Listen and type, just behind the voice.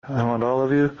I want all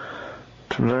of you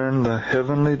to learn the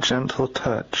heavenly gentle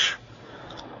touch,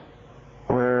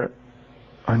 where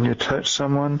when you touch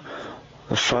someone,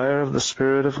 the fire of the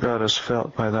Spirit of God is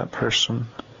felt by that person,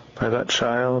 by that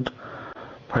child,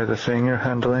 by the thing you're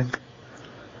handling.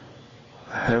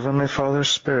 The Heavenly Father's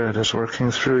Spirit is working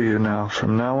through you now,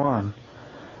 from now on.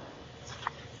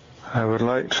 I would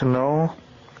like to know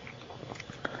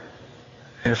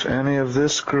if any of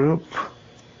this group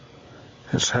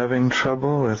is having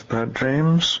trouble with bad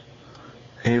dreams,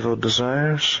 evil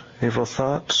desires, evil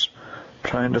thoughts,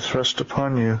 trying to thrust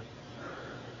upon you.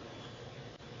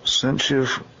 Since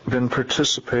you've been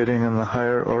participating in the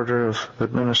higher order of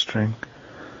administering,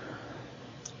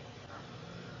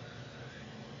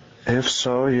 if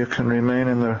so, you can remain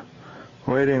in the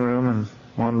waiting room and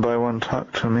one by one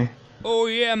talk to me. Oh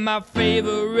yeah, my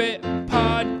favorite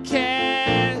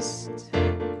podcast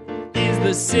is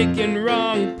the Sick and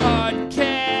Wrong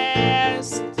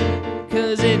podcast,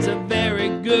 'cause it's a very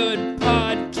good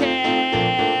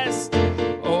podcast.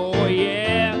 Oh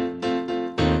yeah,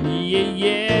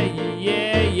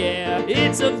 yeah.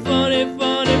 It's a funny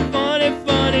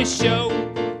show.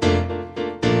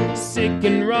 Sick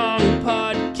and Wrong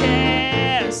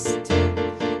podcast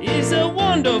is a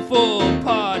wonderful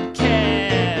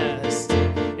podcast.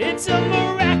 It's a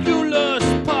miraculous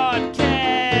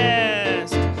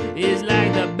podcast. It's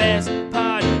like the best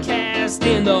podcast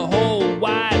in the whole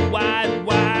wide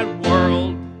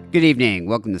world. Good evening.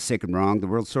 Welcome to Sick and Wrong, the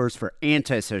world source for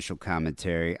antisocial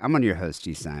commentary. I'm on your host,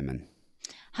 G. Simon.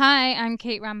 Hi, I'm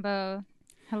Kate Rambo.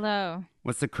 Hello.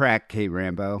 What's the crack, Kate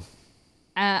Rambo?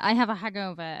 I have a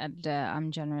hangover and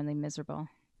I'm generally miserable.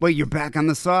 Wait, you're back on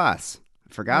the sauce.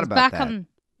 I forgot about that.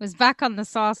 Was back on the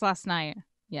sauce last night.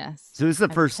 Yes. So this is the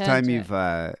first time you've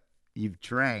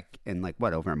drank in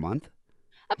over a month?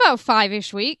 About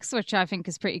 5-ish weeks, which I think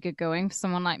is pretty good going for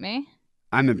someone like me.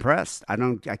 I'm impressed. I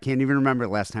can't even remember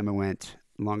the last time I went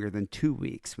longer than 2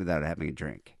 weeks without having a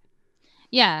drink.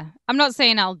 Yeah, I'm not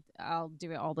saying I'll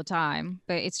do it all the time,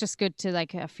 but it's just good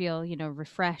to feel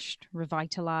refreshed,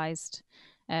 revitalized.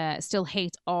 Still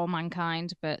hate all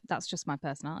mankind, but that's just my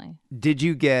personality. Did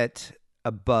you get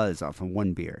a buzz off of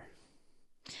one beer?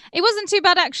 It wasn't too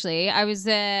bad actually. I was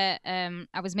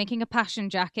making a passion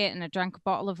jacket and I drank a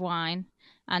bottle of wine,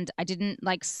 and I didn't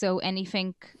sew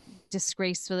anything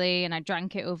disgracefully, and I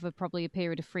drank it over probably a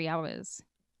period of 3 hours.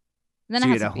 And then I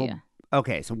had some beer.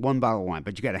 Okay, so one bottle of wine,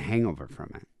 but you got a hangover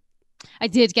from it. I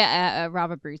did get a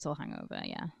rather brutal hangover,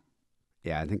 yeah.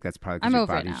 Yeah, I think that's probably because your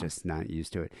body's just not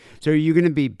used to it. So are you going to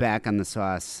be back on the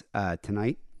sauce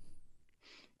tonight?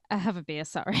 I have a beer,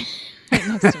 sorry. Right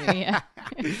next to me, yeah.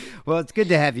 Well, it's good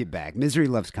to have you back. Misery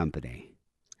loves company.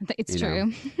 It's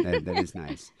true. That is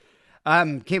nice.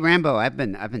 Kate Rambo, I've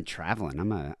been traveling.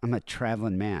 I'm a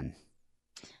traveling man.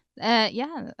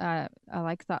 I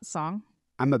like that song.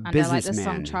 I'm a businessman. I like the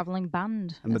song Traveling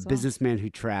Band. I'm a businessman who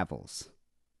travels.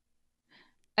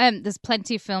 There's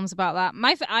plenty of films about that.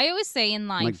 I always say in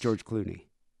life, like George Clooney.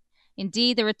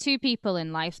 Indeed, there are two people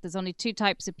in life. There's only two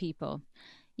types of people.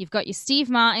 You've got your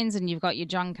Steve Martins and you've got your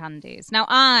John Candys. Now,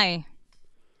 I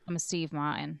am a Steve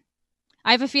Martin.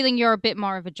 I have a feeling you're a bit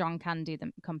more of a John Candy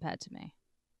compared to me.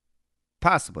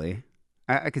 Possibly.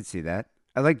 I could see that.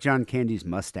 I like John Candy's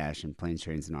mustache in Planes,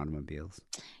 Trains, and Automobiles.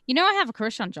 You know, I have a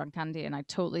crush on John Candy, and I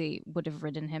totally would have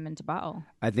ridden him into battle.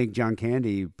 I think John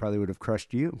Candy probably would have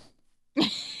crushed you.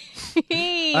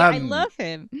 I love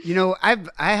him. You know, I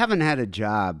haven't had a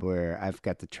job where I've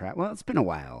got to travel. Well, it's been a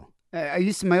while. I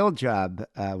used to, my old job,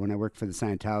 when I worked for the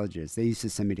Scientologists, they used to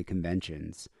send me to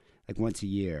conventions once a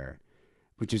year,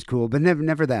 which is cool, but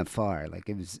never that far.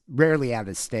 It was rarely out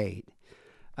of state.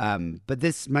 But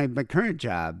this, my current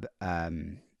job,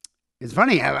 it's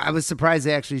funny. I was surprised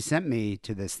they actually sent me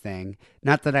to this thing.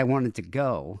 Not that I wanted to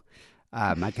go.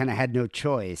 I kind of had no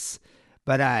choice.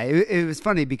 But it was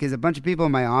funny because a bunch of people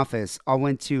in my office all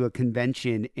went to a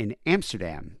convention in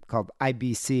Amsterdam called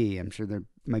IBC. I'm sure there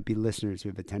might be listeners who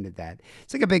have attended that.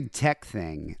 It's like a big tech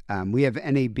thing. We have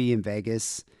NAB in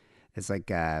Vegas. It's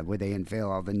where they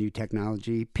unveil all the new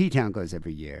technology. P-Town goes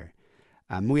every year.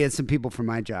 We had some people from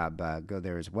my job go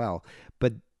there as well.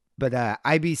 But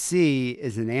IBC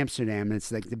is in Amsterdam, and it's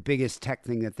the biggest tech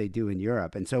thing that they do in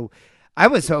Europe. And so I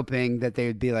was hoping that they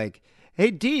would be like, "Hey,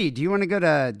 D, do you want to go to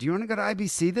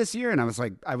IBC this year?" And I was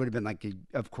like, I would have been like,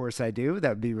 "Of course I do. That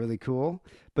would be really cool."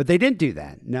 But they didn't do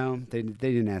that. No, they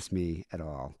didn't ask me at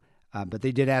all. But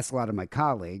they did ask a lot of my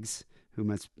colleagues who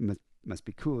must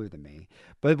be cooler than me.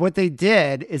 But what they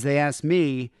did is they asked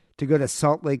me to go to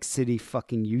Salt Lake City,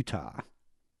 fucking Utah.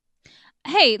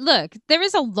 Hey, look, there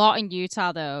is a lot in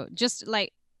Utah, though. Just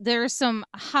there are some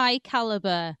high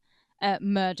caliber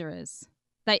murderers.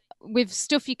 Like with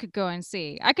stuff you could go and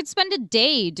see. I could spend a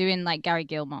day doing like Gary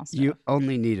Gilmore stuff. You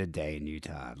only need a day in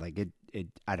Utah. Like it.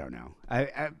 I don't know.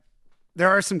 There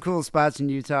are some cool spots in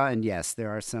Utah, and yes, there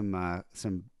are some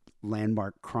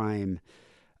landmark crime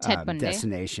Ted Bundy.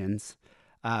 destinations.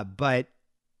 But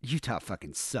Utah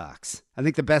fucking sucks. I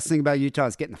think the best thing about Utah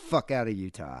is getting the fuck out of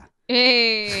Utah.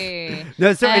 Hey.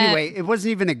 No, so anyway, it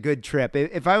wasn't even a good trip.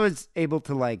 If I was able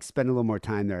to like spend a little more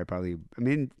time there, I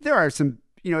mean, there are some,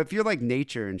 if you're like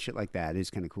nature and shit like that, it's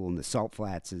kind of cool. And the Salt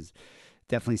Flats is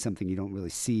definitely something you don't really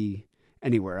see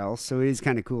anywhere else. So it is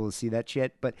kind of cool to see that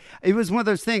shit. But it was one of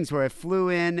those things where I flew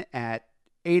in at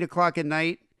 8 o'clock at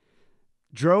night,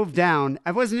 drove down.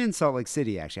 I wasn't in Salt Lake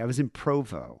City, actually. I was in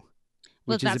Provo.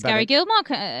 Well, which is that's about Gary Gilmore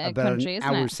about country, an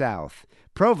isn't hour it? south.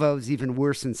 Provo is even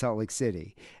worse than Salt Lake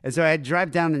City. And so I had to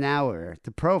drive down an hour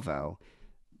to Provo,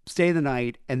 stay the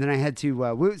night, and then I had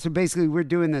to. So basically, we're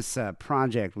doing this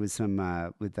project with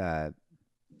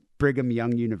Brigham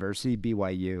Young University,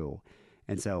 BYU,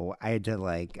 and so I had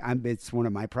to it's one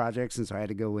of my projects, and so I had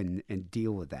to go and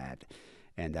deal with that,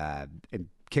 and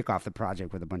kick off the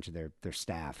project with a bunch of their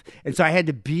staff, and so I had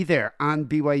to be there on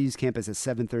BYU's campus at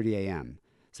 7:30 a.m.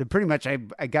 So pretty much, I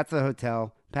got to the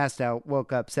hotel, passed out,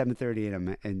 woke up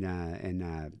 7:30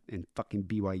 in fucking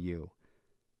BYU,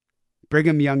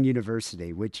 Brigham Young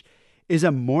University, which is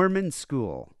a Mormon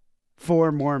school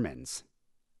for Mormons.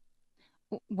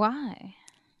 Why?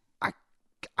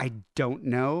 I don't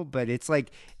know, but it's like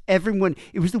everyone.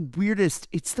 It was the weirdest.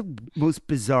 It's the most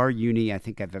bizarre uni I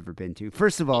think I've ever been to.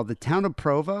 First of all, the town of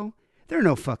Provo, there are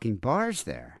no fucking bars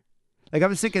there. Like I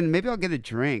was thinking, maybe I'll get a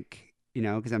drink.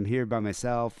 Because I'm here by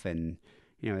myself, and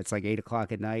it's like 8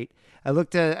 o'clock at night. I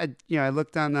looked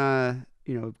on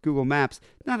Google Maps.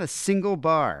 Not a single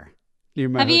bar near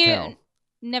my hotel. Have you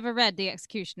never read The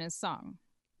Executioner's Song?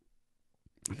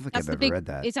 I don't think I've ever read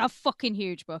that. It's a fucking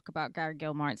huge book about Gary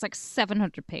Gilmore. It's like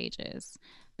 700 pages.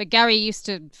 But Gary used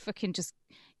to fucking just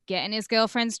get in his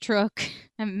girlfriend's truck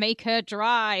and make her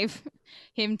drive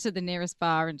him to the nearest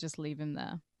bar and just leave him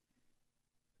there.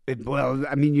 Well,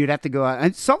 I mean, you'd have to go out.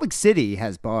 And Salt Lake City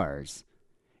has bars,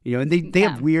 and they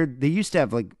have weird. They used to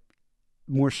have like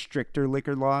more stricter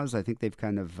liquor laws. I think they've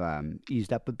kind of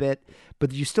eased up a bit,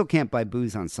 but you still can't buy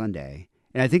booze on Sunday.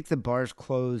 And I think the bars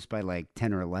close by like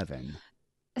 10 or 11.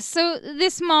 So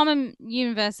this Mormon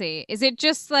university, is it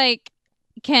just like,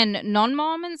 can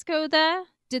non-Mormons go there?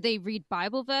 Do they read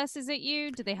Bible verses at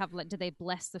you? Do they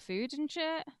bless the food and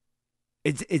shit?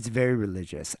 It's very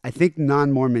religious. I think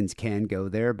non-Mormons can go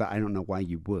there, but I don't know why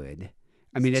you would.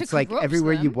 I mean, it's like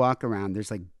everywhere you walk around,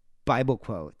 there's like Bible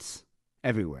quotes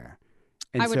everywhere.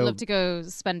 And I would love to go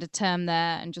spend a term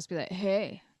there and just be like,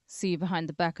 hey, see you behind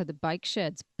the back of the bike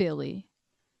sheds, Billy.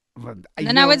 And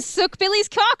then I would suck Billy's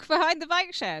cock behind the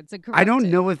bike sheds. I don't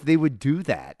know if they would do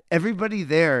that. Everybody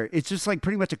there, it's just like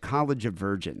pretty much a college of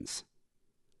virgins.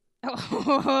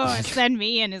 Oh, send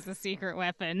me in as a secret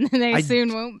weapon. They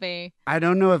soon won't be. I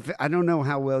don't know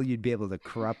how well you'd be able to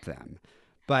corrupt them,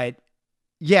 but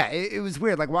yeah, it was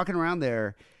weird. Like walking around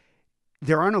there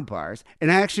are no bars,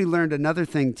 and I actually learned another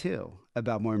thing too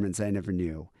about Mormons I never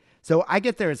knew. So I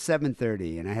get there at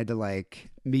 7:30, and I had to like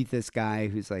meet this guy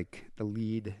who's like the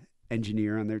lead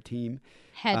engineer on their team,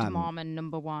 head Mormon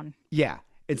number one. Yeah,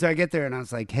 and so I get there, and I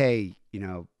was like, hey,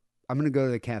 I'm gonna go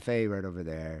to the cafe right over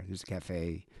there. There's a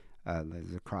cafe.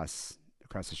 Across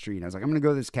the street. And I was like, I'm gonna go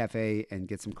to this cafe and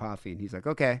get some coffee. And he's like,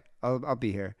 okay, I'll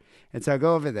be here. And so I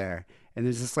go over there, and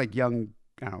there's this like young,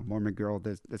 Mormon girl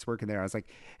that's working there. I was like,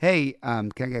 hey,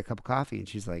 can I get a cup of coffee? And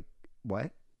she's like, what?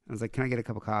 I was like, can I get a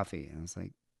cup of coffee? And I was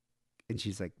like, and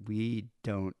she's like, we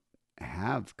don't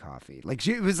have coffee. Like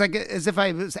it was like as if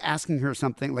I was asking her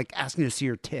something, like asking to see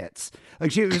her tits.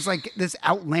 Like she was like this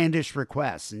outlandish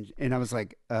request, and I was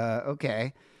like,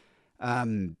 okay.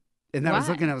 And then I was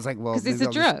looking, I was like, well, because it's a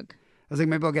drug. I was like,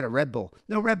 maybe I'll get a Red Bull.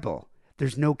 No Red Bull.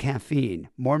 There's no caffeine.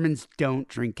 Mormons don't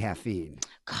drink caffeine.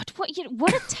 God,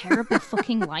 what a terrible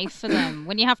fucking life for them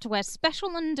when you have to wear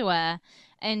special underwear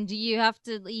and you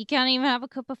can't even have a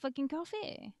cup of fucking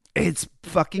coffee. It's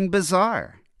fucking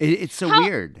bizarre. It's so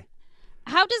weird.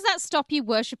 How does that stop you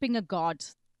worshipping a god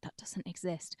that doesn't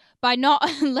exist by not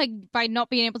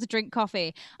being able to drink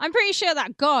coffee? I'm pretty sure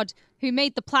that god who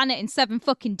made the planet in 7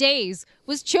 fucking days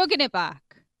was chugging it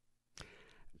back.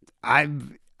 I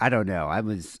don't know.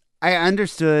 I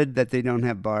understood that they don't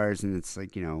have bars and it's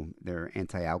like, they're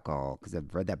anti-alcohol because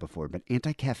I've read that before, but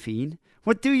anti-caffeine?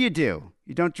 What do? You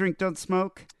don't drink, don't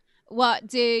smoke? What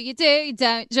do? You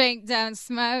don't drink, don't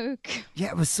smoke. Yeah,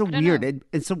 it was so weird.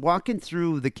 And so walking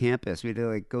through the campus, we had to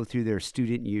like go through their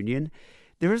student union.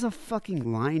 There was a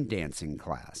fucking line dancing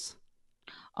class.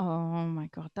 Oh my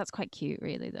god, that's quite cute,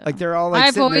 really. Though, Like they're all like I've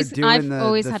sitting always, there doing I've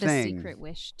always the had thing. a secret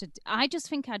wish to. I just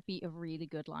think I'd be a really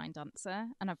good line dancer,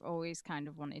 and I've always kind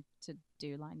of wanted to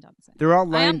do line dancing. They're all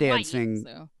I line am white, dancing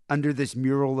so. under this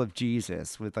mural of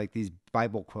Jesus with like these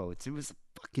Bible quotes. It was the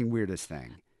fucking weirdest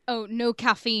thing. Oh, no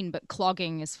caffeine, but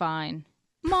clogging is fine.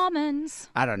 Mormons.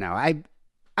 I don't know.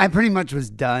 I pretty much was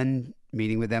done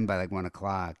meeting with them by like 1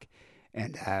 o'clock,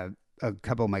 and a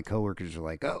couple of my coworkers were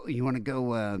like, "Oh, you want to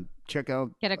go check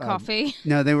out Get a coffee.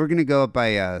 No, they were gonna go up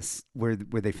by where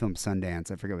they filmed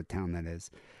Sundance. I forget what town that is.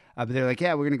 But they're like,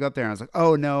 "Yeah, we're gonna go up there." And I was like,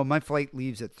 "Oh no, my flight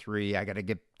leaves at 3. I gotta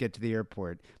get to the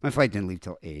airport." My flight didn't leave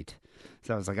till 8,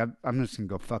 so I was like, "I'm just gonna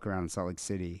go fuck around in Salt Lake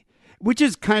City," which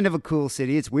is kind of a cool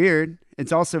city. It's weird.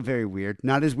 It's also very weird.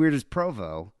 Not as weird as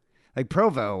Provo. Like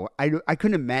Provo, I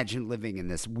couldn't imagine living in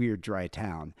this weird dry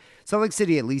town. Salt Lake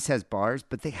City at least has bars,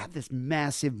 but they have this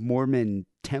massive Mormon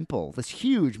temple, this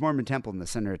huge Mormon temple in the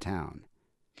center of town.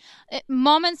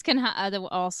 Mormons can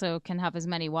also can have as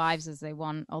many wives as they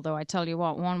want. Although I tell you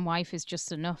what, one wife is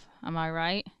just enough. Am I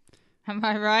right? Am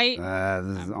I right?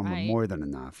 This is almost right. more than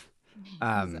enough.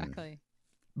 Exactly.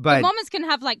 But Mormons can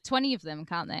have like 20 of them,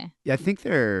 can't they? yeah, I think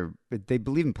they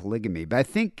believe in polygamy. But I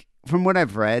think from what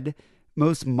I've read,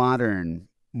 most modern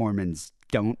Mormons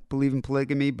don't believe in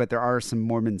polygamy, but there are some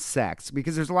Mormon sects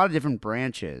because there's a lot of different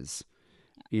branches,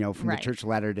 from Right. the Church of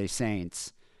Latter-day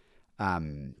Saints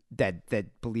that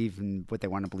believe in what they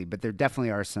want to believe. But there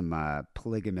definitely are some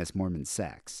polygamous Mormon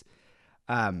sects.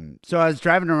 So I was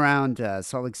driving around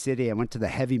Salt Lake City. I went to the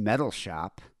heavy metal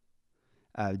shop.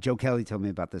 Joe Kelly told me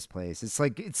about this place. It's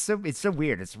like it's so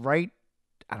weird. It's right,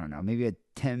 I don't know, maybe a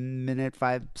 10-minute,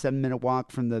 7-minute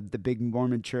walk from the big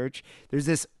Mormon church. There's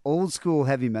this old school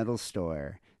heavy metal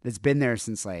store that's been there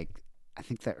since like I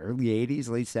think the early 80s,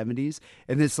 late 70s,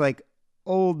 and this like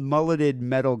old mulleted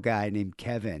metal guy named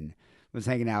Kevin was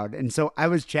hanging out. And so I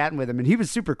was chatting with him, and he was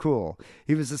super cool.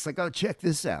 He was just like, "Oh, check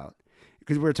this out."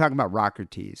 Because we were talking about rocker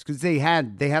tees, because they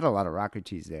had a lot of rocker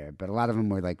tees there, but a lot of them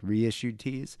were like reissued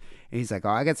tees. And he's like, "Oh,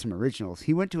 I got some originals."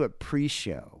 He went to a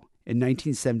pre-show in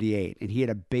 1978, and he had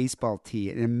a baseball tee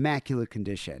in immaculate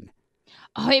condition.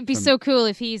 Oh, it'd be so cool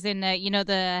if he's in,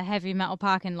 the heavy metal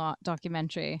parking lot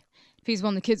documentary. If he's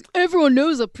one of the kids, everyone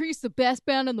knows a Priest the best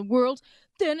band in the world.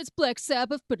 Then it's Black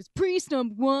Sabbath, but it's Priest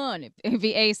 #1. It'd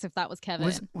be ace if that was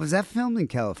Kevin. Was that filmed in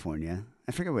California?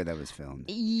 I forget where that was filmed.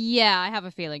 Yeah, I have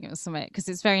a feeling it was somewhere because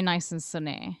it's very nice and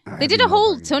sunny. I They have did a no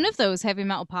whole idea. ton of those heavy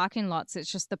metal parking lots.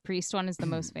 It's just the Priest one is the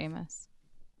most famous.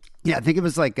 Yeah, I think it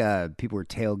was like people were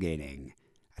tailgating.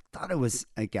 I thought it was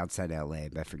like outside LA,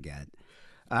 but I forget.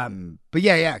 But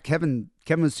yeah, Kevin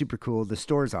was super cool. The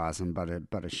store's awesome. Bought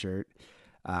a shirt.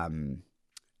 And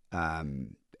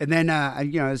then I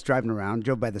was driving around,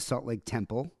 drove by the Salt Lake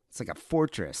Temple. It's like a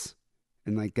fortress,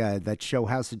 and like that show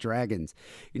House of Dragons.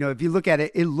 If you look at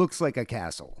it, it looks like a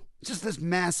castle. It's just this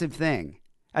massive thing.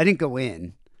 I didn't go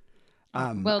in.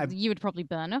 You would probably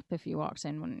burn up if you walked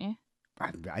in, wouldn't you?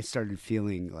 I started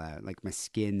feeling like my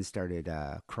skin started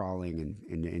crawling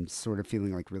and sort of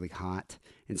feeling like really hot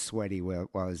and sweaty while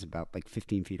I was about like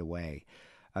 15 feet away.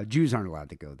 Jews aren't allowed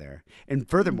to go there. And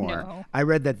furthermore, No. I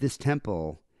read that this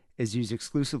temple is used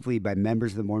exclusively by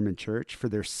members of the Mormon Church for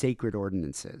their sacred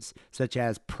ordinances, such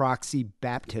as proxy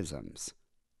baptisms.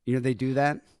 They do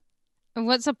that?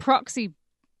 What's a proxy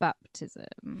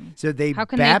baptism? So they How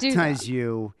can they do baptize that?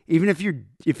 you, even if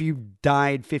you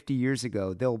died 50 years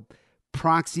ago, they'll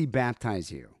proxy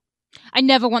baptize you. I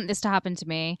never want this to happen to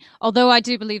me. Although I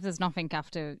do believe there's nothing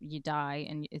after you die,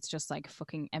 and it's just like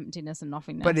fucking emptiness and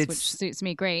nothingness, But which it's- suits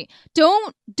me great.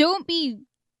 Don't be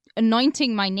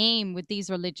anointing my name with these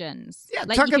religions. Yeah,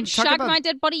 like talk you can talk shag about- my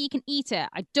dead body, you can eat it.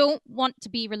 I don't want to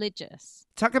be religious.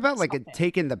 Talk about like Stop it.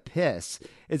 taking the piss.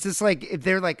 It's just like if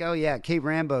they're like, "Oh yeah, Kate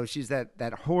Rambo, she's that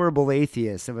horrible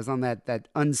athist that was on that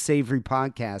unsavory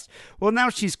podcast." Well, now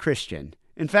she's Christian.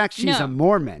 In fact, she's No. a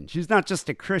Mormon. She's not just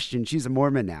a Christian; she's a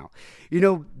Mormon now.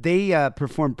 They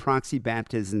performed proxy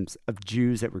baptisms of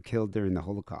Jews that were killed during the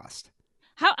Holocaust.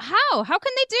 How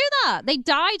can they do that? They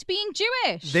died being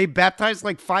Jewish. They baptized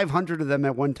like 500 of them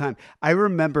at one time. I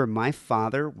remember my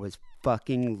father was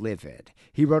fucking livid.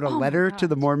 He wrote a Oh my letter to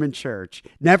the God. Mormon Church,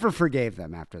 never forgave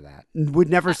them after that, would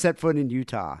never set foot in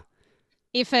Utah.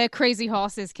 If Crazy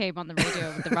Horses came on the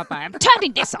radio with the rabbi, I'm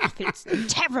turning this off. It's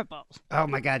terrible. Oh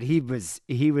my God, he was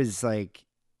like,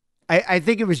 I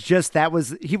think it was just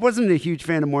he wasn't a huge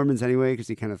fan of Mormons anyway because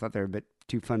he kind of thought they were a bit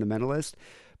too fundamentalist.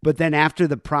 But then after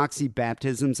the proxy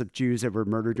baptisms of Jews that were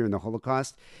murdered during the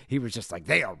Holocaust, he was just like,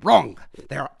 they are wrong.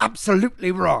 They are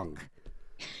absolutely wrong.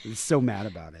 He was so mad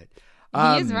about it.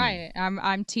 He is right.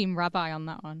 I'm team rabbi on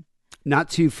that one. Not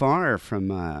too far from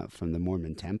the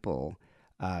Mormon temple,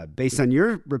 Based on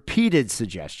your repeated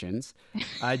suggestions,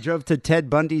 I drove to Ted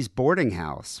Bundy's boarding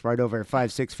house right over at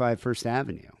 565 First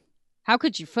Avenue. How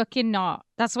could you fucking not?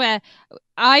 That's where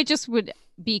I just would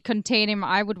be containing.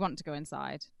 I would want to go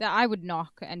inside. That I would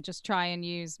knock and just try and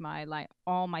use my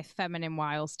all my feminine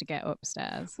wiles to get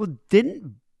upstairs. Well,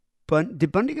 did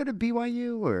Bundy go to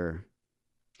BYU or?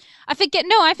 I forget.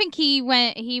 No, I think he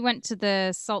went to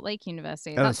the Salt Lake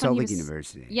University. Oh, Salt Lake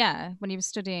University. Yeah, when he was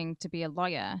studying to be a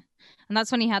lawyer. And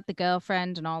that's when he had the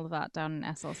girlfriend and all of that down in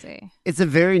SLC. It's a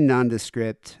very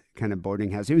nondescript kind of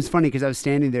boarding house. It was funny because I was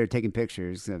standing there taking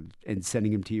pictures and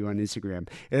sending them to you on Instagram.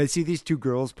 And I see these two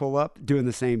girls pull up doing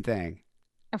the same thing.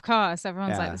 Of course,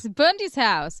 everyone's like, this is Bundy's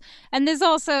house. And there's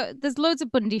loads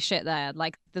of Bundy shit there.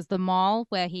 Like there's the mall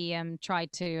where he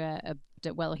tried to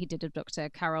he did abduct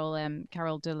Carol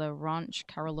de la Ranch,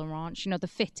 you know, the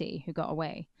fitty who got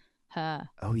away. Her.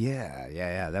 Oh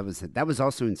yeah. That was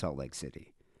also in Salt Lake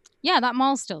City. Yeah, that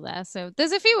mall's still there. So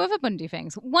there's a few other Bundy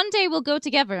things. One day we'll go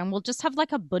together and we'll just have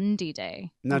like a Bundy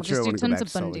day. Not sure I want to go back to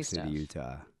Salt Lake City,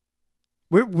 Utah.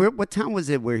 What town was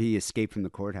it where he escaped from the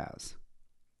courthouse?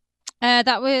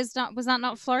 That was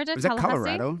not Florida? Was that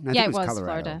Colorado? Yeah, it was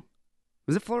Florida.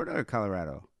 Was it Florida or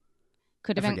Colorado?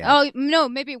 Could have been. Oh no,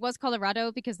 maybe it was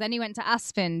Colorado because then he went to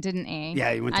Aspen, didn't he?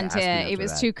 Yeah, he went to Aspen. And it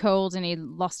was too cold, and he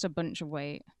lost a bunch of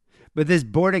weight. But this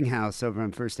boarding house over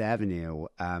on First Avenue,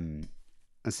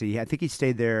 let's see. I think he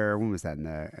stayed there. When was that? In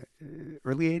the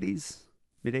early '80s,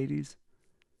 mid '80s.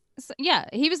 So, yeah,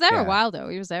 he was there a while though.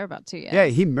 He was there about 2 years. Yeah,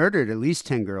 he murdered at least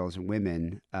 10 girls and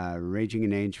women, ranging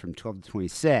in age from 12 to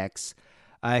 26.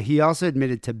 He also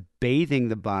admitted to bathing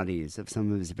the bodies of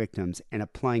some of his victims and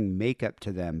applying makeup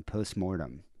to them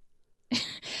post-mortem.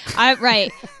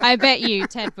 Right. I bet you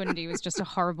Ted Bundy was just a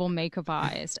horrible makeup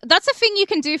artist. That's a thing you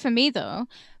can do for me, though,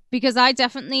 because I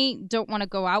definitely don't want to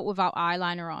go out without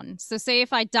eyeliner on. So say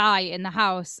if I die in the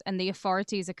house and the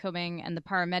authorities are coming and the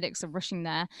paramedics are rushing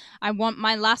there, I want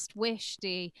my last wish,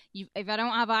 if I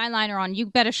don't have eyeliner on, you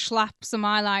better slap some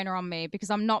eyeliner on me because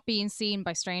I'm not being seen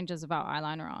by strangers without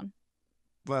eyeliner on.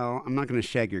 Well, I'm not going to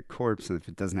shag your corpse if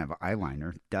it doesn't have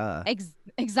eyeliner. Duh.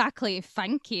 Exactly.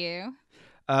 Thank you.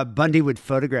 Bundy would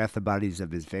photograph the bodies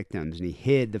of his victims, and he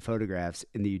hid the photographs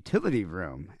in the utility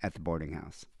room at the boarding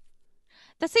house.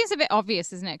 That seems a bit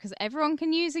obvious, isn't it? Because everyone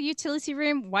can use a utility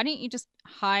room. Why don't you just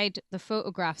hide the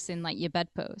photographs in, like, your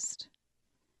bedpost?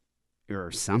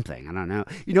 Or something. I don't know.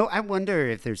 You know, I wonder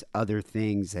if there's other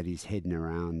things that he's hidden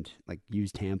around, like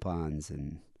used tampons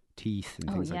and teeth and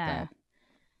things like that.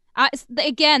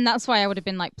 Again, that's why I would have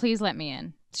been like, please let me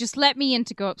in. Just let me in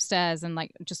to go upstairs and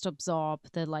like just absorb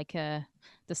the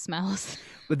smells.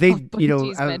 But they,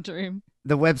 bedroom.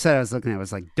 The website I was looking at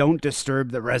was like, don't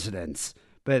disturb the residents.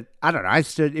 But I don't know.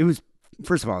 It was,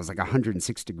 first of all, it was like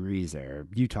 106 degrees there.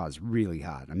 Utah's really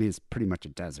hot. I mean, it's pretty much a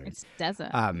desert. It's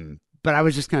desert. But I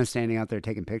was just kind of standing out there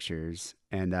taking pictures,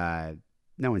 and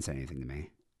no one said anything to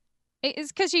me.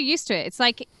 It's because you're used to it. It's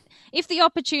like if the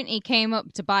opportunity came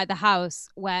up to buy the house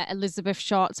where Elizabeth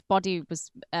Short's body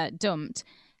was dumped,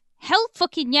 hell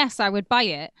fucking yes, I would buy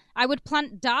it. I would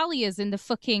plant dahlias in the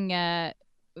fucking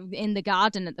in the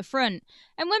garden at the front.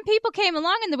 And when people came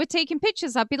along and they were taking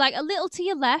pictures, I'd be like, a little to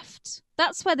your left.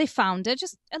 That's where they found her.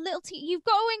 Just a little to... You've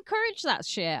got to encourage that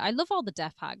shit. I love all the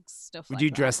deaf hags stuff. Would you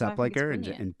dress up like her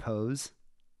and pose?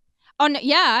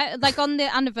 Yeah, like on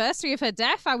the anniversary of her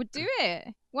death, I would do it.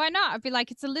 Why not? I'd be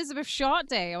like, it's Elizabeth Short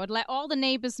Day. I would let all the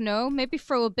neighbors know. Maybe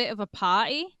throw a bit of a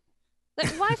party.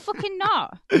 Like, why fucking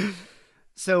not?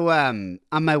 So on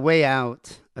my way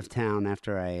out of town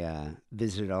after I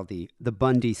visited all the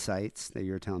Bundy sites that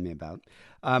you were telling me about,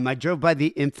 I drove by the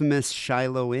infamous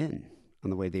Shiloh Inn on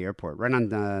the way to the airport, right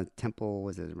on Temple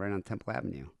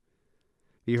Avenue.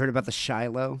 You heard about the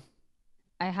Shiloh?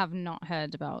 I have not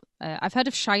heard about... I've heard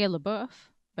of Shia LaBeouf,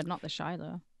 but not the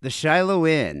Shiloh. The Shiloh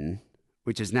Inn,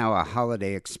 which is now a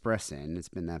Holiday Express Inn. It's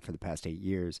been that for the past 8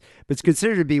 years. But it's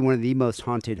considered to be one of the most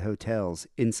haunted hotels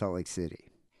in Salt Lake City.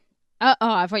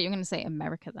 I thought you were going to say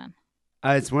America then.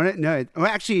 It's one.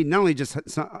 Actually, not only just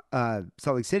Salt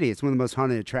Lake City. It's one of the most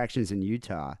haunted attractions in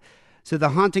Utah. So the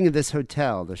haunting of this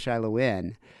hotel, the Shiloh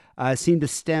Inn, seemed to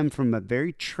stem from a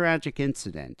very tragic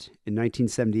incident in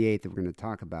 1978 that we're going to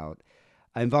talk about,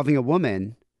 involving a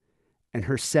woman and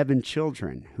her 7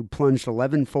 children who plunged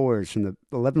 11 floors from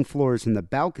the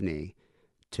balcony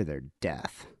to their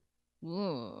death.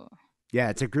 Ooh. Yeah,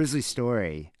 it's a grisly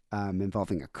story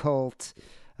involving a cult,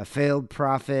 a failed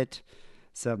prophet,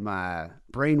 some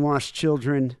brainwashed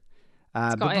children.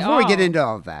 But before we get into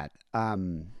all of that, I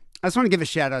just want to give a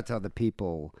shout out to all the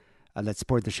people that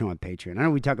support the show on Patreon. I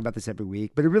know we talk about this every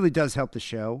week, but it really does help the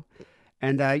show.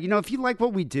 And, if you like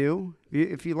what we do,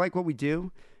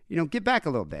 give back a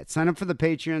little bit. Sign up for the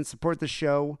Patreon, support the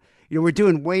show. We're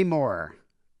doing way more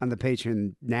on the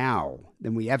Patreon now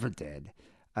than we ever did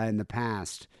in the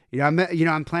past.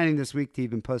 I'm planning this week to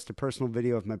even post a personal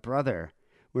video of my brother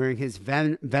wearing his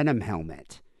Venom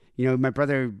helmet. My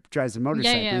brother drives a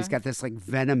motorcycle. Yeah. He's got this like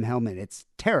Venom helmet. It's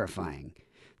terrifying.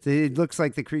 So it looks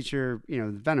like the creature,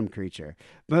 the Venom creature.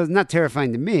 But it's not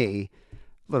terrifying to me.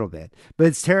 A little bit, but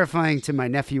it's terrifying to my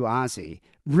nephew Ozzy.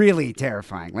 Really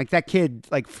terrifying. Like that kid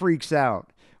like freaks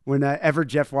out whenever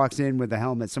Jeff walks in with a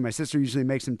helmet. So my sister usually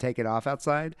makes him take it off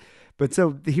outside. But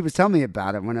so he was telling me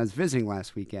about it when I was visiting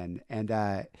last weekend, and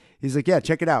he's like, "Yeah,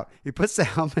 check it out." He puts the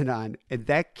helmet on, and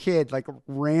that kid like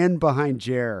ran behind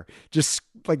Jer, just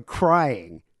like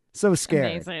crying, so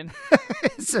scared. Amazing.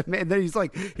 And then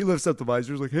he lifts up the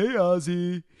visor, he's like, "Hey,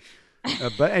 Ozzy."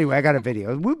 But anyway, I got a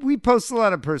video. We post a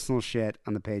lot of personal shit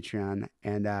on the Patreon,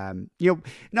 and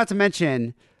not to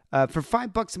mention, for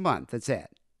 $5 a month, that's it.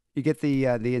 You get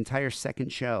the entire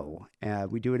second show.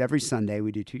 We do it every Sunday.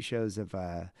 We do 2 shows of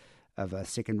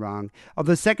Sick and Wrong.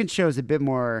 Although the second show is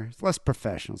it's less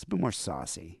professional. It's a bit more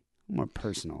saucy, more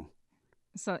personal.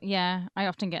 So yeah, I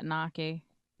often get narky.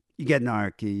 You get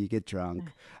narky, you get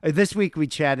drunk. This week we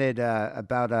chatted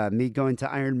about me going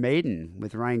to Iron Maiden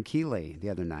with Ryan Keeley the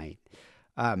other night.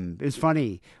 It was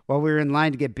funny. While we were in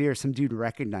line to get beer, some dude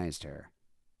recognized her.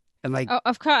 And Oh,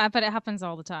 of course, but it happens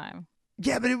all the time.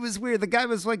 Yeah, but it was weird. The guy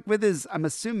was like with I'm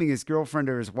assuming his girlfriend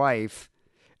or his wife.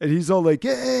 And he's all like,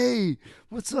 "Hey,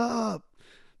 what's up?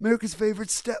 America's favorite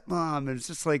stepmom." And it's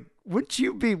just like, wouldn't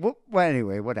you be? Well,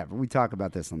 anyway, whatever. We talk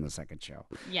about this on the second show.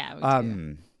 Yeah, we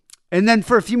do. And then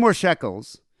for a few more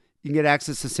shekels, you can get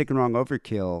access to Sick and Wrong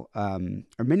Overkill,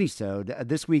 our mini-sode.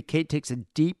 This week, Kate takes a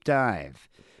deep dive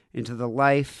into the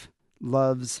life,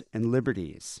 loves, and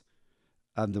liberties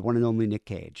of the one and only Nick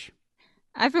Cage.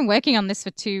 I've been working on this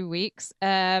for 2 weeks.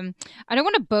 I don't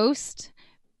want to boast,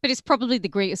 but it's probably the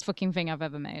greatest fucking thing I've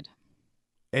ever made.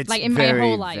 It's like in very, my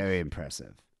whole life. Very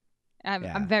impressive.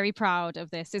 I'm very proud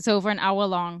of this. It's over an hour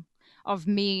long of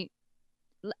me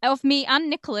and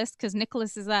Nicholas, because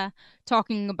Nicholas is there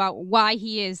talking about why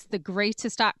he is the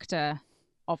greatest actor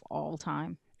of all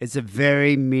time. It's a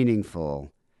very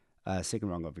meaningful Sick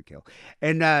and Wrong Overkill.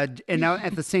 And now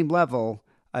at the same level,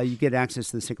 you get access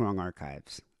to the Sick and Wrong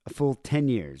archives. A full 10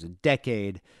 years, a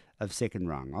decade of Sick and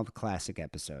Wrong, all the classic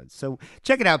episodes. So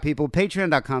check it out, people.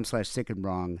 Patreon.com/Sick and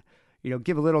Wrong.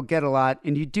 Give a little, get a lot,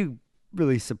 and you do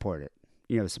really support it.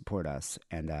 Support us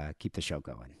and keep the show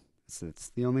going. So it's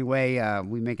the only way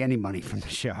we make any money from the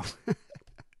show.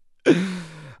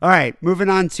 All right, moving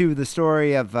on to the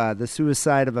story of the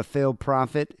suicide of a failed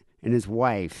prophet and his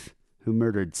wife who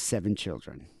murdered 7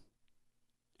 children.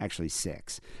 Actually,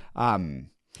 6.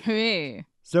 Hey.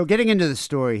 So getting into the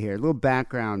story here, a little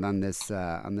background on this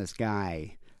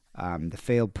guy, the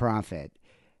failed prophet.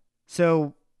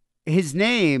 So his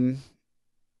name,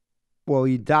 well,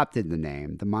 he adopted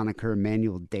the moniker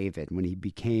Emmanuel David when he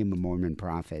became a Mormon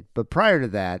prophet. But prior to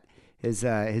that,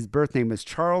 his birth name was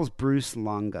Charles Bruce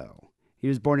Longo. He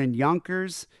was born in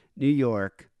Yonkers, New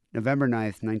York, November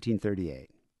 9th, 1938.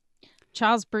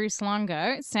 Charles Bruce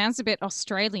Longo. It sounds a bit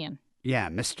Australian. Yeah,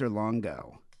 Mr.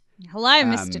 Longo. Hello,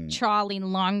 Mr. Charlie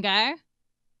Longo.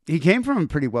 He came from a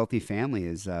pretty wealthy family.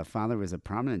 His father was a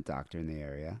prominent doctor in the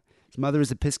area. His mother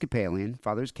was Episcopalian,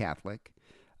 father's Catholic.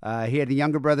 He had a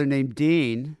younger brother named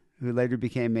Dean, who later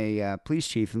became a police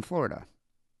chief in Florida.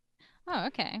 Oh,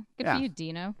 okay. Good for you,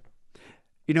 Dino.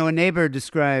 A neighbor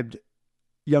described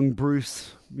young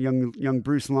Bruce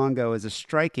Longo as a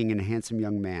striking and handsome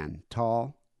young man.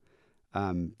 Tall,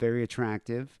 very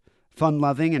attractive,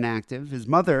 fun-loving and active. His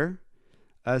mother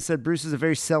said Bruce is a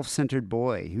very self-centered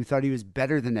boy who thought he was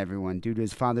better than everyone due to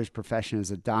his father's profession as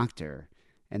a doctor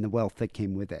and the wealth that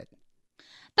came with it.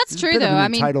 That's true, though. I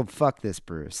mean, entitled fuck this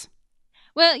Bruce.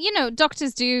 Well,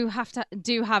 doctors do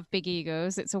have big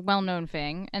egos. It's a well-known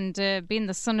thing, and being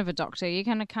the son of a doctor, you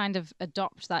kind of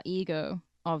adopt that ego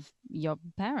of your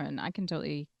parent. I can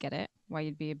totally get it. Why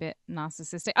you'd be a bit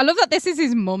narcissistic. I love that this is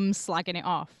his mum slagging it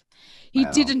off. He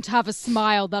didn't have a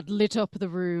smile that lit up the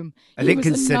room. I think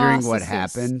considering what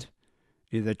happened,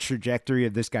 the trajectory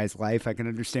of this guy's life, I can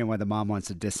understand why the mom wants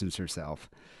to distance herself.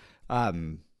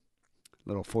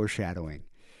 Little foreshadowing.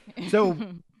 So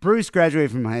Bruce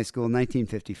graduated from high school in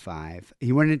 1955.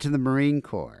 He went into the Marine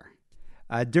Corps.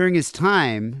 During his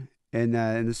time in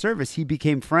the service, he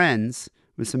became friends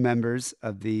with some members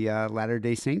of the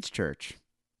Latter-day Saints Church,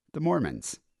 the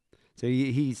Mormons. So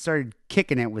he started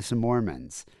kicking it with some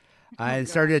Mormons and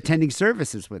started attending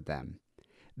services with them.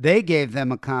 They gave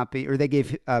them a copy, or they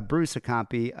gave Bruce a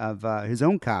copy of his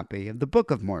own copy of the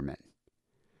Book of Mormon.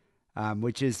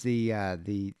 which is the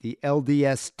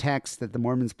LDS text that the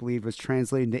Mormons believed was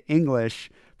translated into English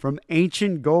from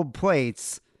ancient gold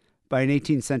plates by an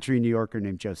 18th century New Yorker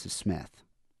named Joseph Smith.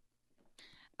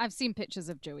 I've seen pictures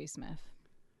of Joey Smith.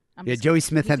 Yeah, Joey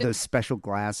Smith had those special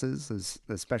glasses.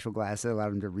 Those special glasses that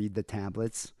allowed him to read the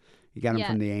tablets. He got them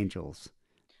from the angels.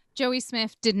 Joey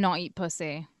Smith did not eat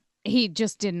pussy. He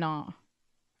just did not.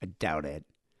 I doubt it.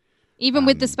 Even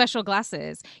with the special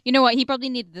glasses. You know what? He probably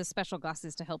needed the special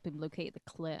glasses to help him locate the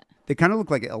clit. They kind of look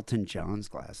like Elton John's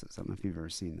glasses. I don't know if you've ever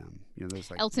seen them. You know,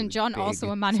 those like Elton John, also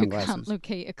a man sunglasses. who can't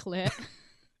locate a clit.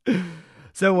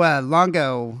 So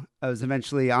Longo was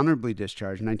eventually honorably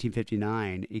discharged in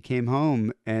 1959. He came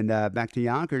home and back to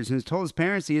Yonkers and told his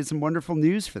parents he had some wonderful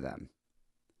news for them.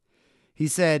 He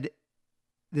said,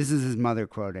 this is his mother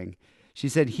quoting, she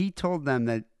said he told them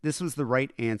that this was the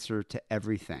right answer to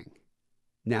everything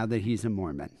now that he's a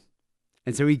Mormon.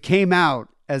 And so he came out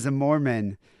as a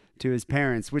Mormon to his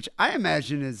parents, which I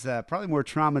imagine is probably more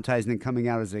traumatizing than coming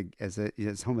out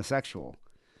as homosexual.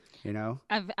 You know,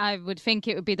 I would think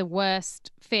it would be the worst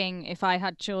thing if I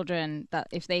had children, that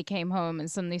if they came home and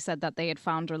suddenly said that they had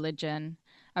found religion,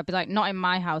 I'd be like, not in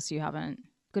my house, you haven't.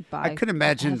 Goodbye. I could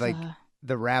imagine forever. like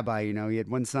the rabbi, you know, he had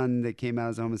one son that came out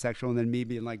as homosexual and then me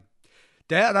being like,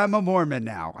 Dad, I'm a Mormon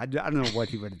now. I don't know what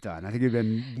he would have done. I think he'd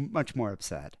been much more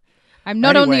upset. I'm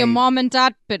not only a Mormon,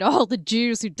 Dad, but all the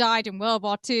Jews who died in World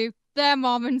War II, they're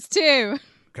Mormons too.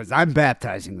 Because I'm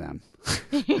baptizing them.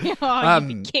 You'd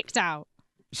be kicked out.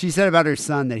 She said about her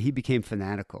son that he became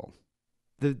fanatical.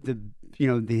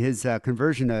 His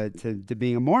conversion to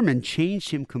being a Mormon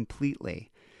changed him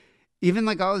completely. Even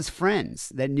like all his friends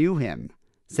that knew him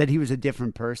said he was a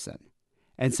different person.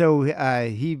 And so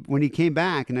when he came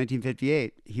back in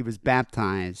 1958, he was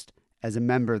baptized as a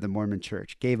member of the Mormon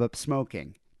Church, gave up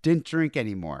smoking, didn't drink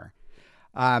anymore.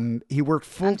 He worked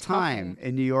full time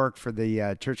in New York for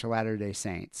the Church of Latter-day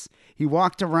Saints. He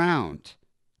walked around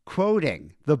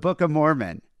quoting the Book of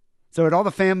Mormon. So at all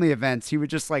the family events, he would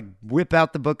just like whip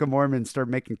out the Book of Mormon and start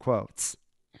making quotes.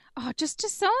 Oh, just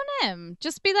disown him.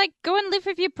 Just be like, go and live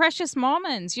with your precious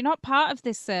Mormons. You're not part of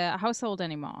this household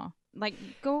anymore. Like,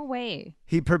 go away.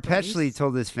 He perpetually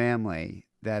told his family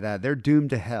that they're doomed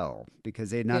to hell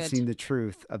because they had not seen the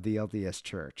truth of the LDS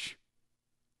Church.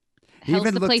 He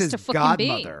even looked his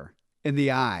godmother in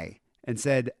the eye and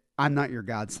said, I'm not your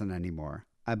godson anymore.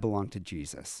 I belong to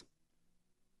Jesus.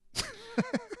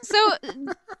 So,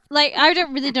 like, I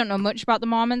don't know much about the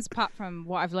Mormons apart from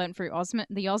what I've learned through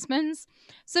the Osmonds.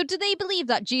 So, do they believe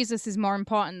that Jesus is more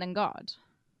important than God?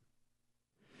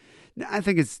 I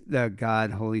think it's the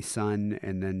God, Holy Son,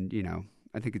 and then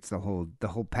I think it's the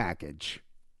whole package.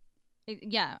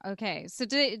 Yeah. Okay. So,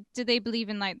 do they believe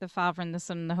in like the Father and the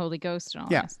Son and the Holy Ghost and all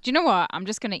Yeah. this? Do you know what? I'm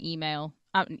just gonna email.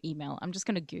 I'm just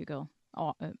gonna Google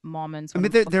Mormons. I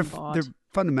mean, they're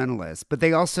fundamentalists, but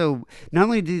they also not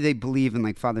only do they believe in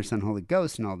like Father, Son, Holy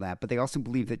Ghost and all that, but they also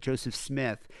believe that Joseph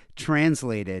Smith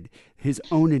translated his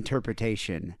own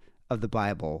interpretation of the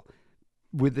Bible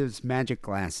with his magic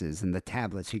glasses and the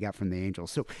tablets he got from the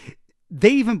angels. So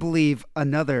they even believe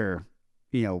another,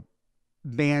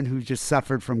 man who just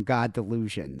suffered from God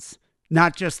delusions,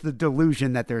 not just the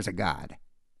delusion that there's a God.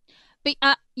 But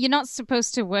you're not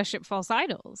supposed to worship false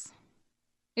idols.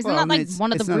 Isn't that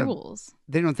one of the rules?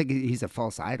 They don't think he's a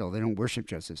false idol. They don't worship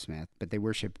Joseph Smith, but they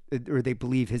worship, or they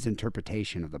believe his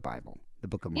interpretation of the Bible, the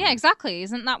Book of Mormon. Yeah, exactly.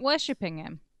 Isn't that worshiping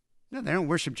him? No, they don't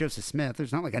worship Joseph Smith.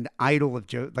 There's not like an idol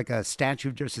of like a statue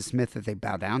of Joseph Smith that they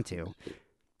bow down to.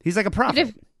 He's like a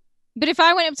prophet. But if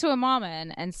I went up to a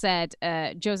Mormon and said,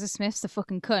 Joseph Smith's a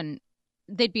fucking cunt,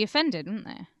 they'd be offended,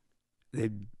 wouldn't they?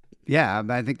 Yeah,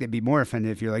 but I think they'd be more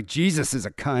offended if you're like, Jesus is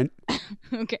a cunt.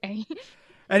 Okay.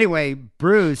 Anyway,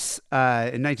 Bruce, in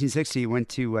 1960, went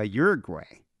to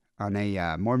Uruguay on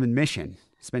a Mormon mission.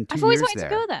 Spent 2 years there. I've always wanted to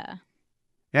go there.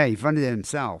 Yeah, he funded it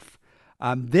himself.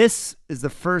 This is the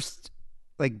first,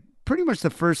 pretty much the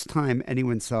first time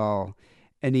anyone saw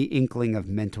any inkling of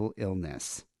mental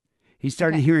illness. He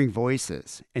started hearing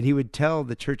voices, and he would tell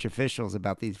the church officials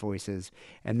about these voices,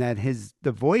 and that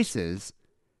the voices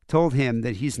told him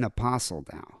that he's an apostle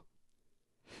now.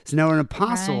 So now an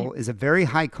apostle is a very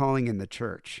high calling in the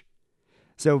church.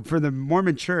 So for the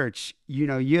Mormon church, you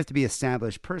have to be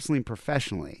established personally and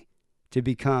professionally to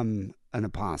become an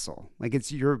apostle. Like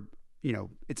it's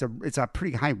a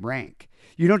pretty high rank.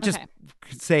 You don't just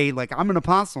say like, I'm an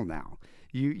apostle now.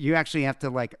 You actually have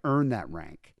to earn that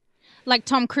rank. Like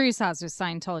Tom Cruise has with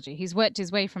Scientology. He's worked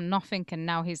his way from nothing and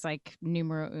now he's like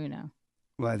numero uno.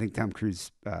 Well, I think Tom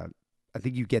Cruise, I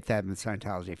think you get that with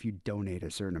Scientology if you donate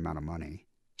a certain amount of money.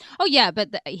 Oh, yeah,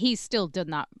 but he's still done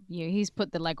that. He's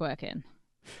put the legwork in.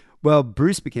 Well,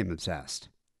 Bruce became obsessed.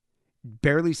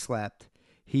 Barely slept.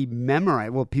 He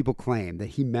memorized, well, people claim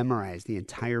that he memorized the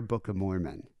entire Book of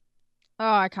Mormon.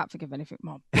 Oh, I can't think of anything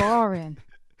more boring.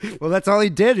 Well, that's all he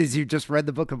did is he just read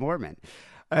the Book of Mormon.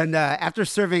 And after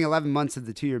serving 11 months of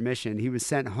the 2-year mission, he was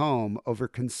sent home over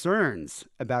concerns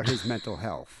about his mental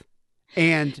health.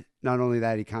 And not only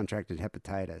that, he contracted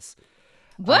hepatitis.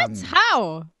 What?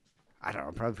 How? I don't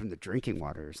know, probably from the drinking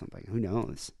water or something. Who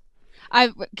knows?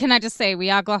 Can I just say, we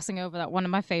are glossing over that one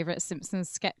of my favorite Simpsons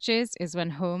sketches is when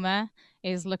Homer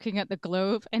is looking at the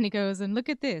globe and he goes, and look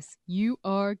at this, you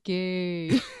are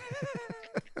gay.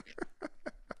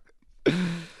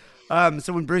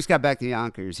 So when Bruce got back to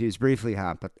Yonkers, he was briefly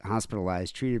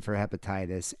hospitalized, treated for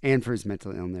hepatitis and for his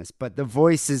mental illness, but the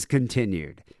voices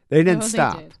continued. They didn't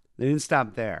stop. They didn't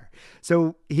stop there.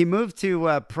 So he moved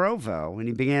to Provo and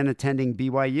he began attending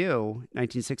BYU in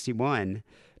 1961,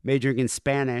 majoring in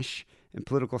Spanish and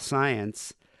political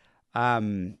science.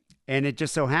 And it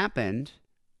just so happened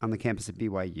on the campus of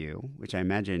BYU, which I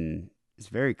imagine is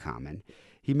very common,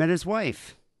 he met his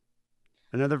wife,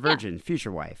 another virgin,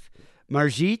 future wife,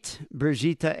 Margit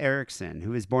Brigitta Eriksson,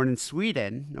 who was born in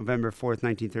Sweden, November 4th,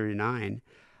 1939.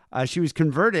 She was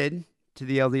converted to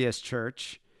the LDS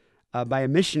Church by a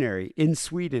missionary in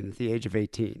Sweden at the age of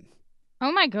 18.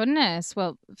 Oh my goodness.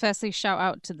 Well, firstly, shout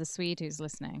out to the Swede who's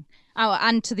listening. Oh,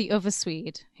 and to the other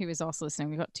Swede who is also listening.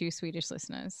 We've got 2 Swedish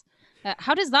listeners.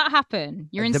 How does that happen?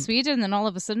 You're in Sweden and then all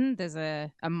of a sudden there's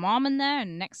a Mormon there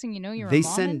and next thing you know you're a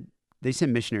Mormon? They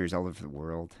send missionaries all over the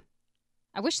world.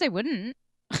 I wish they wouldn't.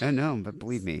 I know, but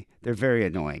believe me, they're very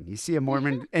annoying. You see a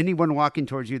Mormon, anyone walking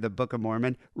towards you, the Book of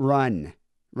Mormon, run.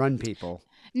 Run, people.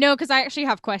 No, because I actually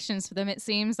have questions for them, it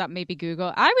seems, that maybe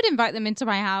Google. I would invite them into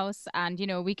my house and,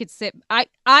 we could sit. I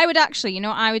would actually,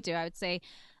 I would do? I would say,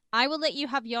 I will let you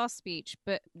have your speech,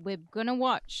 but we're going to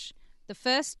watch the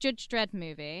first Judge Dredd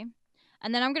movie,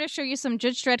 and then I'm going to show you some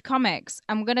Judge Dredd comics,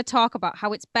 and we're going to talk about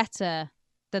how it's better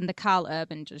than the Carl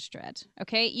Urban Judge Dredd.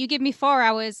 Okay? You give me 4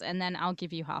 hours, and then I'll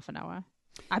give you half an hour.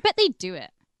 I bet they do it.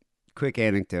 Quick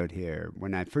anecdote here.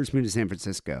 When I first moved to San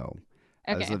Francisco,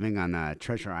 okay. I was living on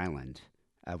Treasure Island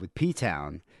with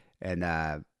P-Town and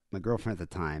my girlfriend at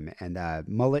the time, and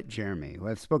Mullet Jeremy, who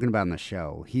I've spoken about on the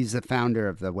show. He's the founder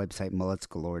of the website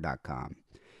mulletsgalore.com.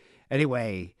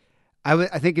 Anyway,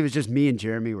 I think it was just me and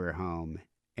Jeremy were home,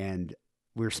 and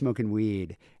we were smoking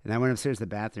weed, and I went upstairs to the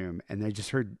bathroom, and I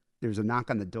just heard there was a knock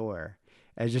on the door.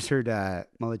 I just heard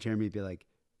Mullet Jeremy be like,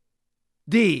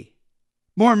 D,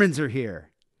 Mormons are here.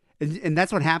 And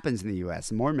that's what happens in the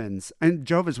U.S. Mormons, and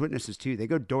Jehovah's Witnesses too, they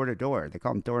go door to door. They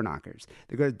call them door knockers.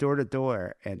 They go door to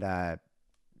door and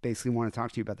basically want to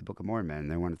talk to you about the Book of Mormon.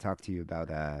 They want to talk to you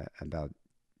about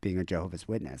being a Jehovah's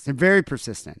Witness. They're very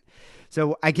persistent.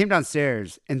 So I came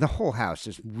downstairs, and the whole house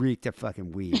just reeked of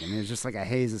fucking weed. I mean, it was just like a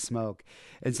haze of smoke.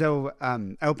 And so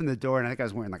I opened the door, and I think I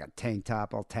was wearing like a tank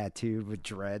top all tattooed with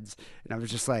dreads. And I was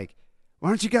just like, why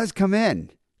don't you guys come in?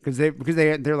 Because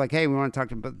they're like, hey, we want to talk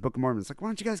to the Book of Mormon. It's like, why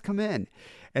don't you guys come in?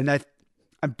 And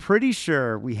I'm pretty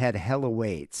sure we had Hell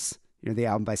Awaits, the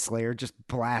album by Slayer, just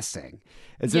blasting.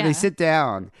 And so they sit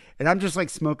down, and I'm just like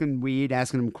smoking weed,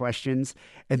 asking them questions,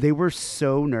 and they were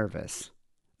so nervous.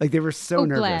 Like they were so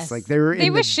nervous. Bless. Like they were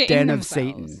in the den of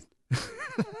themselves.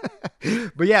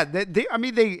 Satan. But yeah,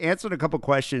 they answered a couple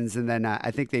questions, and then I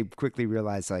think they quickly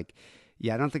realized, like,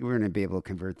 yeah, I don't think we're going to be able to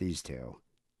convert these two.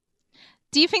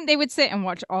 Do you think they would sit and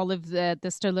watch all of the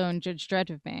Stallone Judge Dredd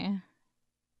with me?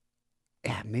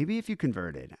 Yeah, maybe if you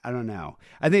converted. I don't know.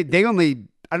 I think I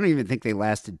don't even think they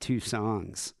lasted 2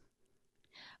 songs.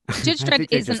 Judge Dredd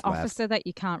is an officer that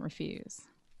you can't refuse.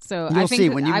 So You'll I think see,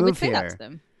 when you I move would say here, that to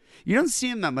them. You don't see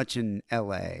them that much in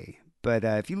L.A., but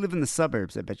if you live in the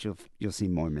suburbs, I bet you'll see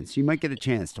Mormons. You might get a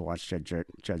chance to watch Judge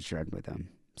Dredd with them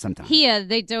sometime. Here,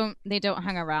 they don't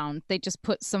hang around. They just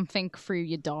put something through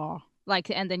your door.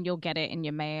 And then you'll get it in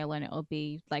your mail, and it'll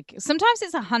be like, sometimes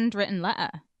it's a handwritten letter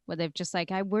where they've just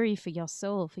like, I worry for your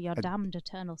soul, for your damned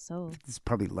eternal soul. It's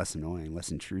probably less annoying,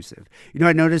 less intrusive.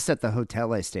 I noticed at the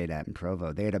hotel I stayed at in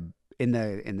Provo, they had in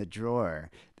the drawer,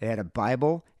 they had a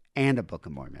Bible and a Book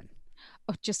of Mormon.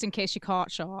 Oh, just in case you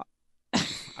caught short.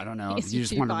 I don't know. You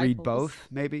just want to read both,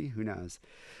 maybe? Who knows?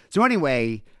 So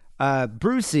anyway,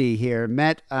 Brucey here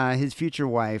met his future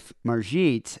wife,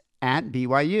 Margit, at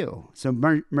BYU. So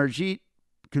Margit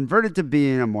converted to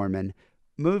being a Mormon,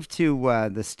 moved to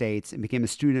the States, and became a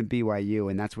student at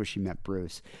BYU, and that's where she met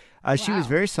Bruce. She was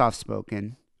very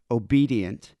soft-spoken,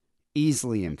 obedient,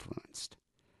 easily influenced.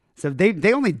 So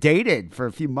they only dated for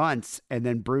a few months, and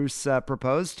then Bruce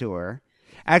proposed to her.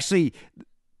 Actually,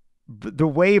 the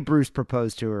way Bruce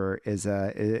proposed to her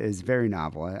is very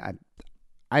novel.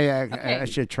 I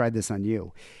should have tried this on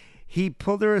you. He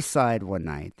pulled her aside one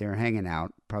night. They were hanging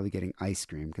out, probably getting ice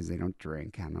cream because they don't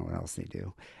drink. I don't know what else they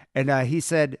do. And he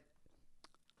said,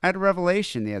 I had a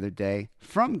revelation the other day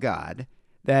from God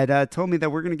that told me that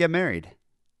we're going to get married.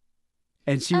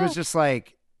 And she was just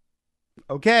like,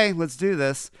 okay, let's do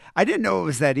this. I didn't know it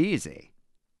was that easy.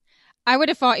 I would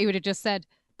have thought he would have just said,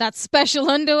 that special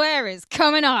underwear is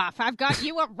coming off. I've got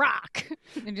you a rock.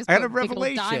 And just I had put a big old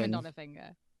revelation. diamond on a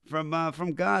finger.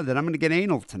 From God that I'm going to get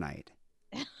anal tonight.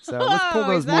 So let's pull Oh,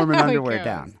 those is that Mormon how it underwear goes?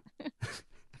 down.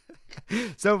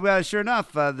 So sure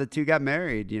enough, the two got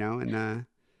married. And a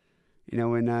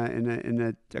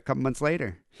couple months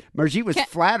later, Margit was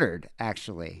flattered,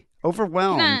 actually,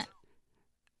 overwhelmed. Nah,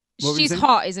 What were you she's saying?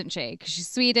 hot, isn't she? Because she's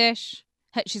Swedish.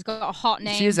 She's got a hot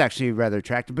name. She is actually rather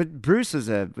attractive, but Bruce was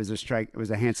a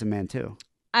handsome man too.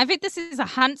 I think this is a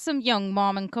handsome young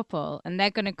Mormon couple, and they're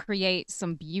going to create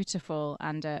some beautiful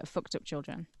and fucked up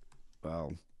children.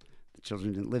 Well, the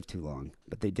children didn't live too long,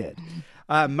 but they did.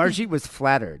 Margit was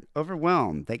flattered,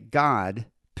 overwhelmed that God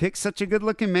picked such a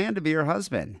good-looking man to be her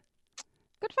husband.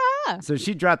 Good for her. So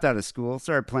she dropped out of school,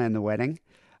 started planning the wedding.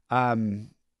 It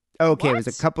was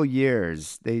a couple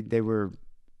years. They were.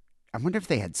 I wonder if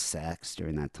they had sex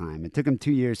during that time. It took them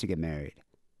 2 years to get married.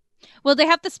 Well, they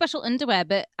have the special underwear,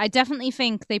 but I definitely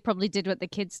think they probably did what the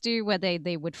kids do, where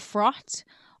they would froth,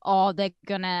 or they're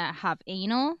gonna have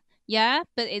anal. Yeah,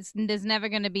 but there's never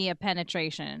gonna be a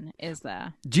penetration, is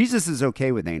there? Jesus is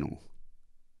okay with anal,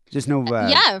 just no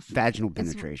vaginal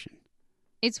penetration.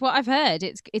 It's what I've heard.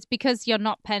 It's because you're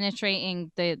not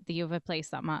penetrating the other place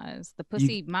that matters. The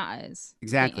pussy matters.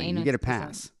 Exactly, The you anus get a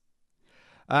doesn't.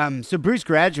 pass. So Bruce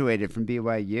graduated from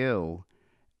BYU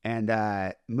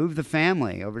and moved the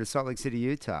family over to Salt Lake City,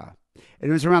 Utah. And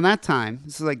it was around that time,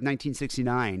 this is like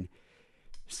 1969,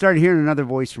 started hearing another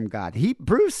voice from God.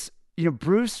 Bruce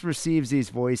receives these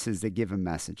voices that give him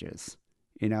messages,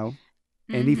 and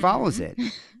he follows it.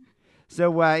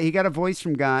 So he got a voice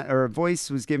from God, or a voice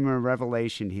was giving him a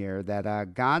revelation here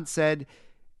that God said,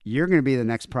 you're going to be the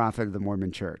next prophet of the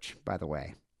Mormon church, by the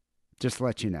way. Just to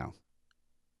let you know.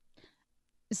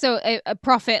 So a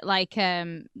prophet like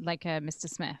Mr.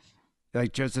 Smith.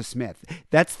 Like Joseph Smith.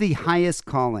 That's the highest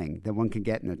calling that one can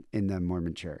get in the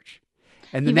Mormon church.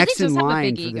 And the He next really in does have a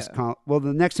line big for this ego.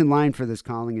 the next in line for this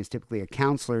calling is typically a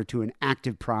counselor to an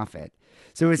active prophet.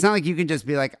 So it's not like you can just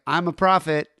be like, I'm a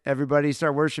prophet, everybody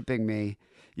start worshiping me.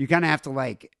 You kind of have to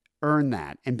like earn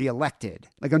that and be elected,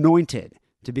 like anointed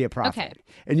to be a prophet. Okay.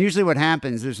 And usually what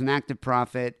happens, there's an active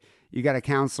prophet, you got a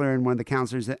counselor, and one of the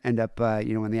counselors end up,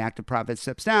 when the active prophet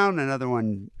steps down, another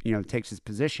one, takes his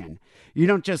position. You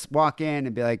don't just walk in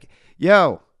and be like,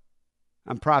 yo,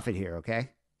 I'm prophet here, okay?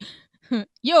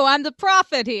 Yo, I'm the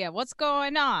prophet here. What's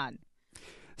going on?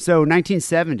 So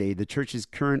 1970, the church's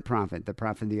current prophet, the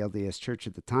prophet of the LDS church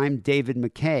at the time, David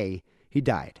McKay, he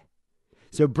died.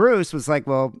 So Bruce was like,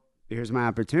 well, here's my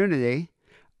opportunity.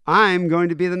 I'm going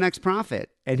to be the next prophet.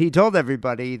 And he told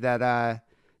everybody that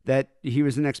he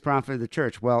was the next prophet of the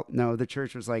church. Well, no, the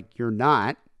church was like, you're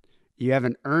not. You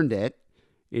haven't earned it,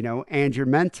 and you're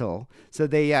mental. So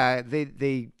they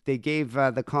gave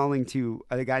the calling to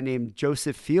a guy named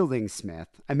Joseph Fielding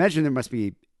Smith. I imagine there must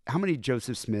be, how many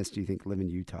Joseph Smiths do you think live in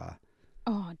Utah?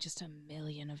 Oh, just a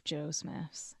million of Joe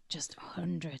Smiths. Just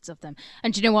hundreds of them.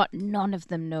 And you know what? None of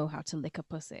them know how to lick a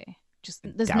pussy.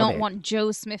 There's Doubt not it. one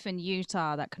Joe Smith in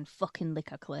Utah that can fucking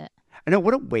lick a clit. I know,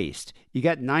 what a waste. You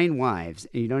got 9 wives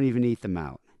and you don't even eat them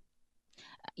out.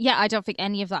 Yeah, I don't think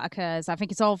any of that occurs. I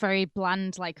think it's all very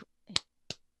bland, like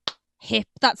hip.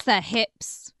 That's their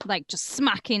hips, like just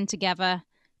smacking together.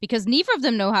 Because neither of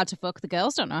them know how to fuck. The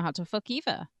girls don't know how to fuck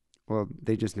either. Well,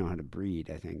 they just know how to breed,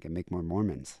 I think, and make more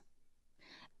Mormons.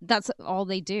 That's all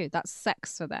they do. That's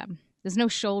sex for them. There's no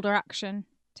shoulder action.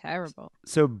 Terrible.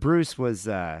 So Bruce was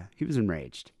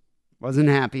enraged. Wasn't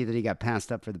happy that he got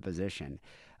passed up for the position.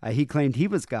 He claimed he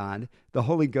was God, the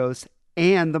Holy Ghost,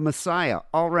 and the Messiah,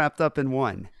 all wrapped up in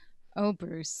one. Oh,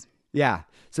 Bruce. Yeah.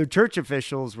 So church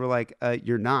officials were like,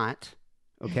 "You're not,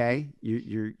 okay?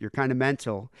 You're kind of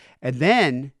mental." And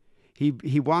then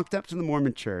he walked up to the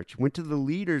Mormon Church, went to the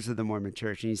leaders of the Mormon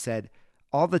Church, and he said,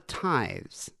 "All the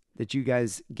tithes that you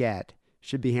guys get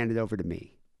should be handed over to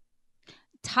me."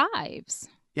 Tithes?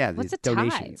 Yeah, What's the a tithe?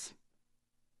 donations.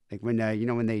 Like when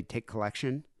when they take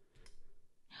collection.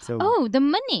 So Oh, the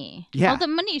money. Yeah. All the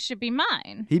money should be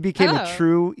mine. he became a Oh.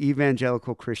 true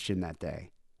evangelical Christian that day.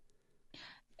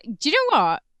 Do you know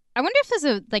what? I wonder if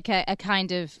there's a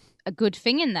kind of a good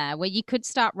thing in there where you could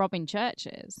start robbing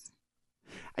churches.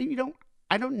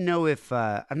 I don't know if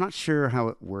I'm not sure how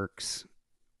it works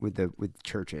with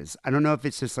churches. I don't know if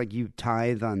it's just like you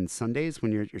tithe on Sundays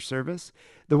when you're at your service.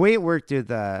 The way it worked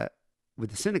with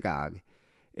with the synagogue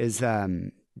is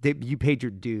you paid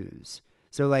your dues.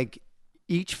 So like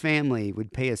each family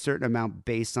would pay a certain amount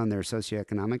based on their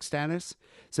socioeconomic status.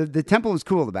 So the temple was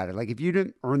cool about it. Like if you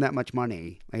didn't earn that much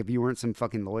money, like if you weren't some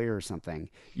fucking lawyer or something,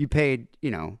 you paid,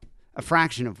 a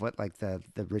fraction of what like the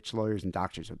rich lawyers and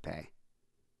doctors would pay.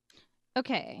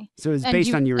 Okay. So it's And based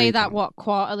you on your pay income. that what,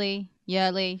 quarterly,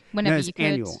 yearly, whenever No, it's you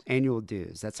could? annual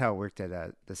dues. That's how it worked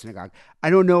at the synagogue. I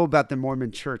don't know about the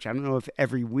Mormon church. I don't know if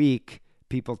every week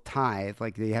people tithe,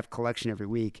 like they have collection every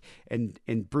week. And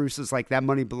Bruce is like, that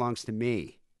money belongs to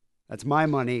me. That's my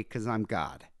money because I'm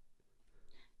God.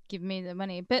 Give me the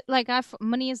money. But like,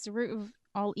 money is the root of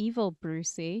all evil,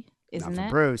 Brucey, isn't Not for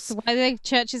it? Bruce. So why are the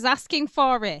churches asking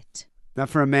for it? Not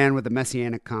for a man with a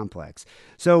messianic complex.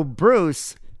 So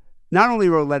Bruce not only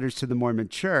wrote letters to the Mormon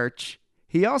church,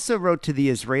 he also wrote to the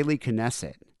Israeli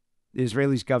Knesset, the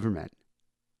Israeli government,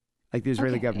 like the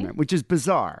Israeli government, which is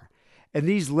bizarre. And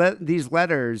these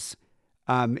letters,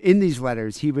 in these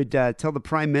letters, he would tell the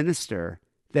prime minister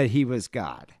that he was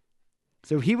God.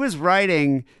 So he was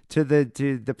writing to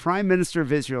the prime minister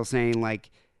of Israel saying like,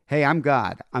 hey, I'm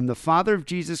God. I'm the father of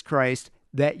Jesus Christ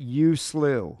that you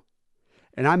slew.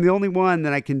 And I'm the only one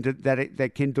that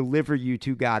that can deliver you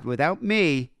to God. Without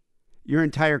me, your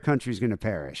entire country is going to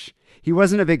perish. He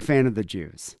wasn't a big fan of the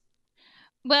Jews.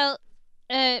 Well,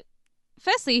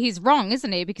 firstly, he's wrong,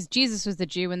 isn't he? Because Jesus was the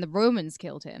Jew and the Romans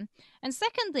killed him. And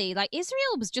secondly, like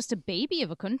Israel was just a baby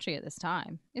of a country at this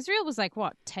time. Israel was like,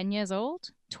 what, 10 years old?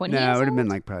 20 years old? No, it would have been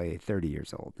like probably 30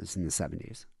 years old. This is in the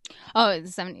 70s. Oh, the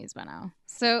 70s by now.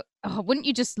 So wouldn't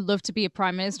you just love to be a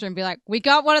prime minister and be like, we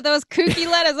got one of those kooky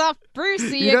letters off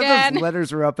Brucey again? Those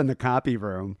letters were up in the copy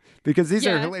room because these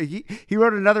are, he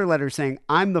wrote another letter saying,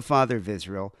 I'm the father of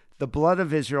Israel. The blood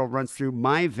of Israel runs through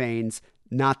my veins,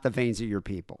 not the veins of your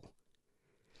people.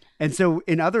 And so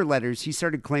in other letters, he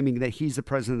started claiming that he's the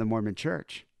president of the Mormon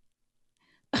church.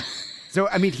 So,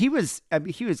 he was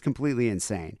completely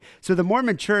insane. So the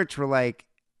Mormon church were like,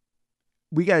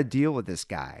 we got to deal with this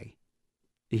guy.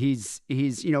 He's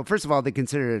first of all, they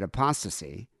considered it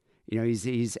apostasy.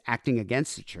 He's acting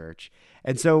against the church.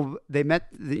 And so they met,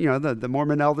 the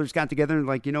Mormon elders got together and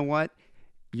like, you know what?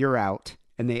 You're out.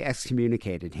 And they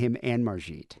excommunicated him and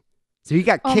Margit. So he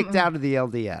got kicked out of the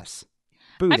LDS.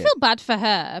 Booted. I feel bad for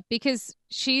her because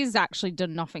she's actually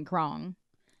done nothing wrong.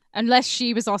 Unless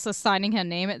she was also signing her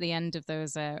name at the end of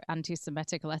those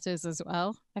anti-Semitic letters as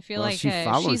well. I feel like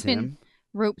she's been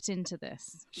roped into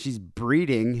this. She's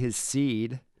breeding his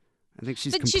seed. I think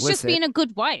she's complicit. She's just being a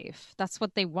good wife. That's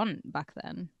what they want back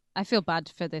then. I feel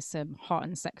bad for this hot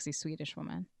and sexy Swedish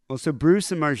woman. Well, so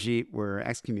Bruce and Margit were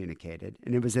excommunicated.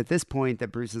 And it was at this point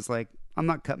that Bruce is like, I'm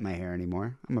not cutting my hair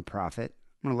anymore. I'm a prophet.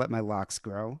 I'm going to let my locks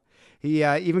grow. He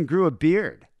even grew a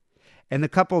beard. And the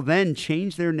couple then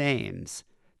changed their names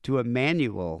to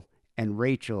Emmanuel and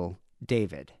Rachel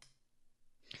David.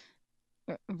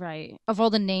 Right. Of all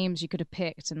the names you could have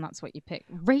picked, and that's what you picked.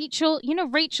 Rachel,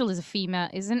 Rachel is a female.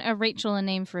 Isn't a Rachel a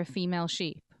name for a female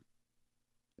sheep?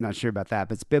 Not sure about that,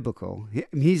 but it's biblical.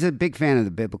 He's a big fan of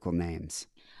the biblical names.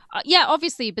 Yeah,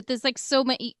 obviously, but there's like so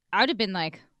many. I would have been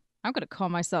like, I'm going to call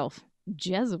myself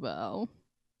Jezebel.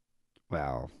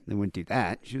 Well, they wouldn't do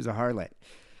that. She was a harlot.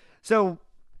 So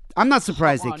I'm not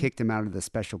surprised they kicked him out of the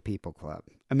Special People Club.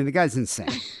 The guy's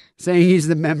insane. Saying he's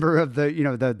the member of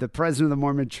the president of the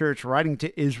Mormon church, writing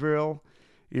to Israel,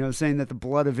 saying that the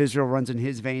blood of Israel runs in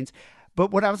his veins.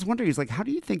 But what I was wondering is, like, how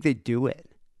do you think they do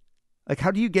it? Like,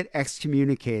 how do you get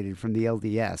excommunicated from the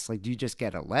LDS? Like, do you just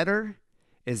get a letter?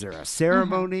 Is there a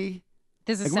ceremony?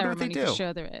 There's a ceremony for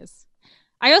sure there is.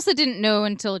 I also didn't know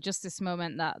until just this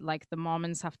moment that, like, the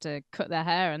Mormons have to cut their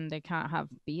hair and they can't have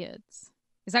beards.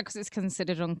 Is that because it's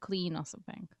considered unclean or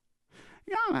something?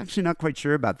 Yeah, I'm actually not quite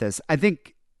sure about this. I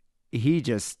think he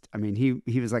just,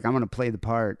 he was like, I'm going to play the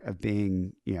part of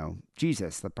being,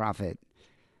 Jesus, the prophet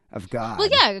of God. Well,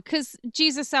 yeah, because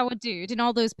Jesus, our dude, in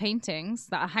all those paintings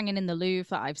that are hanging in the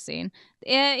Louvre that I've seen,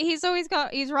 he's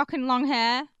rocking long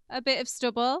hair, a bit of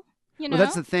stubble, Well,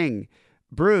 that's the thing.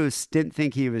 Bruce didn't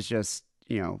think he was just,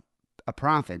 a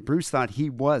prophet. Bruce thought he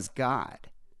was God.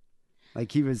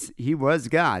 Like he was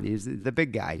God. He was the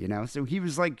big guy, So he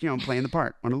was like, playing the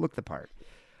part, want to look the part.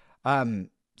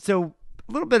 So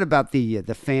a little bit about the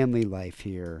family life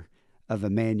here of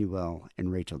Emmanuel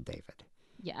and Rachel David.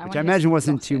 Yeah, which I imagine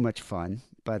wasn't too much fun,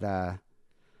 but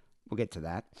we'll get to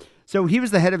that. So he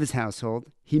was the head of his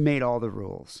household. He made all the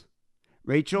rules.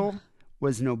 Rachel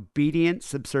was an obedient,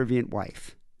 subservient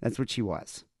wife. That's what she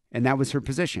was. And that was her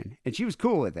position. And she was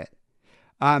cool with it.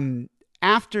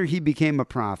 After he became a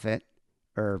prophet,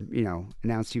 or,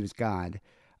 announced he was God,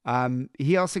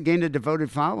 he also gained a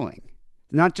devoted following.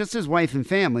 not just his wife and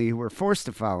family who were forced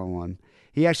to follow him.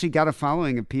 He actually got a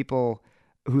following of people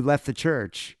who left the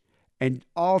church and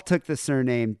all took the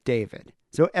surname David.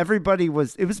 So everybody it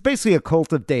was basically a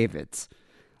cult of Davids.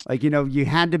 Like, you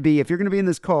had to be, if you're going to be in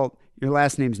this cult, your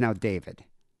last name's now David.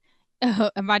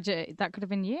 Oh, imagine that could have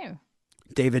been you.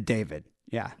 David.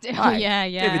 Yeah. Hi.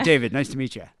 Yeah. David. Nice to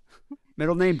meet you.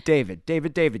 Middle name, David.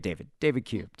 David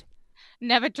cubed.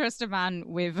 Never trust a man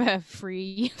with a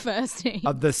free first name.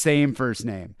 Of the same first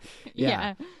name.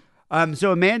 Yeah.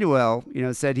 So Emmanuel,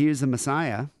 said he was the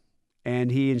Messiah,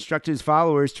 and he instructed his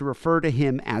followers to refer to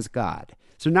him as God.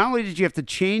 So not only did you have to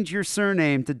change your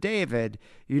surname to David,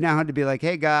 you now had to be like,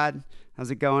 "Hey God, how's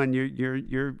it going?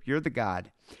 You're the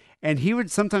God." And he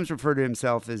would sometimes refer to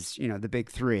himself as, the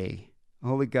big three: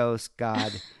 Holy Ghost,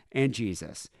 God, and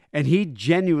Jesus. And he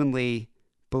genuinely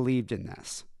believed in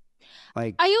this.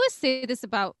 Like, I always say this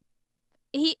about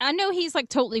I know he's like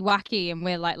totally wacky and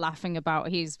we're like laughing about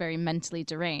he's very mentally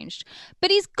deranged,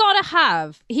 but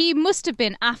he must have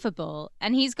been affable,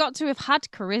 and he's got to have had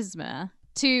charisma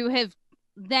to have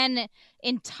then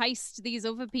enticed these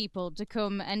other people to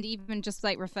come and even just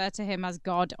like refer to him as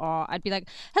God. Or I'd be like,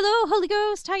 "Hello, Holy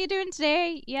Ghost, how you doing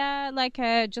today? Yeah, like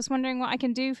just wondering what I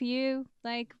can do for you.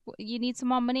 Like, you need some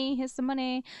more money? Here's some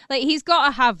money." Like, he's got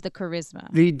to have the charisma.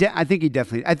 I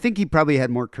think he probably had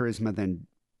more charisma than,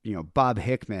 Bob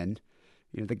Hickman,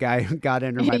 the guy who got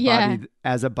into my body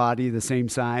as a body the same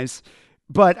size.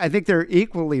 But I think they're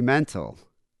equally mental.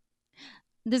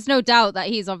 There's no doubt that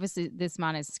this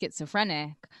man is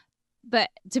schizophrenic.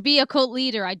 But to be a cult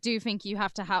leader, I do think you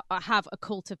have to have a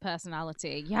cult of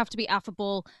personality. You have to be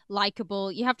affable,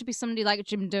 likable. You have to be somebody like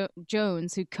Jim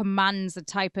Jones, who commands a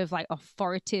type of like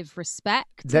authoritative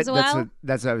respect as well.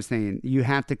 That's what I was thinking. You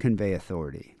have to convey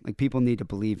authority. Like, people need to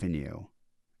believe in you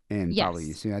and follow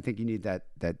you. So I think you need that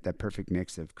perfect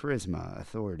mix of charisma,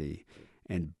 authority,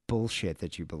 and bullshit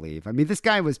that you believe. I mean, this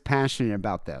guy was passionate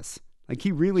about this. Like,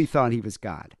 he really thought he was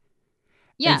God.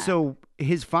 Yeah. And so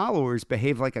his followers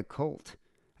behaved like a cult.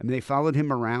 I mean, they followed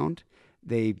him around.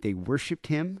 They worshipped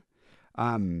him.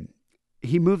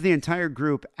 He moved the entire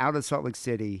group out of Salt Lake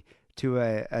City to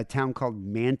a town called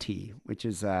Manti, which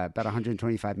is about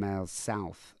 125 miles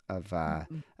south of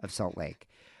Salt Lake.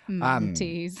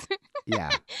 Mantis. Yeah,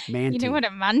 Manti. You know what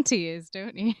a manti is,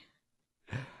 don't you?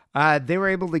 They were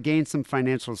able to gain some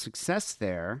financial success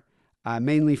there,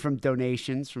 mainly from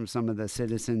donations from some of the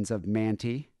citizens of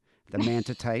Manti, the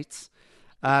Mantitites.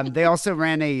 They also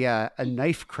ran a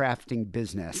knife crafting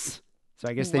business. So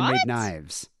I guess they made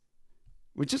knives,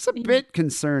 which is a bit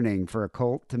concerning for a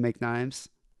cult to make knives.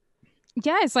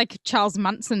 Yeah, it's like Charles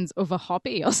Manson's other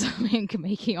hobby or something,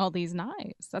 making all these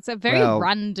knives. That's a very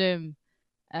random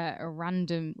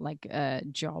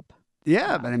job.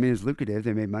 Yeah, but I mean, it's lucrative.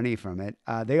 They made money from it.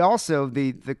 They also,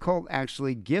 the cult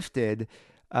actually gifted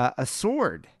a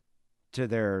sword to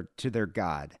their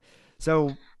god.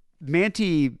 So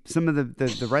Manti, some of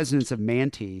the residents of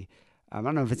Manti, I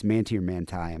don't know if it's Manti or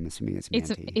Manti. I'm assuming it's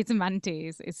Manti. It's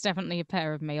mantis. It's definitely a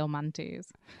pair of male mantis.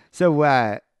 So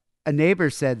a neighbor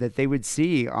said that they would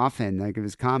see often, like it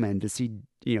was common to see,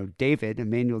 David,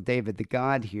 Emmanuel David, the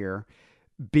god here,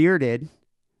 bearded,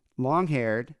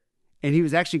 long-haired, and he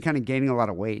was actually kind of gaining a lot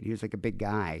of weight. He was like a big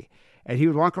guy. And he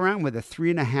would walk around with a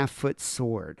 3.5-foot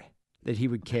sword that he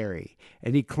would carry.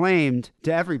 And he claimed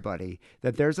to everybody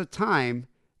that there's a time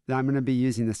that I'm going to be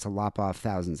using this to lop off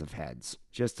thousands of heads,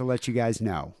 just to let you guys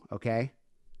know, okay?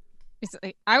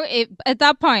 At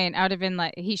that point, I would have been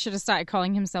like, he should have started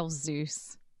calling himself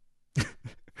Zeus.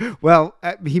 Well,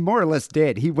 he more or less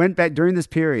did. He went back during this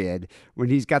period when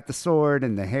he's got the sword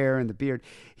and the hair and the beard.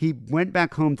 He went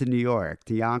back home to New York,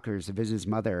 to Yonkers, to visit his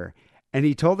mother, and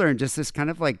he told her in just this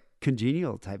kind of like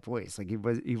congenial type voice. Like he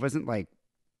wasn't like,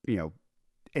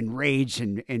 enraged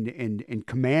and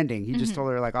commanding. He just told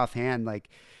her like offhand, like,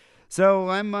 "So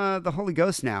I'm the Holy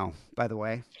Ghost now, by the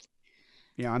way.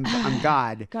 I'm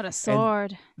God." Got a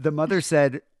sword. And the mother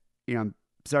said, "I'm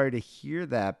sorry to hear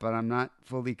that, but I'm not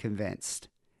fully convinced."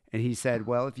 And he said,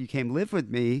 "Well, if you came live with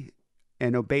me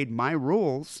and obeyed my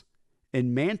rules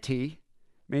in Manti,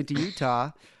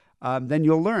 Utah, then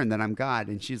you'll learn that I'm God."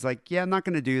 And she's like, "Yeah, I'm not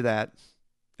going to do that."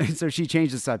 And so she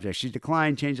changed the subject. She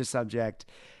declined, changed the subject.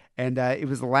 And it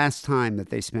was the last time that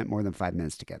they spent more than 5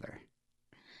 minutes together.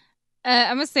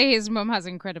 I must say his mum has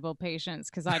incredible patience,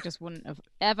 because I just wouldn't have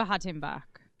ever had him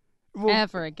back.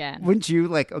 Ever again. Wouldn't you?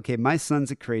 Like, okay, my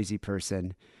son's a crazy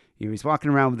person. He's walking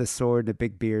around with a sword and a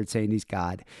big beard saying he's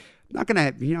God. I'm not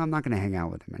gonna hang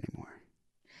out with him anymore.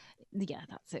 Yeah,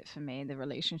 that's it for me. The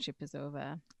relationship is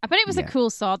over. I bet it was a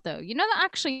cool sword, though. You know that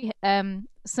actually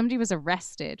somebody was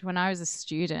arrested when I was a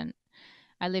student.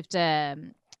 I lived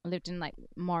I lived in like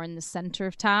more in the center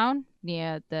of town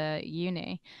near the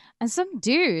uni. And some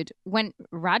dude went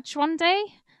Raj one day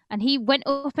and he went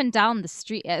up and down the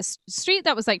street, street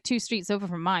that was like 2 streets over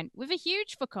from mine with a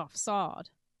huge fuck off sword.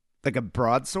 Like a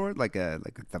broadsword, like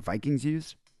the Vikings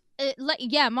used.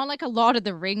 Yeah, more like a Lord of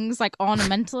the Rings, like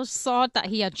ornamental sword that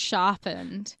he had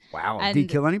sharpened. Wow. And Did he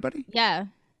kill anybody? yeah.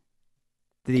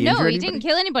 Did he No, injure he anybody? didn't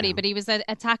kill anybody, No. but he was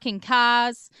attacking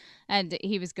cars and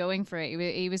he was going for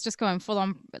it. He was just going full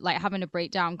on, like having a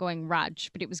breakdown, going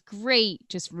Raj. But it was great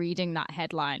just reading that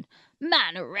headline.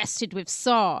 Man arrested with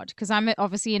sword. Because I'm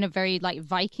obviously in a very like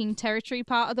Viking territory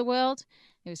part of the world.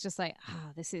 It was just like,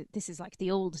 this is like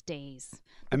the old days.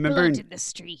 I remember Blood in the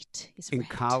street is in red.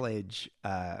 college,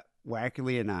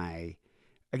 Wackley and I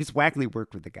guess Wackley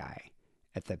worked with the guy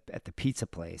at the pizza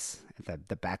place, at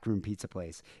the backroom pizza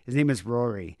place. His name is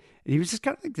Rory, and he was just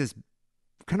kind of like this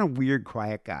kind of weird,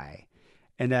 quiet guy.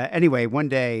 And anyway, one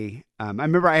day, I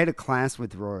remember I had a class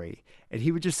with Rory, and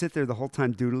he would just sit there the whole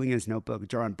time doodling in his notebook,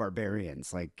 drawing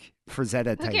barbarians, like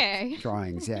Frazetta type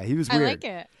drawings. Yeah, he was I weird. like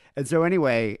it. And so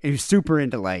anyway, he was super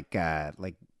into like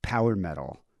power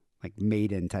metal, like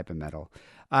Maiden type of metal.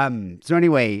 So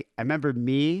anyway, I remember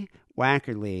me,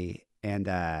 Wackerly, and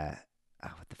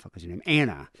what the fuck was her name?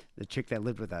 Anna, the chick that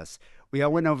lived with us. We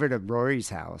all went over to Rory's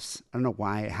house. I don't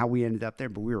know how we ended up there,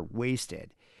 but we were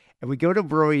wasted. And we go to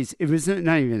Rory's. It was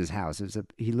not even his house.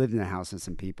 He lived in a house with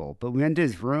some people. But we went to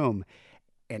his room,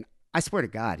 and I swear to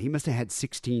God, he must have had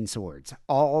 16 swords,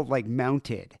 all like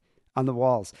mounted on the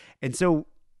walls. And so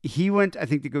he went, I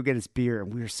think, to go get his beer,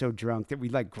 and we were so drunk that we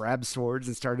like grabbed swords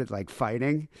and started like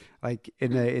fighting, like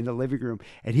in the living room.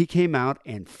 And he came out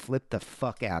and flipped the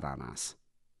fuck out on us.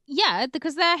 Yeah,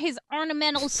 because they're his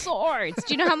ornamental swords.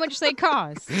 Do you know how much they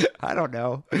cost? I don't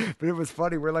know, but it was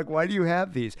funny. We're like, why do you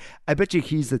have these? I bet you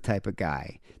he's the type of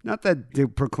guy, not that to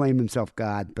proclaim himself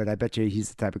God, but I bet you he's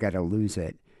the type of guy to lose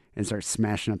it and start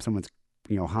smashing up someone's,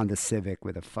 Honda Civic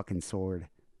with a fucking sword.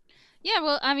 Yeah,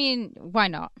 well, I mean, why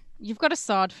not? You've got a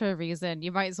sword for a reason.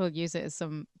 You might as well use it at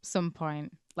some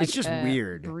point. Like, it's just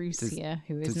weird. Bruce here,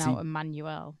 who is to now see-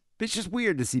 Emmanuel. But it's just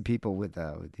weird to see people with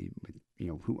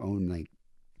who own like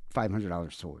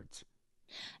 $500 swords.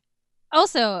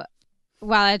 Also,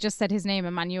 while I just said his name,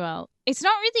 Emmanuel, it's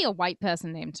not really a white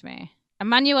person name to me.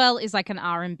 Emmanuel is like an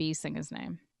R&B singer's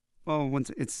name. Well,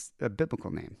 it's a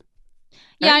biblical name.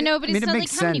 Yeah, I know, but I mean, it's it not like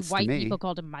makes how many sense to white me. people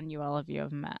called Emmanuel have you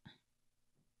ever met?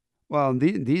 Well,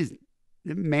 these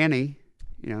Manny,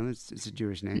 it's a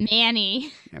Jewish name.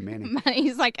 Manny. Yeah, Manny.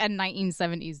 He's like a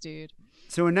 1970s dude.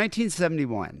 So in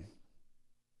 1971,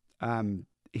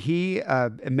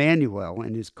 Emmanuel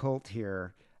and his cult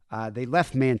here, they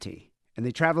left Manti and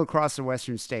they traveled across the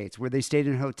western states where they stayed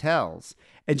in hotels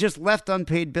and just left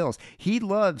unpaid bills. He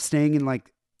loved staying in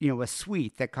like, a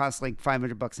suite that cost like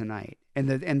 $500 a night, and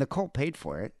the cult paid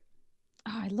for it.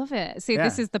 Oh, I love it. See, Yeah.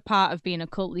 this is the part of being a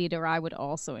cult leader I would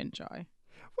also enjoy.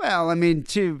 Well, I mean,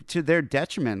 to their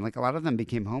detriment, like a lot of them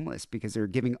became homeless because they were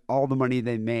giving all the money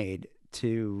they made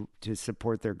to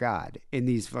support their god in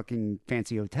these fucking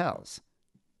fancy hotels.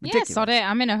 Yeah, sod it.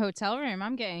 I'm in a hotel room.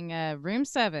 I'm getting a room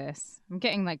service. I'm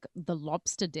getting like the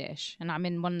lobster dish, and I'm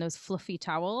in one of those fluffy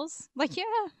towels. Like, yeah,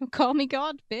 call me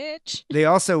God, bitch. They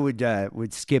also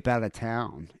would skip out of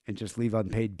town and just leave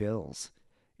unpaid bills.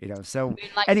 So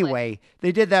Moonlight anyway,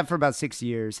 they did that for about 6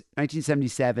 years.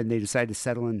 1977, they decided to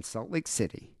settle in Salt Lake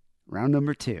City. Round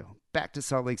number 2, back to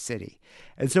Salt Lake City.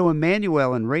 And so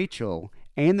Emmanuel and Rachel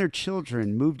and their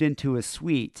children moved into a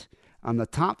suite on the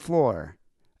top floor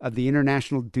of the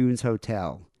International Dunes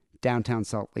Hotel, downtown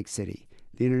Salt Lake City.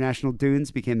 The International Dunes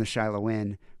became the Shiloh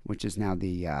Inn, which is now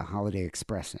the Holiday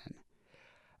Express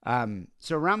Inn.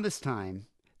 So around this time,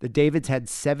 the Davids had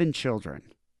 7 children,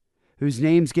 whose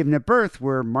names given at birth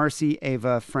were Marcy,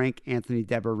 Ava, Frank, Anthony,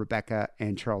 Deborah, Rebecca,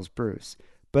 and Charles Bruce,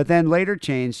 but then later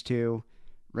changed to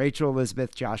Rachel,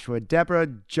 Elizabeth, Joshua, Deborah,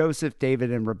 Joseph,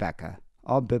 David, and Rebecca,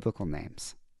 all biblical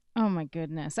names. Oh my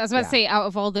goodness. I was about to say, out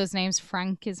of all those names,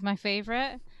 Frank is my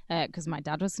favorite because my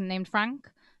dad was named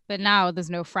Frank. But now there's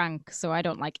no Frank, so I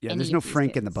don't like any there's of no these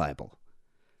Frank kids. in the Bible.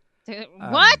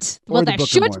 What? or Well, the there Book of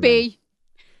should Mormon. be.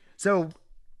 So,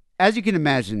 as you can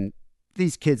imagine,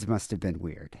 these kids must have been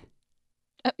weird.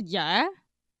 Yeah.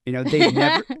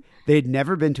 They'd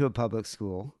never been to a public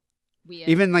school. Weird.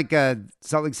 Even like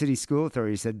Salt Lake City School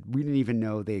Authority said we didn't even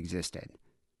know they existed.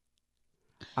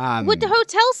 Would the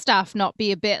hotel staff not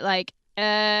be a bit like,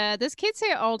 there's kids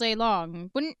here all day long?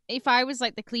 Wouldn't, if I was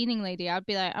like the cleaning lady, I'd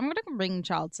be like, I'm going to ring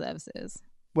child services.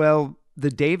 Well,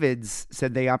 the Davids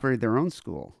said they operated their own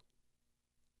school.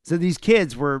 So these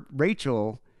kids were,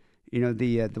 Rachel,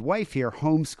 the wife here,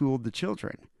 homeschooled the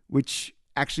children, which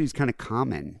actually is kind of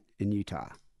common in Utah.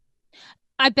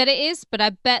 I bet it is, but I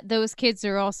bet those kids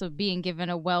are also being given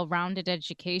a well-rounded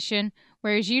education.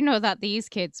 Whereas you know that these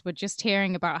kids were just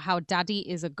hearing about how daddy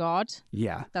is a god.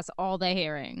 Yeah, That's all they're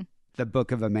hearing. the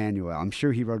Book of Emmanuel. I'm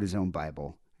sure he wrote his own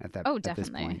Bible Oh, at this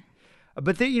definitely. point.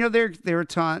 But they're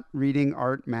taught reading,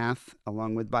 art, math,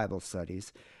 along with Bible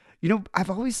studies. I've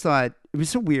always thought it was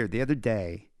so weird. The other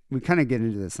day, we kind of get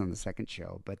into this on the second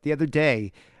show, but the other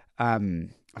day, I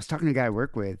was talking to a guy I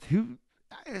work with who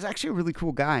is actually a really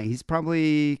cool guy. He's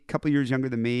probably a couple years younger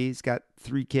than me. He's got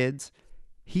 3 kids.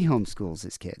 He homeschools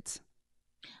his kids.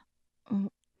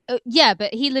 Yeah,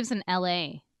 but he lives in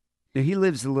LA. Now, he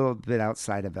lives a little bit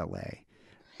outside of LA,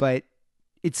 but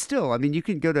it's still, I mean, you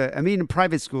can go to, I mean,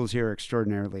 private schools here are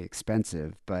extraordinarily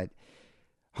expensive, but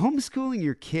homeschooling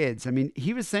your kids, I mean,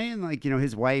 he was saying like,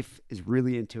 his wife is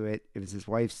really into it. It was his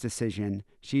wife's decision.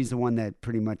 She's the one that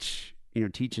pretty much,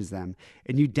 teaches them.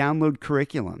 And you download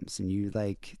curriculums and you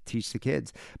like teach the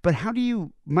kids. But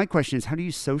my question is, how do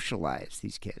you socialize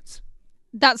these kids?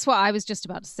 That's what I was just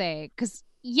about to say. Because,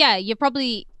 yeah, you're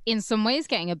probably in some ways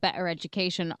getting a better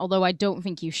education, although I don't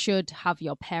think you should have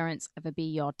your parents ever be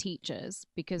your teachers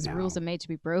because No. rules are made to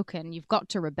be broken. You've got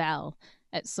to rebel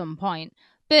at some point.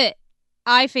 But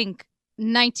I think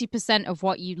 90% of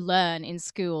what you learn in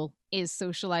school is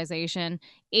socialization,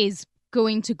 is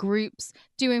going to groups,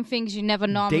 doing things you never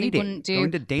normally Dating, wouldn't do,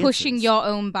 going to dances. pushing your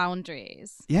own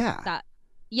boundaries. Yeah.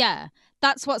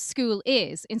 That's what school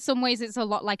is. In some ways, it's a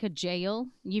lot like a jail.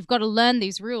 You've got to learn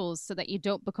these rules so that you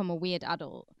don't become a weird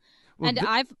adult. Well, And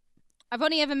I've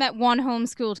only ever met one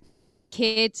homeschooled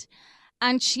kid,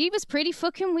 and she was pretty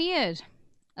fucking weird.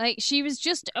 Like, she was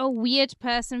just a weird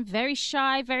person, very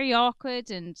shy, very awkward,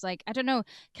 and like, I don't know,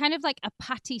 kind of like a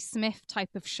Patti Smith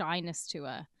type of shyness to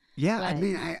her. Yeah, I But-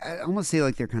 mean, I almost say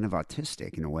like they're kind of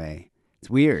autistic in a way. It's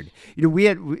weird. We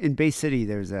had in Bay City.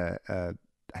 There's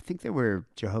I think there were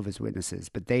Jehovah's Witnesses,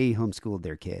 but they homeschooled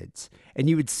their kids, and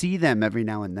you would see them every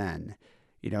now and then.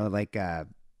 Like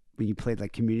when you played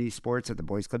like community sports at the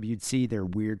boys' club, you'd see their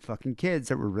weird fucking kids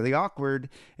that were really awkward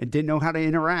and didn't know how to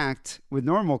interact with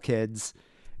normal kids.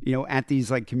 At these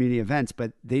like community events,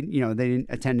 but they didn't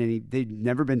attend any. They'd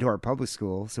never been to our public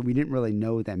school, so we didn't really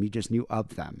know them. You just knew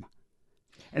of them.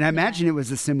 And I imagine it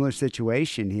was a similar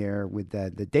situation here with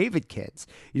the David kids.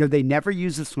 They never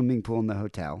use a swimming pool in the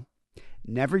hotel,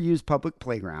 never use public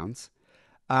playgrounds.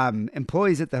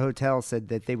 Employees at the hotel said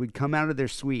that they would come out of their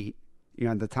suite,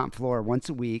 on the top floor once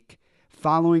a week,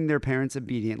 following their parents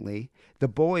obediently. The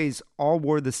boys all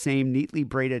wore the same neatly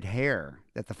braided hair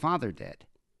that the father did.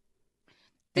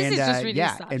 This is just really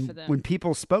sad and for them. when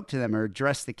people spoke to them or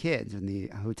addressed the kids, and the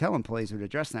hotel employees would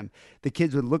address them, the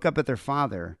kids would look up at their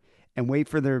father and wait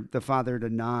for the father to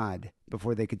nod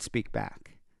before they could speak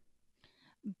back.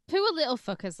 Poor little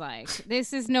fuckers, like,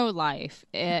 this is no life.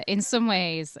 In some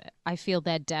ways, I feel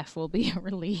their death will be a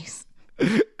release.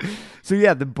 So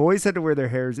yeah, the boys had to wear their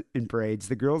hairs in braids.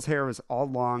 The girls' hair was all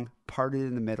long, parted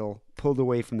in the middle, pulled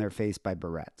away from their face by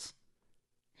barrettes.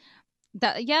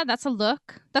 That's a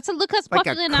look. That's a look that's Like a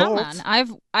popular now, cult.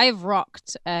 man. I've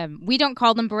rocked. We don't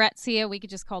call them barrettes here. We could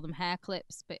just call them hair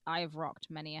clips. But I have rocked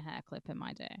many a hair clip in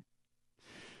my day.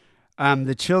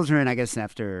 The children, I guess,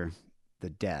 after the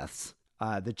deaths,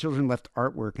 the children left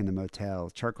artwork in the motel,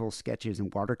 charcoal sketches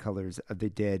and watercolors they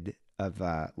did of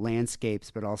landscapes,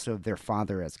 but also of their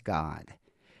father as God.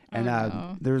 And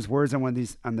no. there was words on one of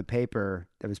these on the paper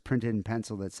that was printed in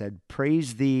pencil that said,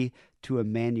 "Praise thee to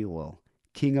Emmanuel,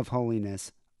 King of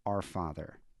holiness, our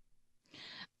Father."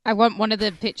 I want one of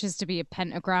the pictures to be a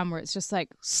pentagram where it's just like,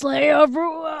 slay of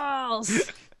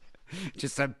rules.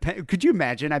 Just could you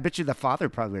imagine? I bet you the father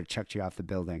probably would have chucked you off the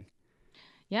building.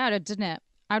 Yeah, I'd have done it.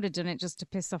 I would have done it just to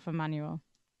piss off Emmanuel.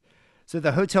 So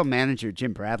the hotel manager,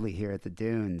 Jim Bradley, here at the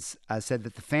Dunes, said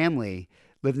that the family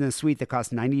lived in a suite that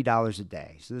cost $90 a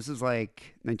day. So this is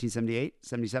like 1978,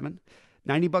 77,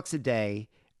 $90 a day,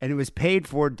 and it was paid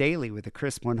for daily with a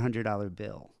crisp $100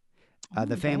 bill.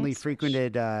 The family that's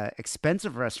frequented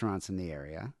expensive restaurants in the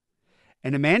area.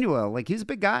 And Emmanuel, like, he's a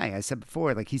big guy. I said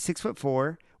before, like, he's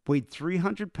 6'4", weighed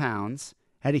 300 pounds,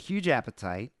 had a huge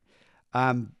appetite.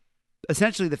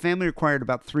 Essentially, the family required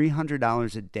about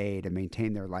 $300 a day to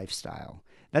maintain their lifestyle.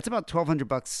 That's about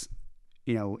 $1,200,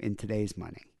 in today's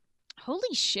money.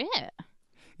 Holy shit.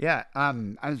 Yeah,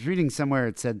 I was reading somewhere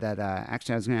it said that,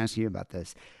 actually, I was going to ask you about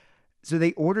this. So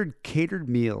they ordered catered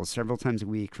meals several times a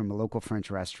week from a local French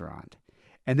restaurant.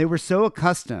 And they were so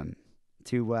accustomed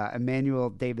to Emmanuel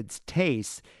David's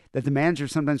taste that the manager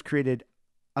sometimes created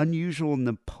unusual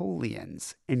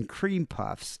Napoleons and cream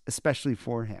puffs, especially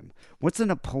for him. What's a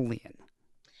Napoleon?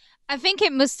 I think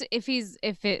it must.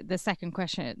 The second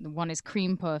question, the one is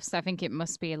cream puffs. I think it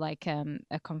must be like a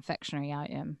confectionery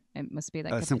item. It must be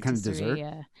like a Some kind of patisserie, dessert?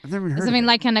 Yeah, I've never heard something of it.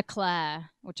 like an eclair,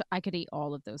 which I could eat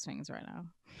all of those things right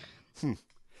now.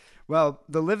 Well,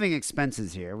 the living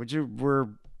expenses here, which were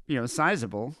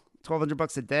sizable,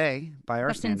 $1,200 a day by our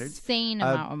That's standards, insane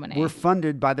amount of money. were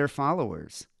funded by their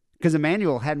followers because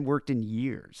Emmanuel hadn't worked in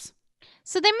years.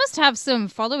 So they must have some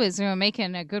followers who are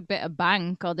making a good bit of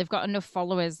bank, or they've got enough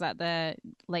followers that they're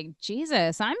like,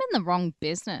 Jesus, I'm in the wrong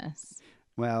business.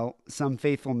 Well, some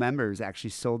faithful members actually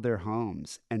sold their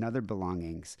homes and other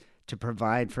belongings to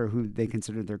provide for who they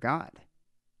considered their God.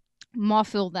 More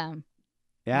fool them.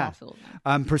 Yeah. More fool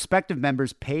them. Prospective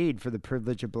members paid for the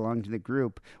privilege of belonging to the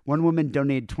group. One woman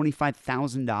donated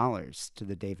 $25,000 to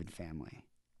the David family.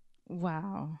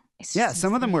 Wow. It's Yeah, just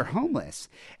some of them were insane. homeless.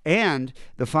 And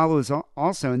the followers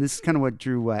also, and this is kind of what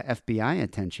drew FBI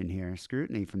attention here,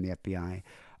 scrutiny from the FBI,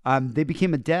 they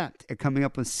became adept at coming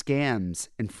up with scams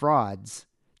and frauds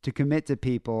to commit to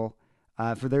people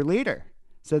for their leader.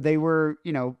 So they were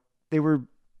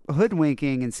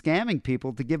hoodwinking and scamming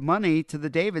people to give money to the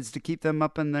Davids to keep them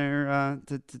up in their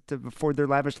to afford their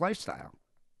lavish lifestyle.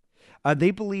 They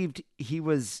believed he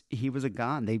was a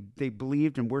god. They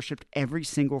believed and worshipped every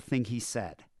single thing he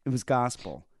said. It was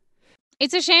gospel.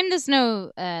 It's a shame there's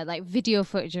no like video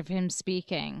footage of him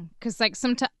speaking, because like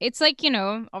sometimes it's like,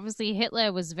 obviously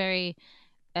Hitler was very.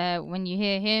 When you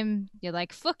hear him, you're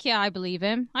like, "Fuck yeah, I believe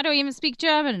him." I don't even speak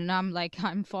German, and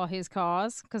I'm for his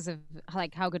cause because of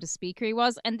like how good a speaker he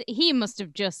was, and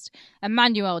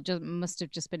Emmanuel must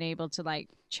have just been able to like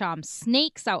charm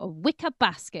snakes out of wicker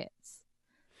baskets.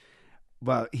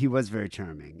 Well, he was very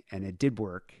charming, and it did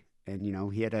work. And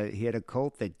he had a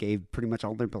cult that gave pretty much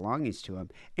all their belongings to him,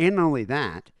 and not only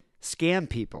that, scam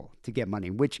people to get money,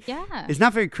 which Yeah. is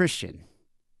not very Christian,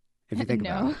 if you think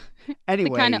about No. it. Anyway,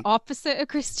 The kind of opposite of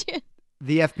Christian.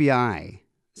 the FBI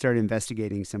started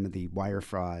investigating some of the wire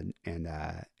fraud and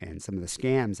some of the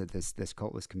scams that this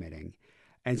cult was committing,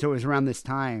 and so it was around this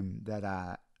time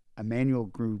that Emmanuel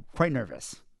grew quite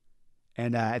nervous,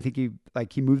 and I think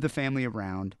he moved the family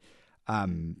around.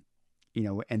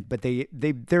 But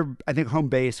their I think home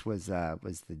base was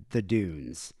the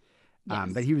dunes,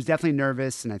 Yes. but he was definitely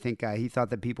nervous, and I think he thought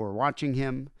that people were watching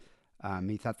him.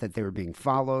 He thought that they were being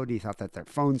followed. He thought that their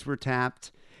phones were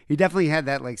tapped. He definitely had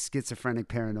that like schizophrenic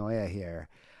paranoia here.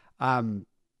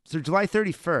 So July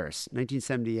 31st,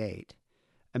 1978,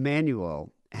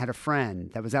 Emmanuel had a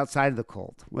friend that was outside of the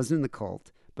cult, wasn't in the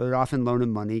cult, but would often loan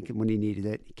him money when he needed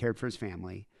it. He cared for his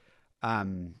family.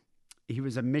 He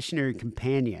was a missionary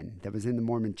companion that was in the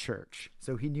Mormon church.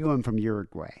 So he knew him from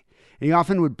Uruguay. And he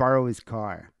often would borrow his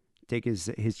car, take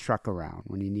his truck around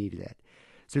when he needed it.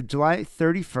 So July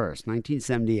 31st,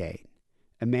 1978,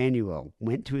 Emmanuel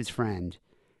went to his friend's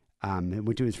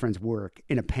work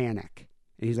in a panic.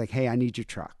 And he's like, "Hey, I need your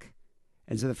truck."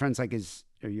 And so the friend's like,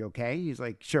 "Are you okay?" He's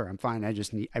like, "Sure, I'm fine. I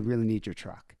really need your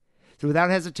truck." So without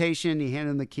hesitation, he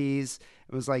handed him the keys.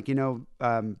 It was like, take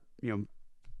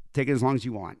it as long as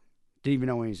you want. Didn't even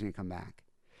know when he was going to come back.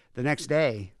 The next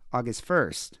day, August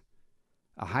 1st,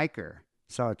 a hiker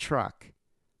saw a truck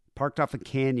parked off a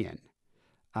canyon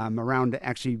around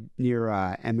actually near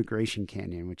Emigration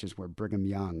Canyon, which is where Brigham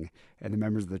Young and the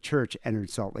members of the church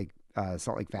entered Salt Lake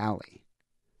Valley.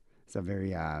 It's a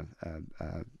very a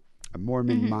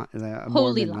Mormon, a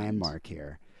Holy Mormon land. landmark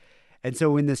here. And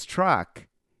so in this truck,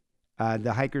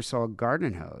 the hiker saw a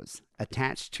garden hose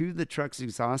attached to the truck's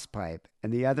exhaust pipe,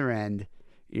 and the other end,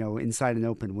 inside an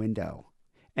open window.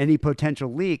 Any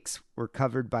potential leaks were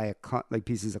covered by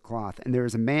pieces of cloth, and there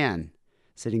was a man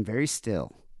sitting very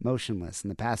still, motionless in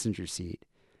the passenger seat,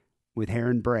 with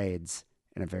hair in braids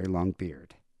and a very long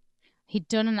beard. He'd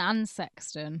done an Ann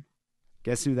Sexton.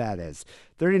 Guess who that is?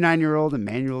 39-year-old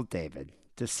Emmanuel David,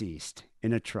 deceased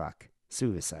in a truck,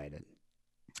 suicided.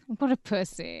 What a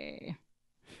pussy.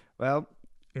 Well,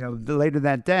 later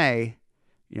that day,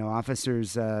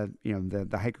 officers, the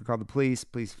hiker called the police.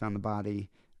 Police found the body,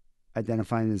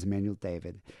 identified it as Emmanuel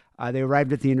David. They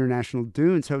arrived at the International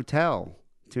Dunes Hotel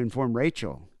to inform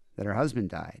Rachel that her husband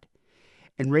died.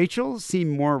 And Rachel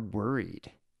seemed more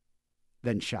worried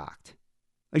than shocked.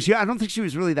 I don't think she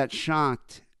was really that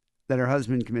shocked that her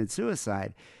husband committed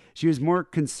suicide. She was more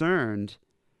concerned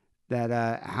that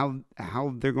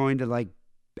how they're going to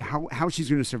how she's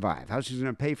going to survive, how she's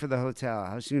going to pay for the hotel,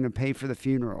 how she's going to pay for the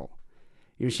funeral.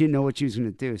 She didn't know what she was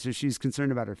going to do, so she's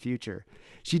concerned about her future.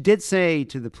 She did say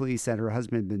to the police that her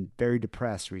husband had been very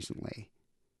depressed recently,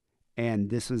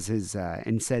 and this was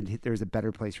and said there's a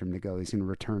better place for him to go. He's going to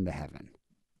return to heaven.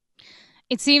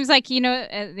 It seems like,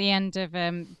 at the end of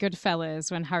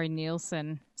Goodfellas, when Harry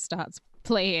Nielsen starts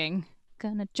playing.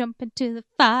 Gonna jump into the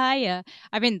fire.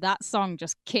 I mean, that song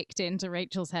just kicked into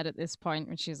Rachel's head at this point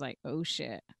when she's like, oh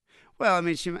shit. Well, I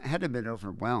mean, she had to have been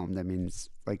overwhelmed. I mean,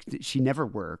 like she never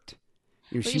worked.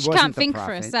 But She she wasn't can't the think for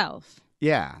prophet. herself.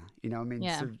 Yeah, I mean,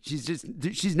 Yeah. so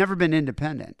she's never been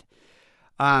independent.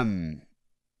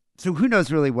 So who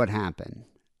knows really what happened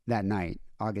that night,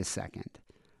 August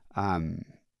 2nd,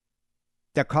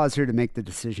 that caused her to make the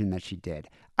decision that she did.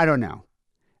 I don't know.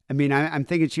 I mean, I'm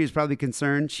thinking she was probably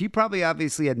concerned. She probably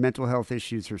obviously had mental health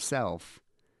issues herself.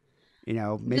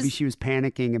 Maybe she was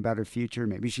panicking about her future.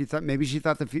 Maybe she thought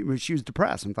she was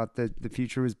depressed and thought that the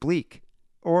future was bleak.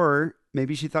 Or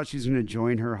maybe she thought she was going to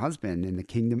join her husband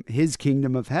in his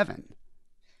kingdom of heaven.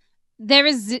 There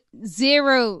is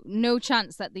no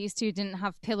chance that these two didn't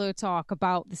have pillow talk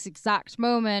about this exact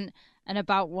moment and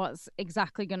about what's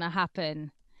exactly going to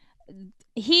happen.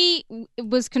 He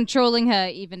was controlling her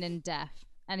even in death.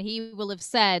 And he will have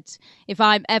said, if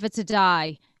I'm ever to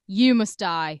die, you must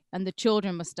die and the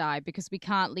children must die because we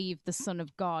can't leave the Son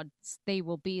of God. They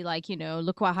will be like,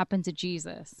 look what happened to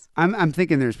Jesus. I'm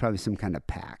thinking there's probably some kind of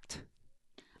pact.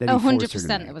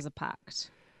 100% it was a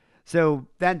pact. So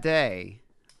that day,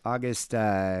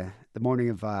 the morning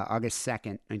of August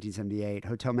 2nd, 1978,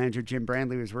 hotel manager Jim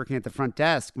Brandley was working at the front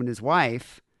desk when his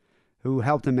wife, who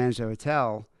helped him manage the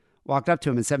hotel, walked up to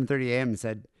him at 7:30 a.m. and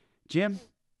said, Jim,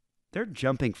 they're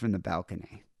jumping from the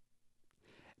balcony.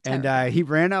 Terrible. And he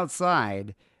ran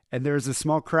outside, and there was a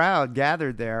small crowd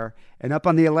gathered there. And up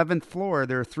on the 11th floor,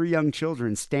 there are 3 young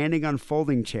children standing on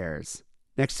folding chairs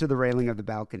next to the railing of the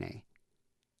balcony.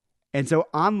 And so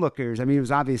onlookers, I mean, it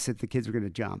was obvious that the kids were going to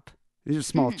jump. These are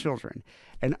small children.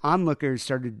 And onlookers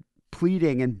started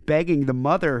pleading and begging the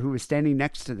mother who was standing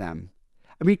next to them.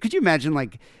 I mean, could you imagine,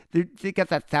 like, they got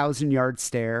that 1,000-yard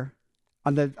stare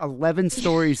on the 11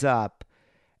 stories up,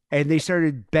 and they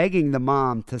started begging the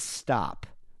mom to stop.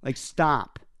 Like,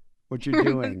 stop what you're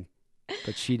doing.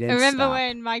 But she didn't Remember stop.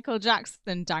 when Michael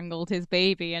Jackson dangled his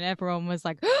baby and everyone was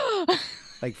like,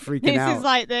 Like, freaking out. This is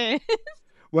like this.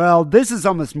 Well, this is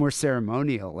almost more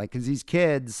ceremonial, like, because these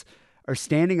kids are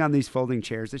standing on these folding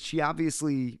chairs that she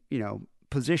obviously,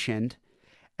 positioned,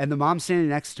 and the mom's standing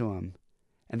next to him,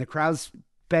 and the crowd's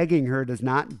begging her to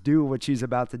not do what she's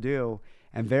about to do,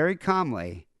 and very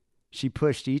calmly, she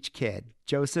pushed each kid,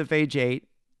 Joseph, age 8,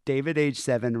 David, age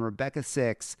 7, and Rebecca,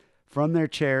 6, from their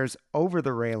chairs over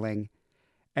the railing,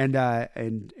 and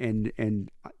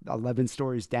 11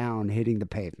 stories down, hitting the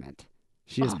pavement.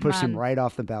 She just pushed him right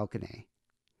off the balcony.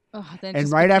 And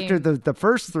right after the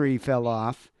first 3 fell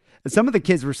off, and some of the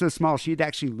kids were so small, she'd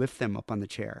actually lift them up on the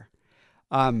chair.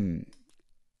 The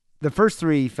first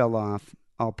 3 fell off,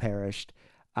 all perished.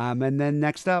 And then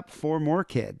next up, 4 more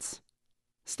kids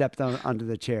stepped onto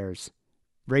the chairs.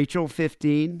 Rachel,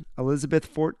 15, Elizabeth,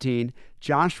 14,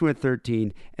 Joshua,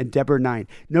 13, and Deborah, 9.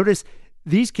 Notice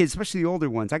these kids, especially the older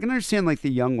ones, I can understand like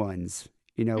the young ones,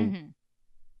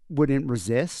 wouldn't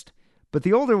resist. But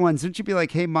the older ones, didn't you be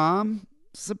like, hey, Mom,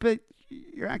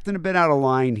 you're acting a bit out of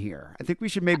line here. I think we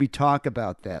should maybe talk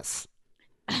about this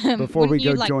before we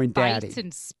go join Daddy. Bite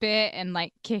and spit and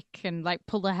like kick and like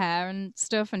pull the hair and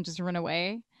stuff and just run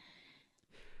away.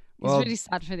 It's really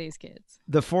sad for these kids.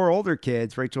 The 4 older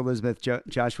kids, Rachel, Elizabeth,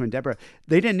 Joshua, and Deborah,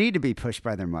 they didn't need to be pushed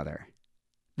by their mother.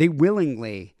 They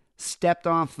willingly stepped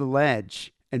off the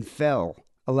ledge and fell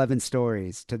 11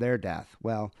 stories to their death.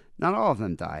 Well, not all of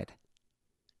them died.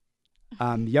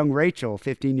 Young Rachel,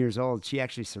 15 years old, she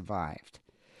actually survived.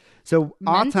 So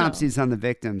autopsies on the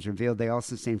victims revealed they all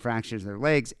sustained fractures of their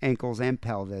legs, ankles, and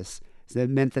pelvis. So that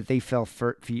meant that they fell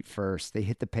feet first. They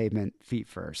hit the pavement feet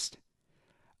first.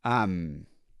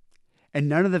 And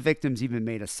none of the victims even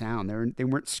made a sound. They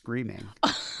weren't screaming.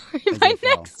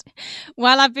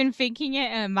 While I've been thinking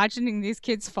it and imagining these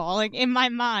kids falling, in my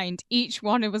mind, each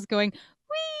one was going,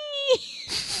 wee!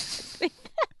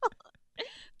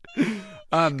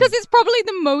 Because it's probably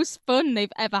the most fun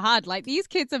they've ever had. Like, these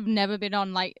kids have never been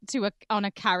on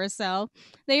a carousel.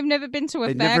 They've never been to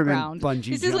a fairground.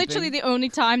 This is literally the only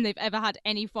time they've ever had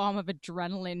any form of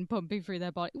adrenaline pumping through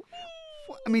their body.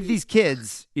 I mean, these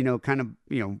kids,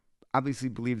 obviously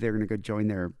believed they were going to go join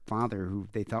their father, who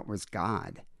they thought was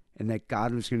God, and that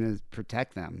God was going to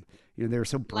protect them. They were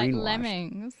so brainwashed. Like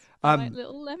lemmings. Like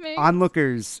little lemmings.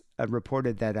 Onlookers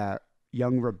reported that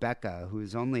young Rebecca, who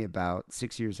was only about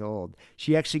 6 years old,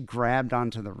 she actually grabbed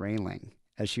onto the railing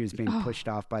as she was being pushed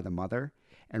off by the mother,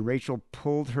 and Rachel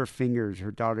pulled her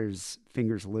daughter's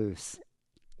fingers loose.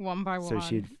 One by one. So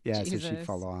she'd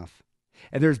fall off.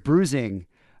 And there's bruising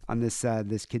on this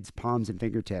kid's palms and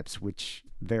fingertips, which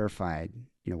verified,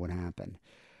 what happened.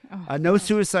 No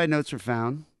suicide notes were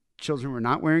found. children were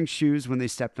not wearing shoes when they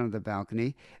stepped onto the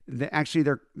balcony. Actually,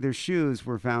 their shoes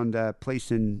were found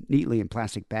placed neatly in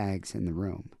plastic bags in the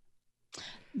room.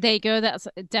 There you go. That's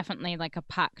definitely like a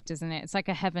pact, isn't it? It's like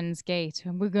a Heaven's Gate.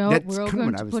 And we're all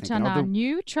going to put on our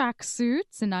new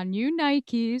tracksuits and our new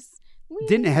Nikes. Whee!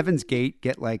 Didn't Heaven's Gate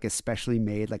get like especially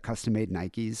made, like custom made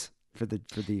Nikes for the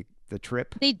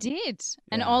trip? They did,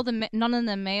 and none of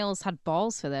the males had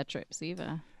balls for their trips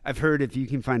either. I've heard if you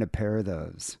can find a pair of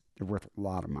those, they're worth a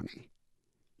lot of money.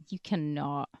 You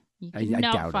cannot. You I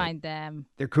cannot doubt find them.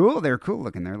 They're cool. They're cool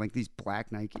looking. They're like these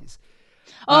black Nikes.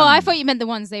 Oh, I thought you meant the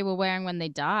ones they were wearing when they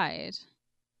died.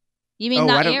 You mean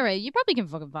that era? You probably can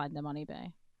fucking find them on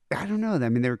eBay. I don't know. I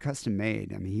mean, they were custom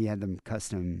made. I mean, he had them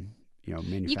custom,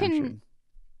 manufactured.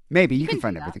 Maybe you can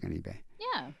find everything on eBay.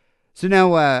 Yeah. So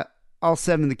now all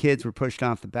 7 of the kids were pushed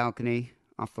off the balcony,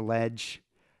 off the ledge.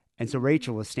 And so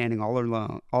Rachel was standing all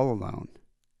alone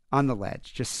on the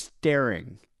ledge, just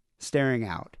staring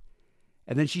out.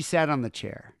 And then she sat on the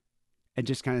chair and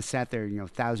just kind of sat there,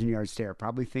 1,000-yard stare,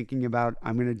 probably thinking about,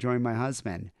 I'm going to join my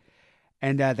husband.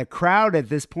 And the crowd at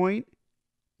this point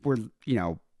were,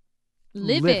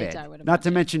 livid, I would imagine. Not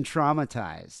to mention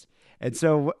traumatized. And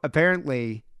so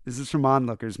apparently, this is from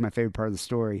Onlookers, my favorite part of the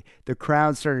story, the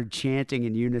crowd started chanting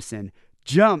in unison,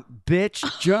 "Jump,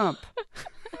 bitch, jump."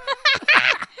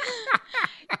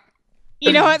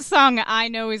 You know what song I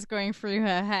know is going through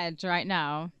her head right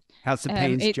now? House of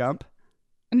Pain's Jump?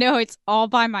 No, it's All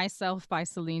By Myself by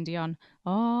Celine Dion.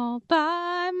 All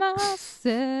by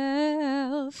myself.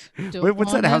 Wait,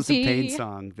 what's that House of Pain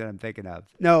song that I'm thinking of?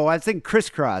 No, I think Criss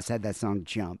Cross had that song,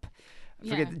 Jump. I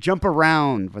forget. Jump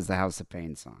Around was the House of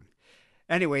Pain song.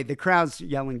 Anyway, the crowd's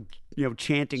yelling,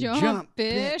 chanting, "Jump,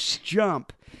 bitch,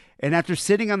 jump." And after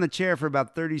sitting on the chair for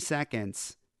about 30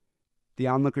 seconds, the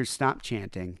onlookers stopped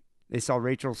chanting. They saw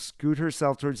Rachel scoot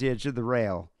herself towards the edge of the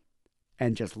rail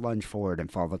and just lunge forward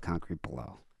and fall to the concrete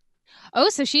below. Oh,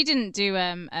 so she didn't do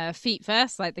feet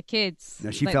first like the kids.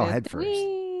 No, she fell head first.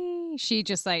 She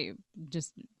just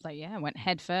went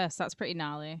head first. That's pretty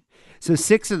gnarly. So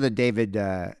 6 of the David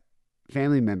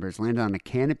family members landed on a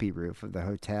canopy roof of the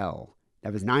hotel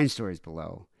that was 9 stories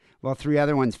below, while 3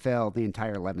 other ones fell the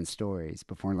entire 11 stories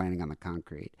before landing on the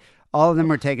concrete. All of them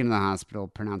were taken to the hospital,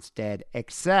 pronounced dead,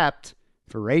 except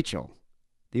for Rachel,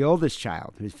 the oldest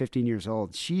child, who's 15 years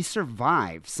old. She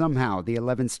survived somehow the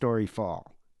 11-story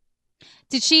fall.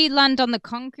 Did she land on the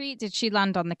concrete? Did she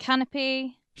land on the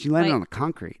canopy? She landed on the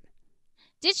concrete.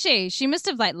 Did she? She must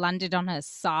have landed on her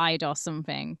side or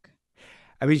something.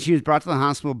 I mean, she was brought to the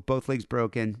hospital, both legs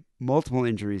broken, multiple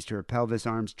injuries to her pelvis,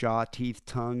 arms, jaw, teeth,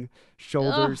 tongue,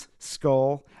 shoulders,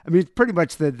 skull. I mean, it's pretty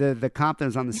much the cop that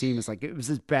was on the scene was like, it was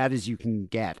as bad as you can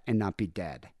get and not be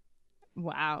dead.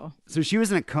 Wow. So she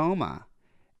was in a coma,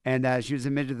 and she was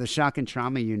admitted to the shock and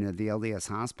trauma unit of the LDS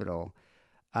hospital.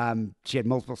 She had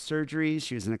multiple surgeries.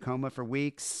 She was in a coma for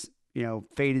weeks,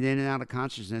 faded in and out of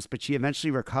consciousness, but she eventually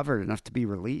recovered enough to be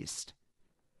released.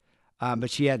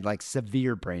 But she had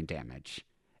severe brain damage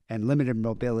and limited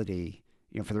mobility,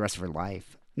 for the rest of her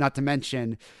life. Not to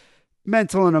mention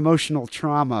mental and emotional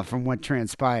trauma from what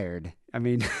transpired. I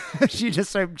mean, she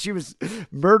was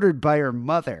murdered by her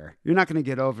mother. You're not going to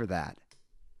get over that.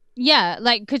 Yeah,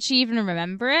 could she even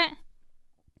remember it?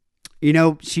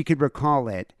 She could recall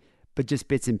it, but just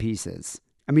bits and pieces.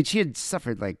 I mean, she had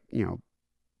suffered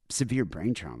severe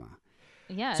brain trauma.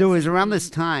 Yeah. So it was around this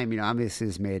time, obviously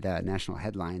this made national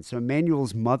headlines. So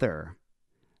Emmanuel's mother,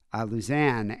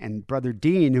 Luzanne, and brother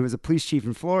Dean, who was a police chief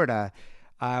in Florida,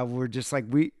 were just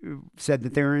we said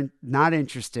that they were not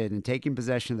interested in taking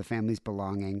possession of the family's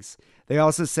belongings. They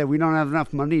also said, we don't have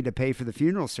enough money to pay for the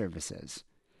funeral services.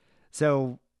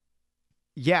 So,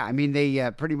 yeah, I mean, they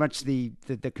pretty much the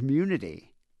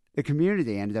community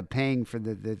ended up paying for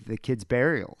the kids'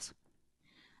 burials.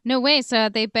 No way. So are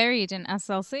they buried in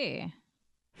SLC?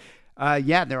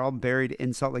 Yeah, they're all buried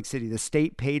in Salt Lake City. The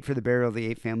state paid for the burial of the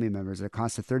 8 family members at a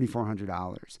cost of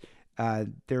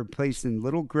 $3,400. They're placed in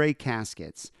little gray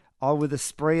caskets, all with a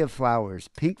spray of flowers,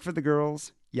 pink for the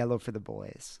girls, yellow for the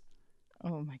boys.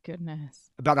 Oh, my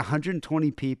goodness. About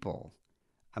 120 people,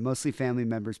 mostly family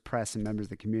members, press, and members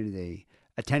of the community,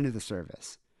 attended the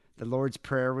service. The Lord's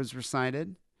Prayer was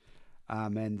recited,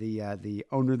 and the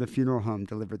owner of the funeral home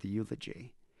delivered the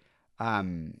eulogy.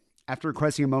 After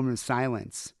requesting a moment of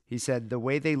silence, he said, the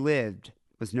way they lived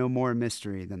was no more a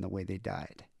mystery than the way they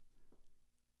died.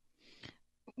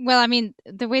 Well, I mean,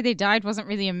 the way they died wasn't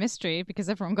really a mystery because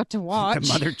everyone got to watch.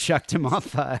 The mother chucked him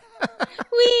off.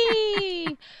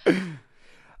 Whee!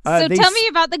 So tell me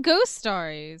about the ghost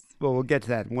stories. Well, we'll get to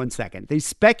that in 1 second. They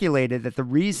speculated that the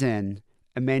reason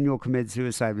Emmanuel committed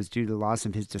suicide was due to the loss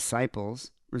of his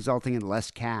disciples, resulting in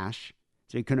less cash.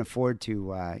 So he couldn't afford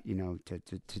to,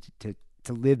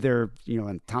 to live there,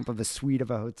 on top of a suite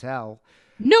of a hotel.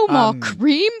 No more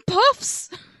cream puffs.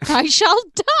 I shall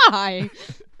die.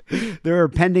 There were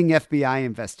pending FBI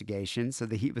investigations, so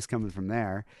the heat was coming from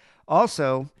there.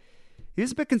 Also, he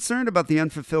was a bit concerned about the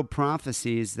unfulfilled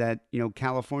prophecies that,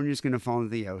 California is going to fall into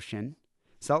the ocean.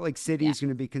 Salt Lake City is going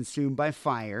to be consumed by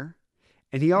fire.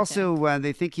 And he also,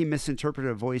 they think he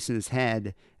misinterpreted a voice in his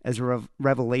head as a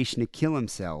revelation to kill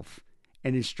himself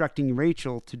and instructing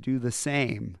Rachel to do the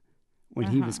same when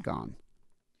he was gone.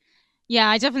 Yeah,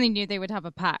 I definitely knew they would have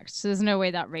a pact. So there's no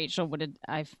way that Rachel would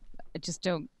have, I just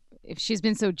don't, if she's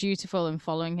been so dutiful in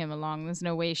following him along, there's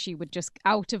no way she would just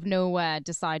out of nowhere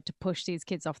decide to push these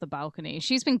kids off the balcony.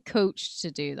 She's been coached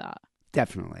to do that.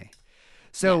 Definitely.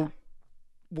 So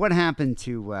what happened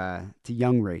to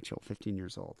young Rachel, 15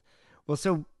 years old? Well,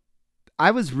 so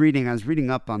I was reading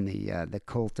up on the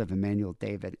cult of Emmanuel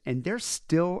David, and they're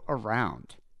still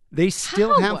around. They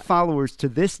still have followers to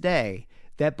this day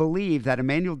that believe that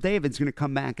Emmanuel David's going to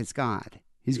come back as God.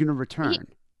 He's going to return.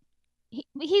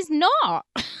 He's not.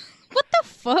 What the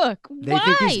fuck? They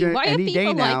think he's gonna, Why are any people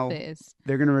day now, like this?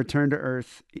 They're going to return to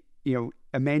Earth.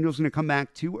 Emmanuel's going to come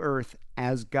back to Earth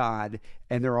as God,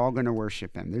 and they're all going to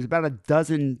worship him. There's about a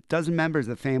dozen members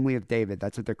of the family of David.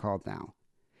 That's what they're called now.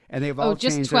 And they've all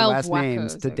changed their last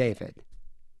names to David.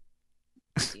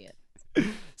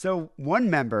 So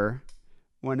one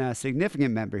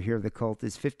significant member here of the cult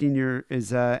is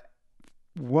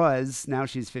now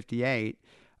she's 58,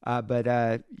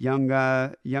 but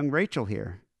young Rachel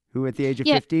here, who at the age of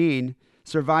 15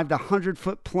 survived a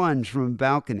 100-foot plunge from a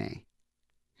balcony.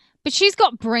 But she's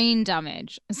got brain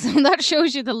damage, so that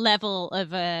shows you the level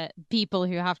of people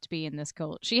who have to be in this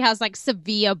cult. She has like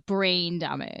severe brain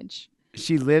damage.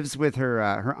 She lives with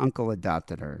her uncle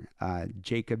adopted her,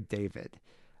 Jacob David,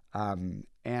 they're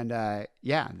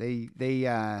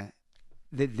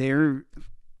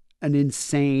an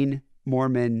insane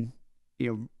Mormon,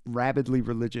 rabidly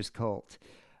religious cult.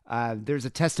 There's a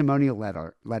testimonial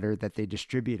letter that they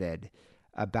distributed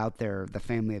about the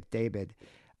family of David.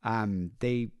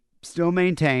 They still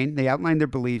maintain, they outline their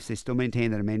beliefs. They still maintain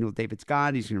that Emmanuel David's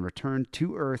God. He's going to return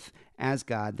to Earth as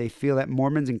God. They feel that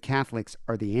Mormons and Catholics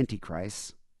are the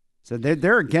Antichrist. So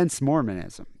they're against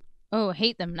Mormonism. Oh,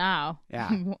 hate them now. Yeah.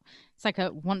 It's like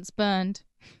a once burned.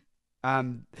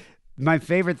 My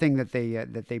favorite thing that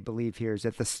they believe here is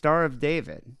that the Star of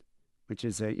David, which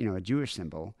is a Jewish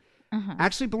symbol,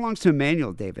 actually belongs to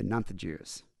Emmanuel David, not the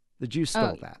Jews. The Jews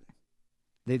stole that.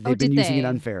 They've been using it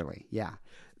unfairly. Yeah.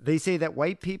 They say that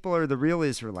white people are the real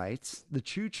Israelites, the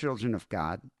true children of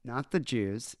God, not the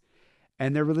Jews,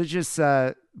 and their religious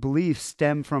beliefs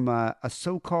stem from a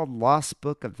so-called lost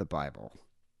book of the Bible.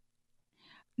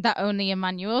 That only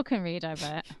Emmanuel can read, I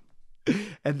bet.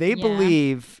 And they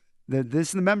believe that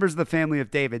the members of the family of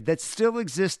David that still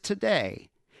exist today,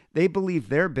 they believe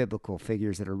they're biblical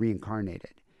figures that are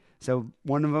reincarnated. So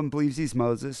one of them believes he's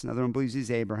Moses, another one believes he's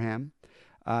Abraham.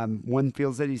 One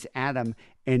feels that he's Adam,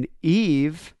 and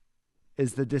Eve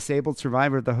is the disabled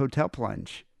survivor of the hotel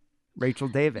plunge, Rachel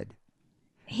David.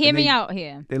 Hear me out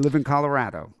here. They live in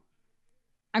Colorado.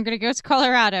 I'm going to go to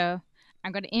Colorado.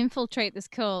 I'm going to infiltrate this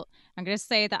cult. I'm going to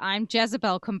say that I'm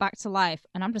Jezebel come back to life,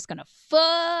 and I'm just going to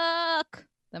fuck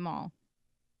them all.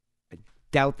 I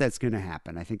doubt that's going to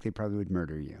happen. I think they probably would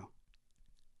murder you.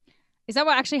 Is that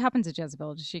what actually happened to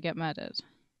Jezebel? Did she get murdered?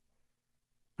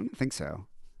 I don't think so.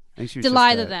 I think she was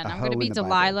Delilah, just I'm going to be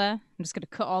Delilah. I'm just going to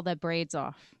cut all their braids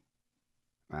off.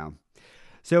 Wow.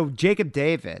 So Jacob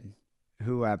David,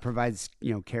 who provides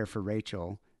care for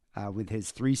Rachel with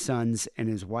his 3 sons and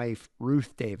his wife,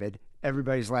 Ruth David.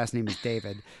 Everybody's last name is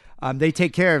David. They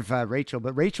take care of Rachel,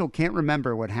 but Rachel can't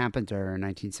remember what happened to her in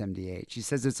 1978. She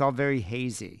says it's all very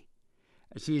hazy.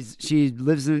 She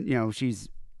lives in, she's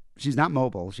not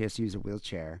mobile. She has to use a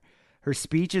wheelchair. Her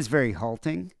speech is very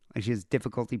halting. Like she has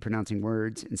difficulty pronouncing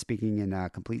words and speaking in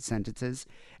complete sentences.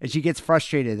 And she gets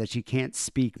frustrated that she can't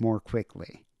speak more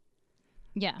quickly.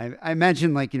 Yeah. I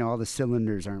imagine all the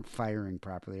cylinders aren't firing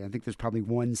properly. I think there's probably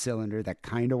one cylinder that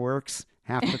kind of works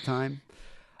half the time.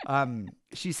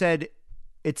 She said,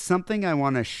 it's something I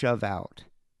want to shove out.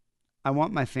 I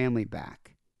want my family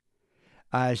back.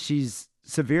 She's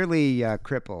severely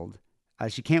crippled.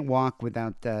 She can't walk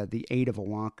without the aid of a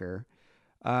walker.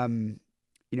 For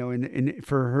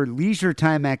her leisure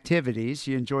time activities,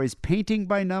 she enjoys painting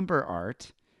by number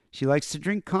art. She likes to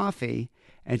drink coffee,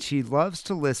 and she loves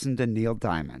to listen to Neil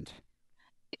Diamond.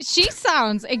 She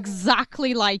sounds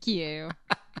exactly like you.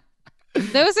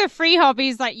 Those are 3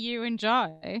 hobbies that you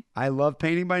enjoy. I love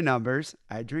painting by numbers.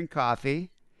 I drink coffee,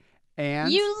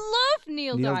 And You love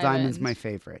Neil Diamond. Diamond's my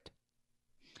favorite.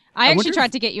 I actually wonder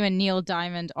tried to get you a Neil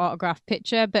Diamond autograph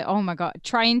picture, but oh my God,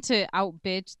 trying to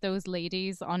outbid those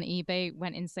ladies on eBay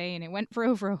went insane. It went for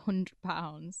over £100.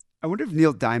 I wonder if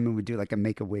Neil Diamond would do like a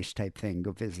Make-A-Wish type thing,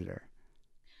 go visit her.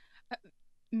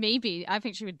 Maybe. I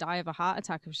think she would die of a heart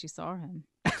attack if she saw him.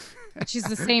 She's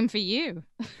the same for you.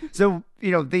 So,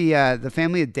 the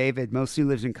family of David mostly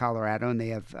lives in Colorado, and they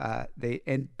have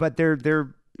but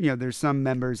they're there's some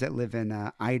members that live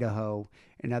in Idaho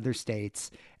and other states,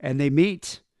 and they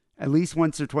meet at least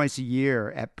once or twice a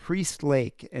year at Priest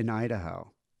Lake in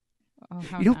Idaho. Oh,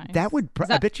 how That nice. would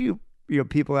I bet you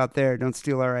people out there don't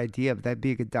steal our idea, but that'd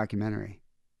be a good documentary.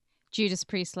 Judas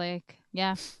Priest Lake.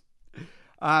 Yeah.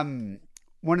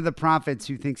 One of the prophets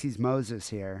who thinks he's Moses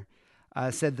here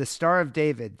said the Star of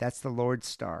David, that's the Lord's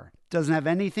star, doesn't have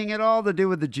anything at all to do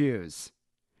with the Jews.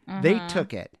 They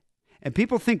took it. And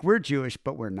people think we're Jewish,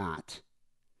 but we're not.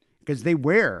 Because they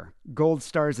wear gold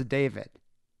stars of David,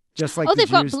 just like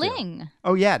they've got Jews do. bling.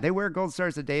 Oh, yeah, they wear gold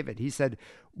stars of David. He said,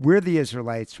 we're the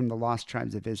Israelites from the lost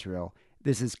tribes of Israel.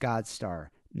 This is God's star,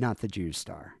 not the Jews'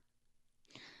 star.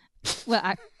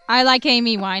 Well, I like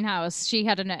Amy Winehouse. She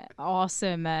had an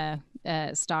awesome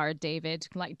Star of David,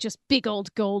 like just big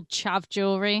old gold chav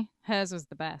jewelry. Hers was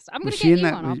the best. I'm going to get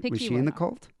you one. I'll pick you one. Was she in the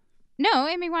cult? No,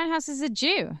 Amy Winehouse is a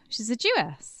Jew. She's a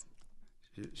Jewess.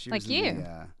 She like was you. In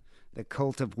the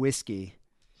cult of whiskey.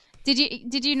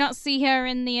 Did you not see her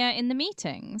in the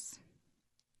meetings?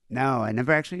 No, I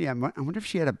never actually. I wonder if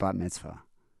she had a bat mitzvah.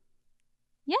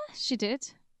 Yeah, she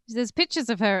did. There's pictures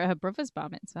of her at her brother's bar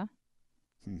mitzvah.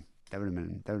 That would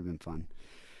have been fun.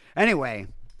 Anyway,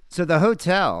 so the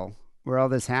hotel where all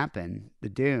this happened, the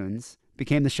Dunes,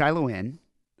 became the Shiloh Inn,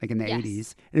 like in the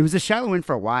 80s. And it was the Shiloh Inn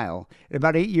for a while. And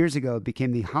about 8 years ago, it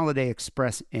became the Holiday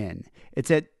Express Inn. It's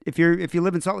at if you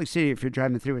live in Salt Lake City, if you're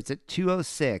driving through, it's at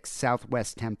 206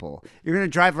 Southwest Temple. You're going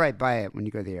to drive right by it when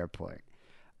you go to the airport.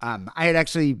 I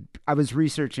was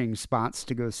researching spots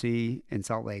to go see in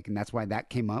Salt Lake, and that's why that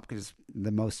came up, because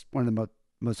one of the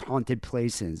most haunted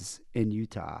places in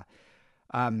Utah.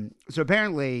 So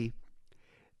apparently,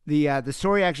 the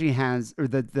story actually has, or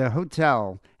the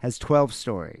hotel has 12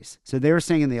 stories. So they were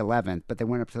staying in the 11th, but they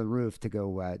went up to the roof to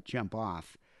go jump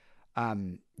off.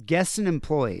 Guests and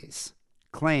employees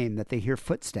claim that they hear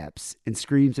footsteps and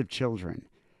screams of children,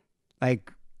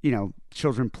 like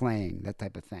children playing, that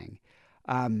type of thing.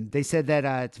 They said that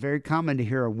it's very common to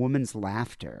hear a woman's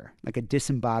laughter, like a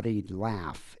disembodied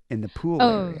laugh, in the pool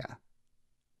area.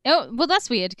 Oh, well, that's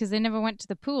weird because they never went to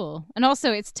the pool. And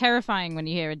also, it's terrifying when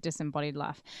you hear a disembodied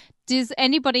laugh. Does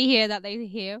anybody hear that they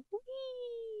hear?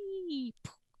 Wee?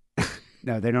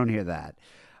 No, they don't hear that.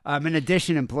 In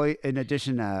addition, employees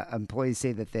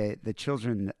say that the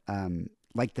children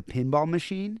like the pinball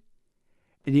machine,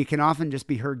 and you can often just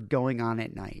be heard going on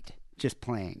at night, just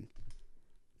playing.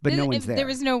 But no one's there. There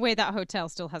is no way that hotel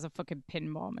still has a fucking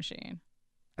pinball machine.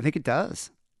 I think it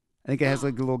does. I think it has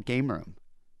like a little game room.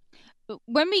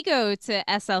 When we go to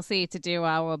SLC to do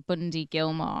our Bundy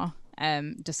Gilmore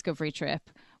discovery trip,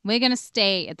 we're going to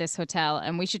stay at this hotel,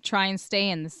 and we should try and stay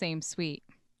in the same suite.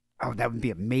 Oh, that would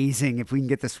be amazing if we can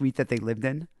get the suite that they lived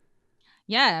in.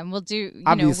 Yeah, and we'll do,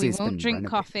 Obviously, we won't drink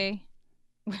coffee.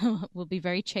 We'll be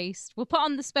very chaste. We'll put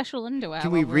on the special underwear.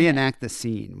 Can we reenact the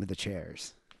scene with the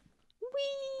chairs?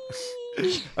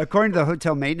 Whee! According to the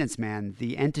hotel maintenance man,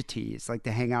 the entities like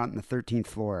to hang out on the 13th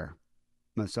floor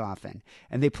most often,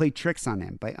 and they play tricks on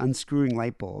him by unscrewing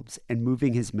light bulbs and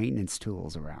moving his maintenance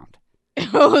tools around.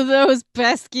 Oh, those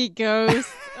pesky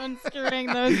ghosts unscrewing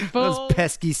those bulbs. Those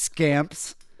pesky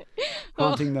scamps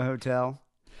haunting the hotel.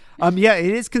 Yeah,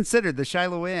 it is considered, the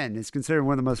Shiloh Inn is considered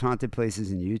one of the most haunted places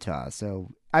in Utah.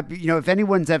 So, if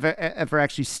anyone's ever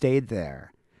actually stayed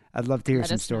there, I'd love to hear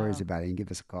some stories about it and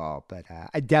give us a call. But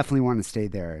I definitely want to stay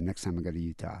there next time I go to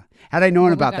Utah. Had I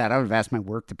known about that, I would have asked my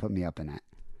work to put me up in it.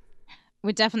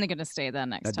 We're definitely going to stay there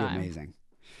next time. That'd be amazing.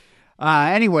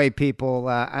 Anyway, people,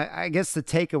 I guess the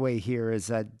takeaway here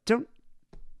is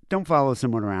don't follow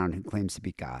someone around who claims to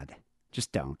be God.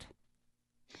 Just don't.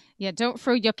 Yeah, don't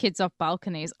throw your kids off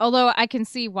balconies. Although I can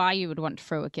see why you would want to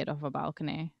throw a kid off a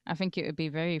balcony. I think it would be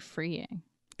very freeing.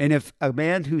 And if a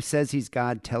man who says he's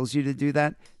God tells you to do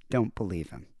that, don't believe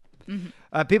him.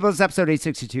 Mm-hmm. People, this is episode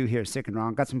 862 here, Sick and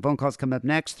Wrong. Got some phone calls coming up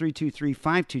next,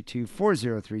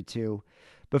 323-522-4032.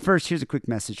 But first, here's a quick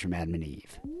message from Adam and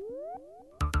Eve.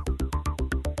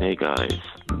 Hey guys,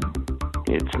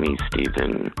 it's me,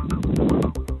 Steven.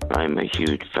 I'm a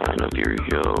huge fan of your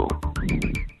show.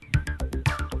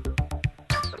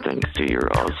 Thanks to your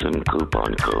awesome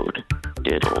coupon code,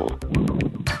 DIDDLE,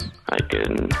 I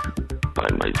can buy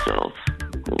myself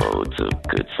loads of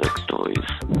good sex toys.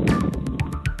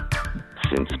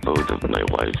 Since both of my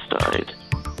wives died,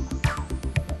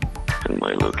 and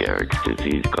my Lou Gehrig's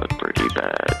disease got pretty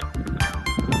bad.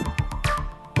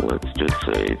 Let's just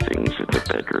say things in the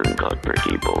bedroom got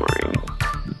pretty boring.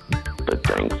 But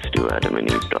thanks to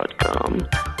adamandeve.com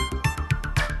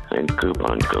and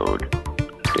coupon code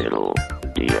DIDDLE,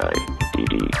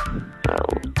 DIDDLE,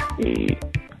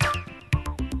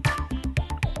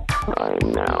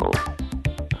 I'm now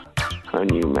a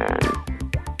new man.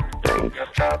 Thanks.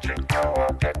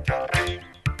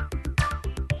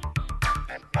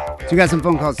 So you got some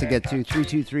phone calls to get to,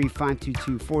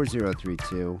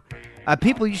 323-522-4032.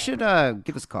 People, you should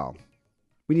give us a call.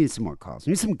 We need some more calls.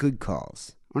 We need some good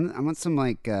calls. I want some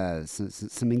like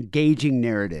some engaging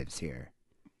narratives here.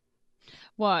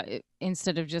 What,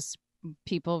 instead of just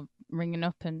people ringing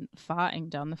up and farting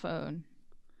down the phone?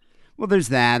 Well, there's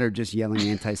that, or just yelling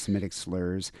anti-Semitic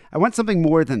slurs. I want something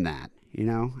more than that. You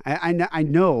know, I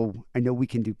know we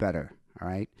can do better. All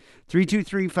right,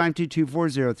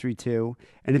 323-522-4032.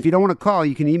 And if you don't want to call,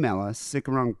 you can email us,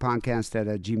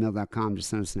 sickandwrongpodcast@gmail.com. Just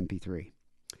send us an MP3.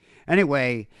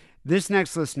 Anyway, this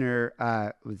next listener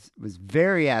was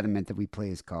very adamant that we play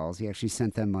his calls. He actually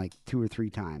sent them like 2 or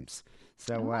 3 times.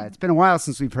 So it's been a while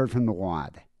since we've heard from the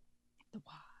Wad.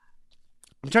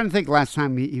 I'm trying to think last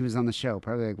time he was on the show.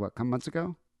 Probably like, what, a couple months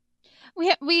ago?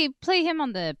 We play him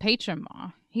on the Patreon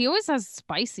more. He always has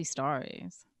spicy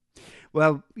stories.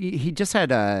 Well, he just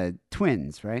had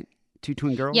twins, right? 2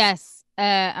 twin girls? Yes.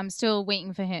 I'm still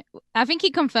waiting for him. I think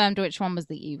he confirmed which one was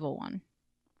the evil one.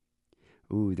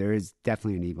 Ooh, there is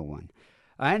definitely an evil one.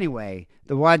 Anyway,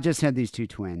 the Wad just had these 2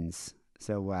 twins.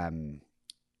 So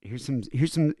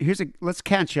let's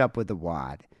catch up with the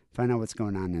Wad. Find out what's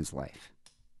going on in his life.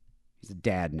 He's a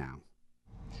dad now.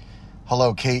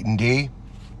 Hello, Kate and Dee.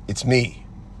 It's me,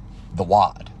 the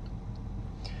Wad.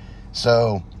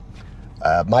 So,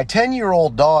 my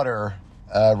 10-year-old daughter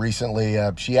recently,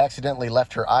 she accidentally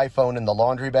left her iPhone in the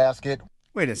laundry basket.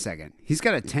 Wait a second. He's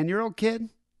got a 10-year-old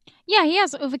kid? Yeah, he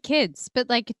has other kids, but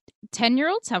like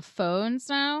 10-year-olds have phones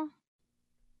now.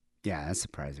 Yeah, that's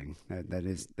surprising. That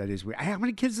is weird. How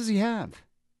many kids does he have?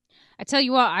 I tell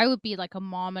you what, I would be like a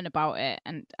Mormon about it,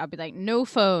 and I'd be like, no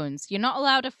phones. You're not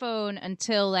allowed a phone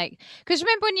until like, because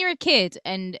remember when you were a kid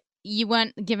and you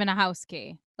weren't given a house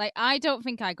key? Like, I don't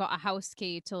think I got a house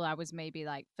key till I was maybe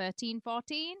like 13,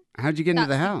 14. How'd you get into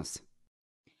the house?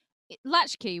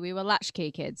 Latchkey. We were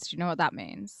latchkey kids. Do you know what that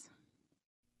means?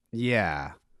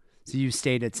 Yeah. So you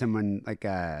stayed at someone like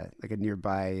a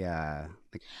nearby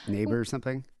like neighbor or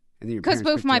something? Because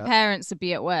both my parents would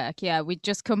be at work. Yeah, we'd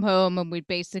just come home and we'd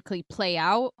basically play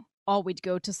out, or we'd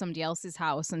go to somebody else's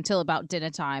house until about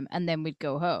dinner time, and then we'd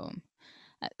go home.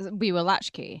 We were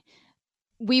latchkey.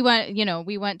 We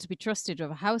weren't to be trusted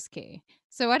with a house key.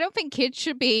 So I don't think kids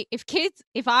should be.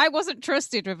 If I wasn't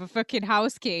trusted with a fucking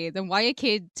house key, then why are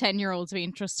 10-year-olds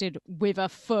being trusted with a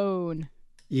phone?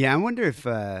 Yeah, I wonder if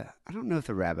I don't know if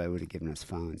the rabbi would have given us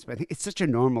phones, but I think it's such a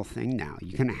normal thing now.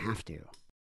 You kind of have to.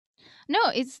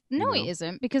 No, it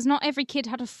isn't, because not every kid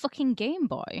had a fucking Game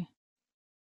Boy.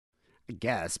 I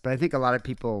guess, but I think a lot of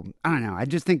people, I don't know. I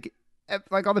just think,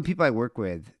 like all the people I work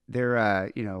with, they're,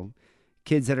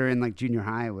 kids that are in like junior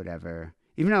high or whatever,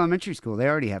 even elementary school, they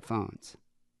already have phones.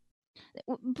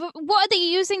 But what are they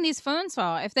using these phones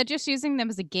for? If they're just using them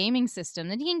as a gaming system,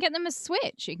 then you can get them a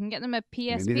Switch. You can get them a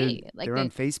PSP. Maybe they're on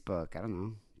Facebook. I don't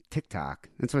know. TikTok.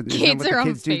 That's what kids the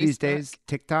kids do these days.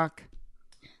 TikTok.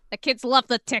 The kids love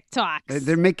the TikToks.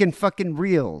 They're making fucking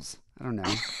reels. I don't know.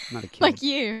 I'm not a kid. Like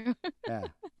you. Yeah.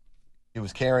 She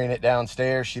was carrying it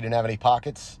downstairs. She didn't have any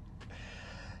pockets.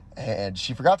 And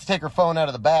she forgot to take her phone out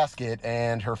of the basket,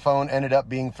 and her phone ended up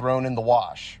being thrown in the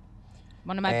wash.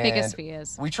 One of my biggest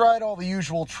fears. We tried all the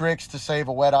usual tricks to save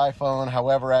a wet iPhone.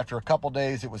 However, after a couple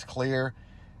days, it was clear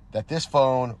that this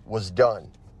phone was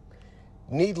done.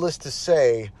 Needless to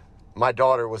say, my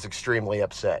daughter was extremely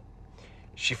upset.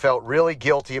 She felt really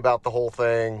guilty about the whole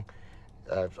thing,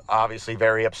 obviously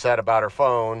very upset about her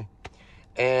phone.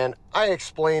 And I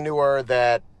explained to her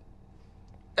that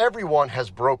everyone has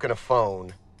broken a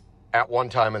phone at one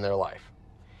time in their life,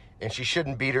 and she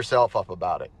shouldn't beat herself up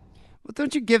about it. Well,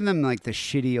 don't you give them like the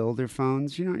shitty older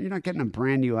phones? You're not getting a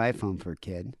brand new iPhone for a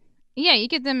kid. Yeah, you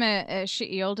give them a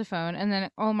shitty older phone, and then,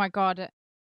 oh my God,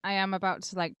 I am about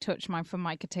to like touch my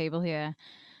Formica table here.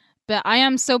 But I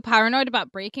am so paranoid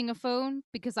about breaking a phone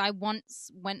because I once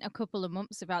went a couple of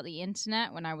months without the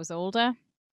internet when I was older.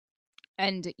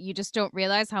 And you just don't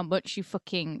realize how much you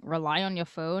fucking rely on your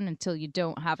phone until you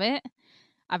don't have it.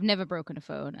 I've never broken a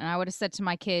phone. And I would have said to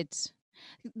my kids,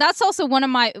 That's also one of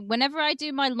my, whenever I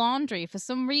do my laundry, for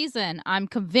some reason, I'm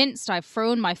convinced I've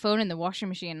thrown my phone in the washing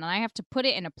machine and I have to put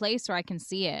it in a place where I can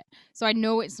see it. So I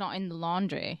know it's not in the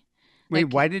laundry.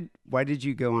 Wait, Like- why did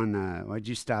you go on? Why did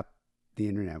you stop the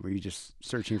internet? Were you just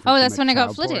searching for? Oh, too that's much when I got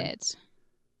child porn? flooded.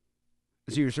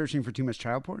 So you were searching for too much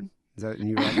child porn? Is that? And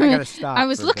you were like, I gotta stop. I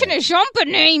was for a looking bit. at Jean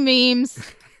Bonnet memes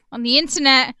on the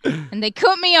internet and they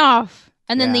cut me off.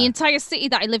 And then the Yeah. entire city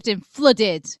that I lived in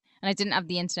flooded. And I didn't have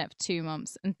the internet for 2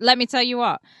 months. And let me tell you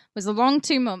what, it was a long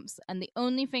 2 months. And the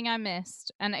only thing I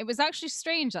missed, and it was actually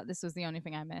strange that this was the only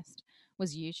thing I missed,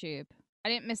 was YouTube. I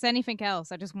didn't miss anything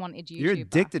else. I just wanted YouTube. You're back.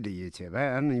 addicted to YouTube.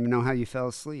 I don't even know how you fell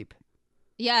asleep.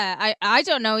 Yeah, I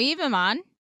don't know either, man.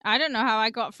 I don't know how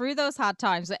I got through those hard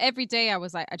times. But every day I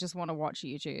was like, I just want to watch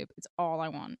YouTube. It's all I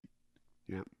want.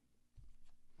 Yeah.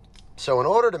 So, in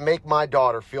order to make my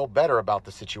daughter feel better about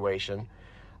the situation,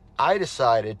 I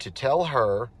decided to tell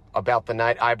her about the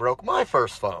night I broke my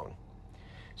first phone.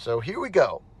 So, here we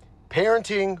go.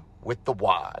 Parenting with the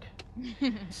WAD.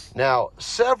 Now,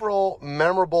 several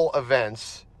memorable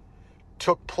events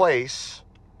took place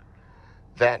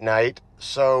that night,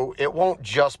 so it won't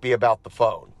just be about the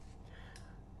phone.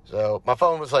 So, my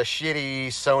phone was a shitty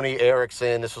Sony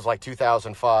Ericsson. This was like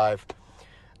 2005.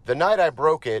 The night I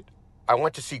broke it, I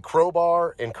went to see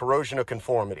Crowbar and Corrosion of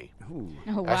Conformity. Ooh,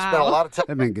 Oh, I spent a wow. lot of time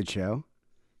that'd been a good show.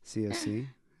 COC.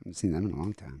 Haven't seen them in a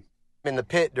long time. in the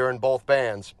pit during both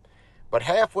bands, but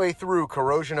halfway through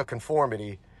Corrosion of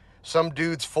Conformity, some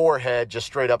dude's forehead just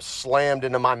straight up slammed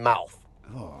into my mouth.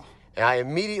 Oh, And I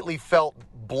immediately felt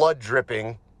blood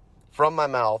dripping from my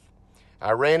mouth.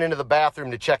 I ran into the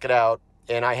bathroom to check it out,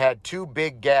 and I had 2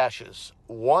 big gashes,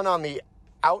 one on the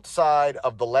outside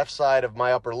of the left side of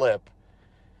my upper lip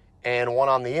and one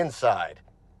on the inside.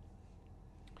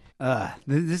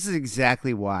 this is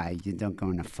exactly why you don't go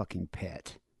in a fucking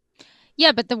pit.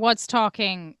 Yeah, but the what's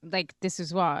talking, like, this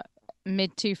is what,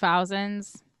 mid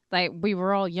 2000s? Like, we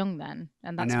were all young then.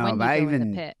 And that's know, when you but go I in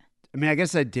even- the pit. I mean, I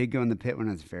guess I did go in the pit when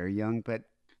I was very young, but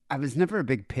I was never a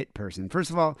big pit person. First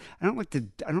of all, I don't like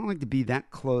to be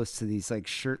that close to these like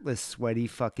shirtless, sweaty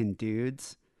fucking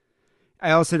dudes.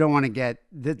 I also don't want to get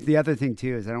the other thing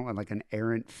too is I don't want like an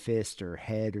errant fist or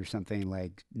head or something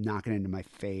like knocking into my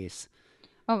face.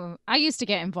 Oh, I used to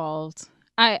get involved.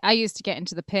 I used to get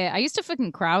into the pit. I used to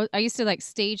fucking I used to like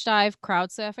stage dive,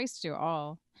 crowd surf. I used to do it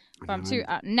all. But I'm too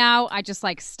now I just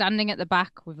like standing at the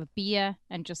back with a beer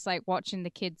and just like watching the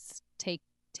kids take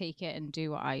it and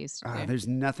do what I used to do. There's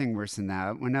nothing worse than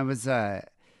that. When I was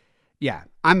yeah,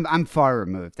 I'm far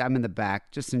removed. I'm in the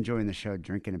back just enjoying the show,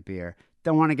 drinking a beer.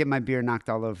 Don't want to get my beer knocked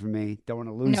all over me. Don't want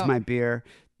to lose No. my beer.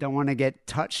 Don't want to get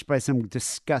touched by some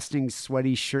disgusting,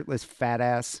 sweaty, shirtless fat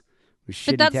ass with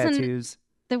shitty that's an- tattoos.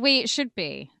 The way it should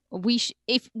be.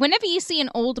 If whenever you see an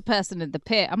older person in the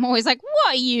pit, I'm always like, "What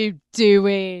are you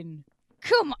doing?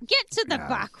 Come on, get to the God.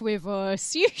 back with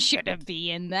us. You shouldn't be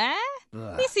in there.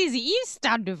 Ugh. This is you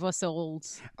stand with us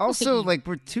olds." Also, like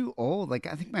we're too old. Like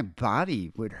I think my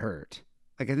body would hurt.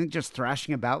 Like I think just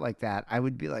thrashing about like that, I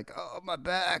would be like, oh my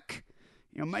back,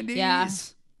 my knees. Yeah.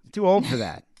 I'm too old for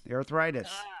that. The arthritis.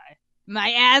 My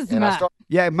And I asthma. started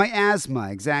Yeah, my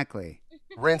asthma. Exactly.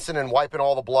 rinsing and wiping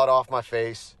all the blood off my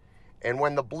face. And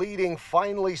when the bleeding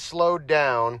finally slowed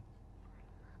down,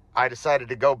 I decided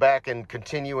to go back and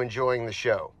continue enjoying the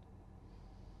show.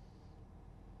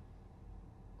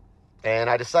 And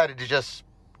I decided to just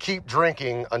keep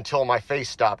drinking until my face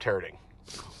stopped hurting.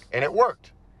 And it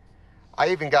worked. I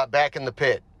even got back in the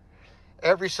pit.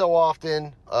 Every so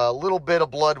often, a little bit of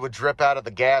blood would drip out of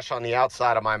the gash on the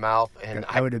outside of my mouth. And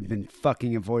I would have been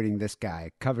fucking avoiding this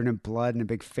guy, covered in blood and a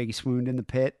big face wound in the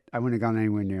pit. I wouldn't have gone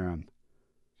anywhere near him.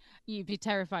 You'd be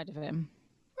terrified of him.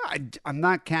 I'm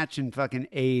not catching fucking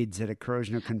AIDS at a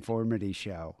corrosion of conformity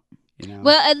show.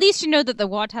 Well, at least you know that the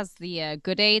wad has the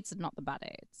good AIDS and not the bad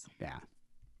AIDS.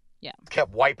 Yeah.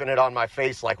 kept wiping it on my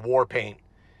face like war paint.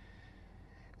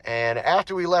 And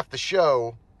after we left the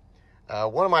show,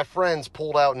 one of my friends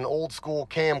pulled out an old school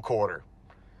camcorder.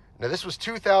 Now, this was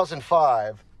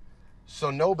 2005, so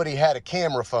nobody had a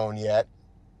camera phone yet.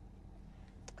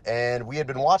 And we had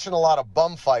been watching a lot of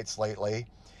bum fights lately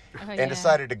and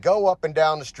decided to go up and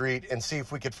down the street and see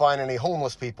if we could find any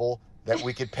homeless people that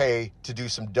we could pay to do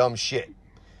some dumb shit.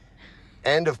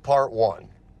 End of part 1.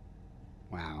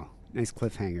 Wow. Nice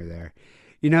cliffhanger there.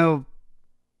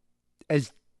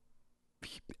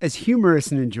 As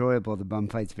humorous and enjoyable the bum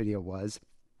fights video was,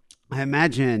 I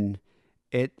imagine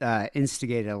it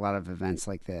instigated a lot of events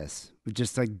like this with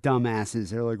just like dumbasses.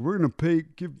 They're like, we're gonna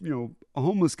give a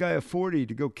homeless guy a 40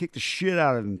 to go kick the shit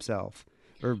out of himself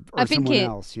or I think someone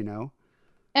else.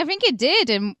 I think it did,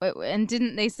 and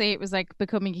didn't they say it was like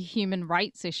becoming a human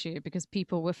rights issue because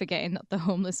people were forgetting that the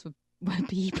homeless were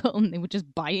people and they were just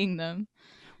buying them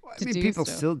Well, I to mean, do people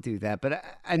stuff. still do that, but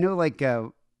I know like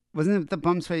wasn't it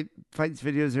the fights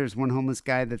videos? There's one homeless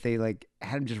guy that they like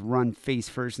had him just run face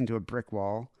first into a brick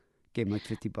wall, gave him like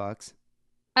 $50.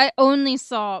 I only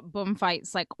saw bum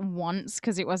fights like once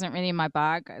because it wasn't really in my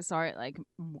bag. I saw it like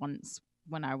once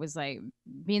when I was like,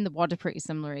 me and the wad are pretty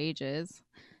similar ages.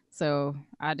 So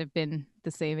I'd have been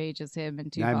the same age as him in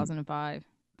Yeah, 2005.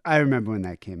 I remember when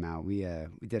that came out. We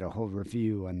did a whole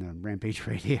review on the Rampage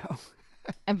Radio.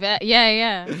 I bet,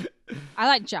 yeah. I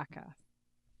like Jackass.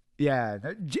 Yeah,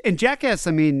 and Jackass.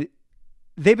 I mean,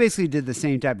 they basically did the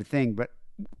same type of thing, but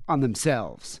on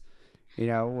themselves. You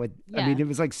know, I mean, Yeah. it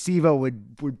was like Sivo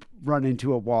would run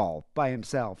into a wall by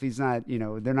himself. He's not, you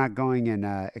know, they're not going and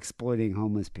exploiting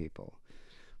homeless people.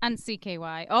 And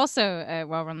CKY. Also,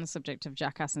 while we're on the subject of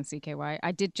Jackass and CKY,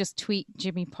 I did just tweet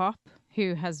Jimmy Pop,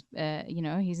 who has,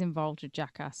 he's involved with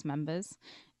Jackass members,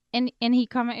 and he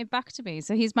commented back to me.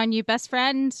 So he's my new best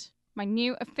friend, my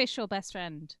new official best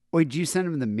friend. Wait, did you send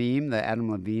him the meme, the Adam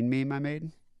Levine meme I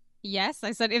made? Yes,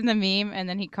 I sent him the meme, and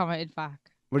then he commented back.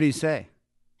 What do you say?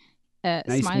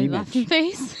 Nice Smiley memeage. laughing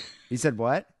face, He said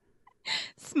what?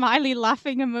 smiley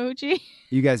laughing emoji.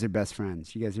 You guys are best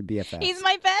friends. You guys are BFFs. He's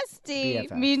my bestie.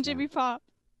 BFFs, Me and yeah. Jimmy Pop.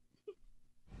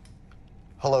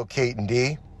 Hello, Kate and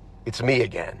Dee. It's me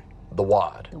again, the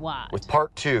Wad. The Wad. With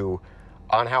part 2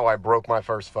 on how I broke my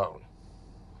first phone.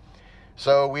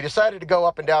 So we decided to go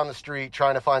up and down the street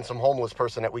trying to find some homeless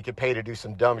person that we could pay to do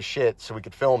some dumb shit so we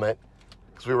could film it,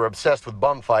 because we were obsessed with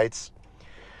bum fights.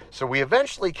 So we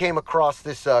eventually came across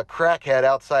this crackhead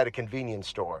outside a convenience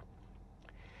store.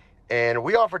 And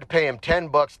we offered to pay him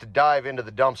 $10 to dive into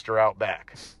the dumpster out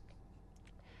back.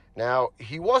 Now,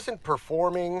 he wasn't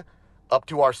performing up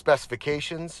to our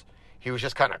specifications. He was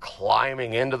just kind of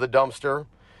climbing into the dumpster.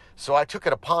 So I took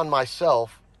it upon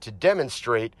myself to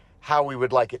demonstrate how we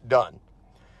would like it done.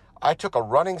 I took a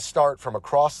running start from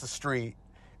across the street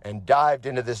and dived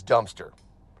into this dumpster.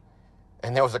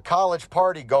 And there was a college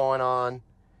party going on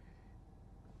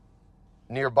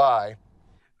nearby.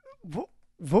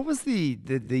 What was the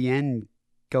end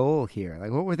goal here?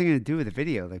 Like, what were they going to do with the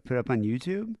video? Like, put it up on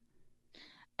YouTube?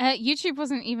 YouTube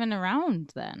wasn't even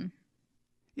around then.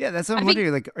 Yeah, that's what I'm I think-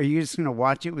 wondering. Like, are you just going to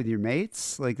watch it with your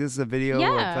mates? Like, this is a video of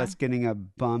Yeah. us getting a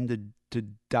bum to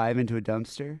dive into a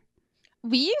dumpster?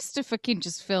 We used to fucking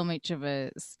just film each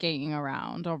other skating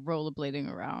around or rollerblading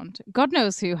around. God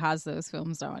knows who has those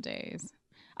films nowadays.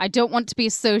 I don't want to be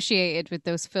associated with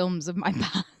those films of my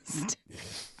past.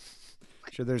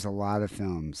 I'm sure there's a lot of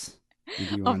films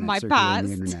if you Of want my to circulate on the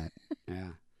past. internet. Yeah.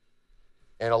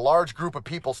 And a large group of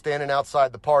people standing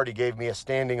outside the party gave me a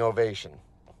standing ovation.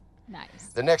 Nice.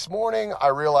 The next morning, I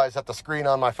realized that the screen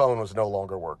on my phone was no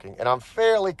longer working, and I'm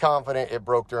fairly confident it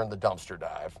broke during the dumpster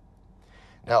dive.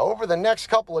 Now, over the next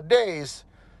couple of days,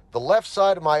 the left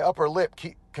side of my upper lip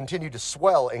continued to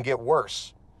swell and get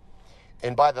worse.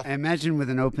 And by the I imagine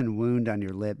with an open wound on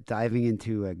your lip, diving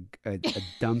into a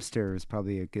dumpster is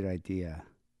probably a good idea.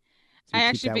 So I keep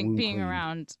actually that think wound being clean.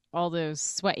 around all those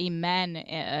sweaty men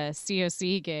at a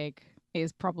COC gig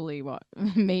is probably what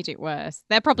made it worse.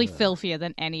 They're probably filthier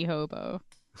than any hobo.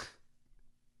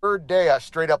 third day, I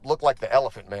straight up looked like the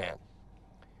Elephant Man.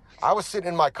 I was sitting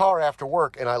in my car after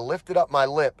work, and I lifted up my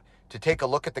lip to take a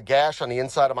look at the gash on the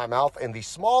inside of my mouth, and the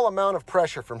small amount of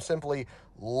pressure from simply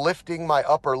lifting my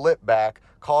upper lip back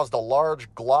caused a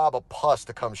large glob of pus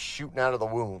to come shooting out of the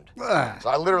wound. Ugh. So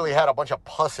I literally had a bunch of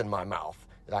pus in my mouth,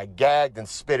 and I gagged and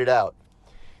spit it out.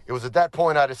 It was at that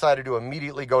point I decided to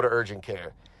immediately go to urgent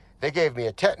care. They gave me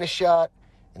a tetanus shot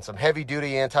and some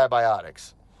heavy-duty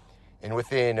antibiotics. And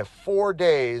within 4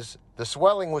 days, the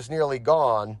swelling was nearly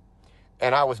gone,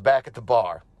 and I was back at the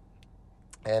bar.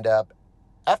 And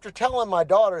after telling my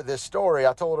daughter this story,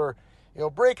 I told her,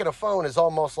 breaking a phone is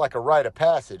almost like a rite of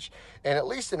passage. And at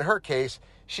least in her case,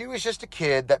 she was just a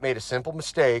kid that made a simple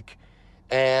mistake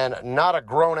and not a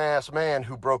grown-ass man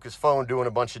who broke his phone doing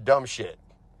a bunch of dumb shit.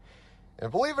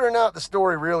 And believe it or not, the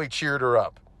story really cheered her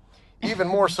up. Even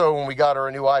more so when we got her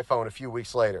a new iPhone a few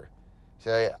weeks later.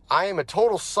 So, I am a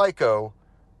total psycho,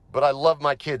 but I love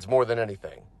my kids more than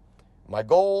anything. My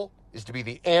goal is to be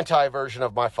the anti-version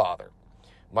of my father.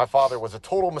 My father was a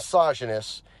total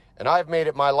misogynist, and I've made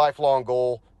it my lifelong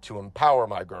goal to empower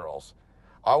my girls.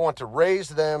 I want to raise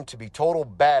them to be total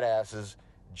badasses,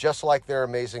 just like their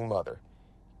amazing mother.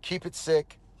 Keep it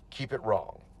sick, keep it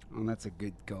wrong. Well, that's a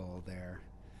good goal there,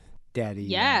 Daddy.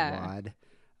 Yeah. Wad.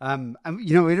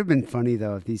 It would have been funny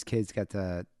though if these kids got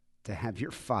to to have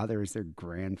your father as their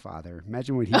grandfather.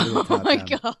 Imagine what he would have taught Oh my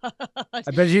them. God.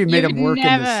 I bet you made You him would work in the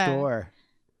never. store.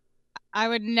 I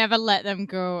would never let them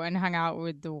go and hang out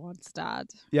with the Wad's dad.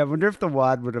 Yeah, I wonder if the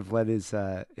Wad would have let his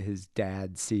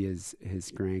dad see his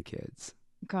grandkids.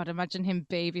 God, imagine him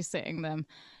babysitting them.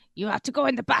 You have to go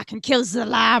in the back and kill the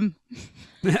lamb.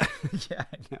 Yeah,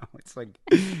 I know. It's like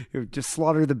just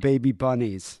slaughter the baby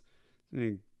bunnies. I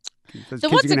mean, those The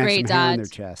kids Wad's are a gonna have great some hair in dad. their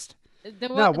chest. The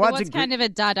Wad's Wad's a kind of a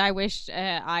dad I wish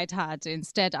I'd had.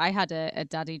 Instead, I had a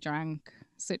daddy drank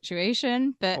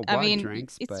situation. But Oh, I Wad mean,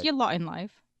 drinks, it's but- your lot in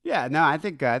life. Yeah, no, I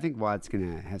think Wad's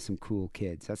gonna have some cool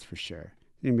kids. That's for sure.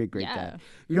 He's gonna be a great Yeah. dad.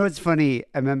 You know what's funny?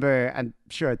 I'm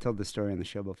sure I told this story on the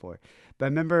show before, but I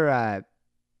remember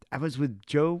I was with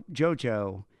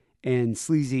JoJo and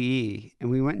Sleazy E, and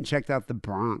we went and checked out the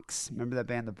Bronx. Remember that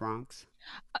band, the Bronx?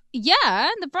 Yeah,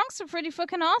 the Bronx are pretty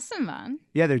fucking awesome, man.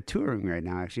 Yeah, they're touring right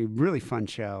now, actually. Really fun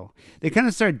show. They kind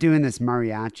of started doing this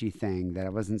mariachi thing that I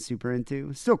wasn't super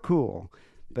into. Still cool,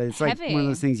 but it's like one of Heavy.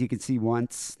 those things you could see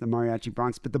once, the Mariachi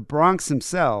Bronx. But the Bronx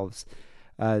themselves,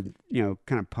 kind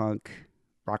of punk,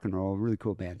 rock and roll, really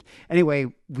cool band. Anyway,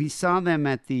 we saw them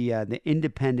at the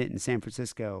Independent in San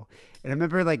Francisco, and I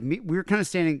remember we were kind of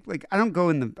standing I don't go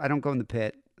in the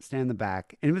pit, stand in the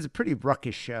back, and it was a pretty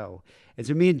ruckus show. And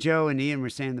so me and Joe and Ian were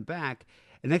standing in the back,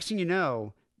 and next thing you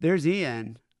know, there's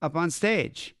Ian up on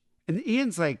stage, and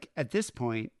Ian's at this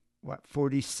point, what,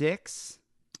 46,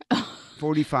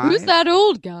 45? Who's that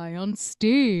old guy on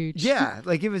stage? Yeah,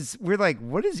 we're like,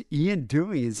 what is Ian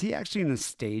doing? Is he actually in a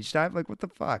stage dive? What the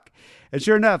fuck? And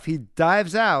sure enough, he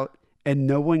dives out and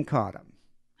no one caught him.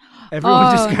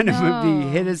 Everyone just kind of no.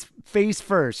 hit his face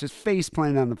first, his face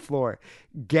planted on the floor,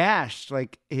 gashed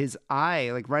his eye,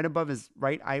 right above his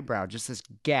right eyebrow, just this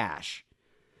gash.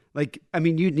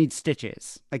 You'd need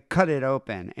stitches, cut it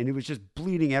open, and it was just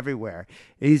bleeding everywhere.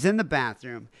 And he's in the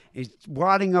bathroom, he's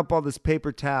wadding up all this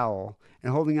paper towel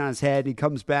and holding on his head. He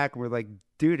comes back, and we're like,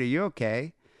 dude, are you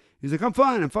okay? He's like, I'm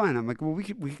fine. I'm like, well, we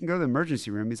can go to the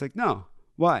emergency room. He's like, no,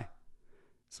 why?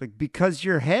 It's like, because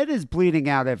your head is bleeding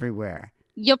out everywhere.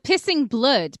 You're pissing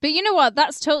blood. But you know what?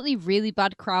 That's totally really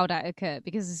bad crowd etiquette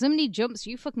because if somebody jumps,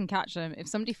 you fucking catch them. If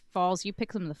somebody falls, you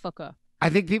pick them the fuck up. I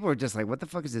think people are just like, what the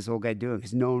fuck is this old guy doing?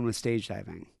 Because no one was stage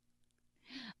diving.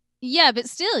 Yeah, but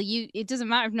still, it doesn't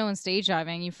matter if no one's stage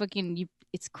diving.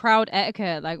 It's crowd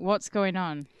etiquette. What's going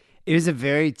on? It was a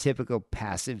very typical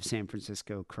passive San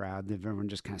Francisco crowd. Everyone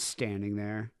just kind of standing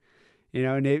there,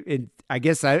 and I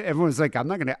guess everyone's like, I'm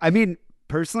not going to,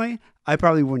 personally, I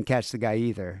probably wouldn't catch the guy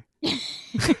either.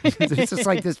 It's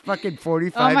just this fucking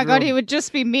 45. Oh my God, it would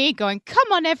just be me going,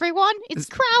 come on, everyone. It's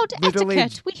crowd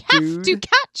etiquette. We have to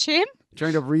catch him.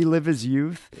 Trying to relive his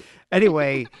youth.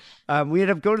 Anyway, we ended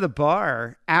up going to the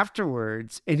bar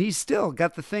afterwards, and he still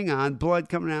got the thing on, blood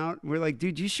coming out. We're like,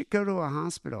 dude, you should go to a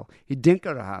hospital. He didn't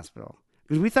go to a hospital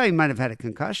because we thought he might have had a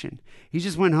concussion. He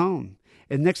just went home.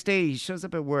 And next day, he shows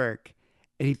up at work,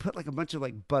 and he put a bunch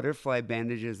of butterfly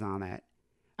bandages on it.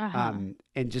 And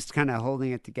just kind of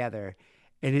holding it together,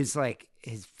 and his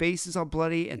face is all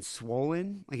bloody and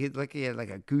swollen, he had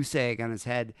a goose egg on his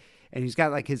head, and he's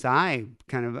got his eye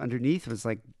kind of underneath was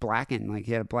blackened,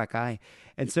 he had a black eye.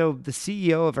 And so the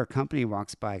CEO of our company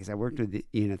walks by because I worked with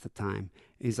Ian at the time.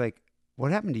 And he's like,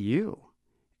 "What happened to you?"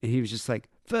 And he was just like,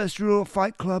 "First rule of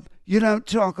Fight Club: you don't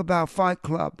talk about Fight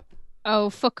Club." Oh,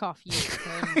 fuck off, you.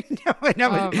 I know.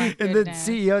 Oh, my and the goodness.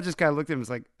 CEO just kind of looked at him and was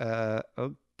like,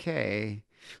 okay.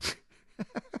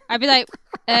 I'd be like,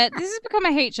 this has become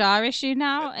a HR issue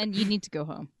now, and you need to go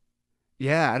home.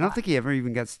 Yeah, I don't think he ever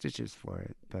even got stitches for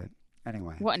it, but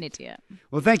anyway. What an idiot.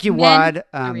 Well, thank you, Men Wad.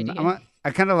 are idiots.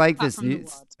 I kind of like Apart this from the new,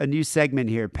 Wad. a new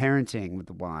segment here, parenting with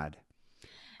the Wad.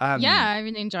 Yeah, I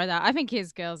really enjoy that. I think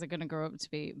his girls are going to grow up to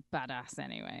be badass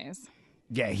anyways.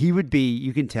 Yeah, he would be.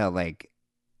 You can tell.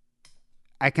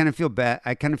 I kind of feel bad.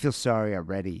 I kind of feel sorry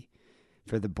already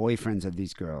for the boyfriends of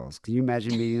these girls. Can you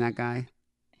imagine meeting that guy?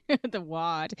 The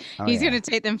Wad. Oh, He's yeah. going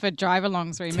to take them for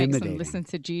drive-alongs where he makes them Intimidating. listen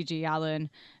to Gigi Allen. And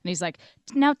he's like,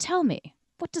 now tell me,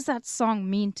 what does that song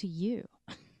mean to you?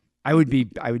 I would be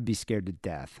scared to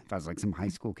death if I was some high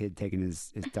school kid taking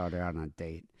his daughter out on a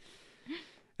date.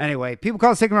 Anyway, people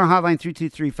call Sick and Wrong hotline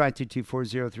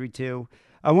 323-522-4032.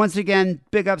 Once again,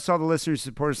 big ups to all the listeners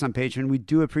who support us on Patreon. We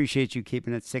do appreciate you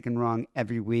keeping it Sick and Wrong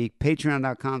every week.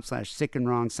 Patreon.com/Sick and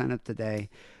Wrong. Sign up today.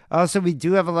 Also, we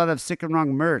do have a lot of Sick and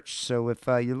Wrong merch. So if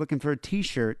you're looking for a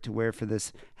t-shirt to wear for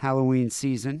this Halloween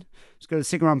season, just go to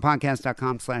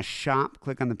sickandwrongpodcast.com/shop.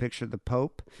 Click on the picture of the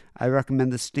Pope. I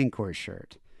recommend the Stinkor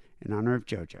shirt in honor of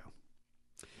JoJo.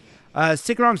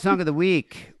 Stick Around Song of the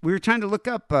Week. We were trying to look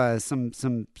up some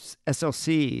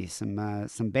SLC,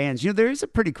 some bands. There is a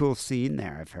pretty cool scene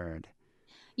there, I've heard.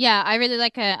 Yeah, I really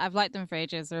like it. I've liked them for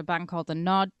ages. They're a band called The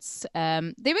Nods.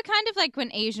 They were kind of like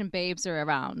when Asian Babes were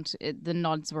around. The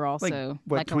Nods were also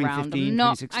what, around.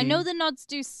 2015, I know The Nods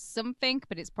do something,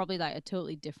 but it's probably like a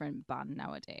totally different band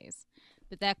nowadays.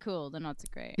 But they're cool. The Nods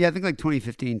are great. Yeah, I think like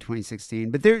 2015,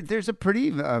 2016. But there's a pretty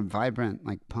vibrant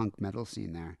like punk metal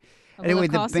scene there. Well, Anyway,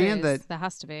 of course the band there is. that There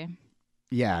has to be.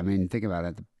 yeah, I mean, think about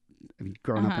it.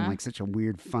 Growing up in like such a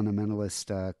weird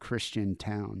fundamentalist Christian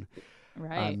town.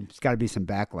 Right. There's got to be some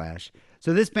backlash.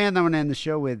 So this band I want to end the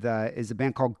show with is a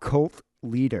band called Cult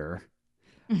Leader.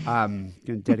 I'm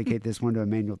going to dedicate this one to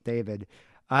Emmanuel David.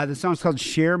 The song's called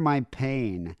Share My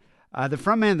Pain. The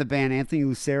frontman of the band, Anthony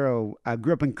Lucero,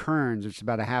 grew up in Kearns, which is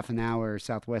about a half an hour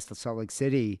southwest of Salt Lake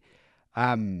City.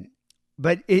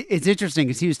 But it's interesting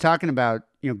because he was talking about,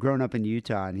 growing up in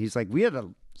Utah, and he's like, we had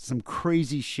some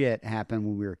crazy shit happen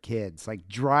when we were kids, like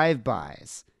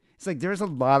drive-bys. It's like there's a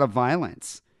lot of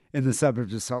violence in the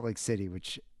suburbs of Salt Lake City,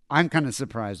 which I'm kind of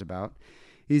surprised about.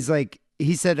 He said,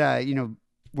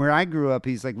 where I grew up,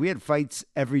 he's like, we had fights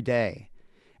every day.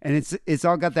 And it's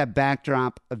all got that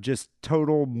backdrop of just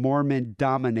total Mormon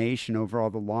domination over all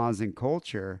the laws and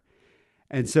culture.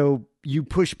 And so you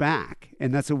push back.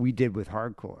 And that's what we did with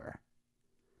hardcore.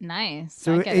 Nice.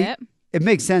 So I get it. It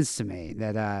makes sense to me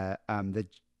that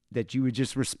that you would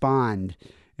just respond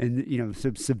and,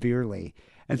 severely.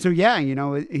 And so, yeah,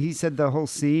 he said the whole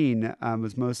scene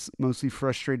was mostly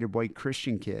frustrated white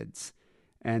Christian kids.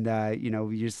 And,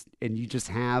 you just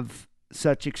have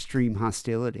such extreme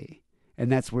hostility.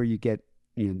 And that's where you get,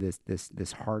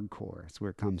 this hardcore. That's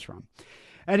where it comes from.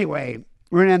 Anyway,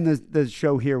 we're going to end the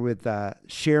show here with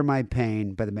Share My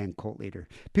Pain by the band Cult Leader.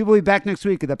 People will be back next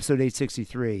week with episode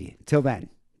 863. Till then,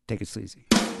 take it sleazy.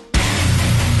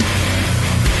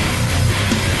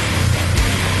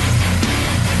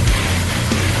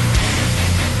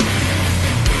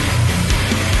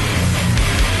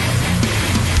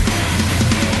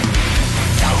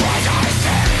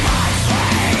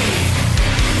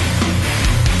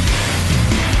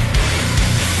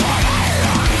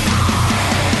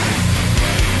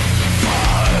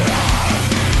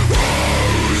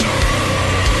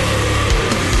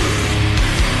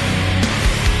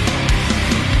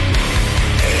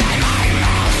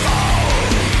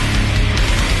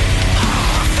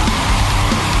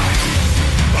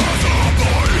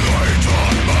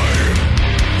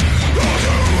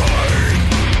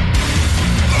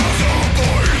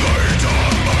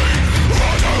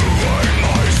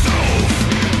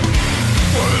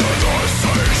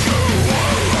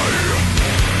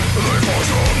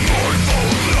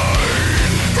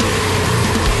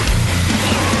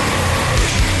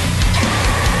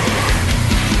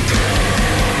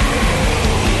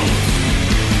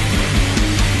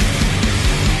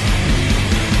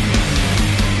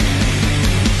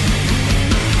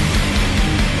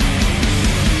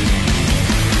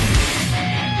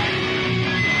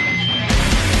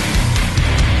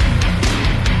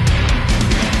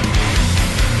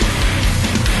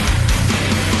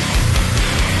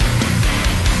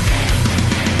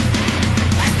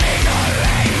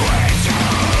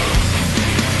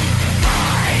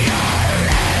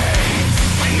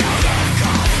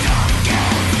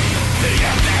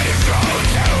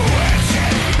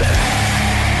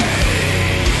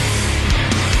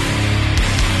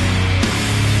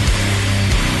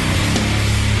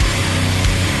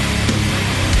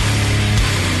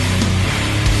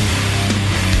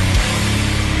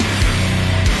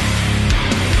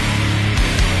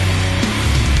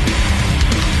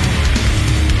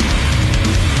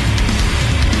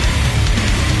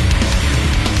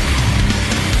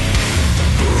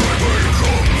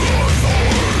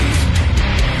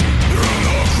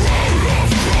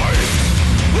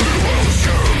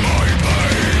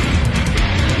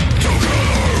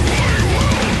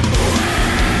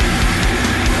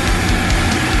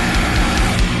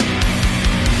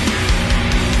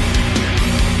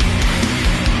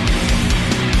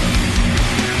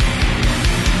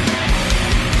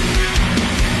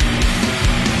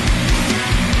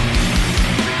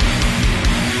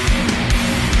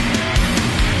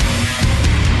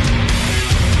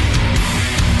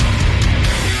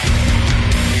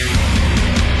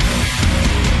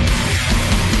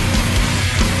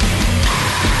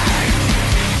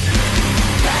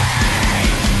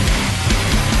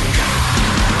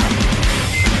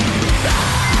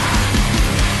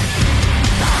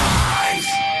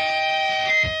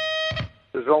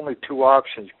 Only two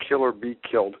options, kill or be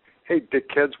killed. Hey,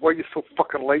 dickheads, what are you so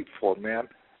fucking late for, man?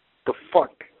 The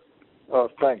fuck?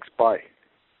 Thanks, bye.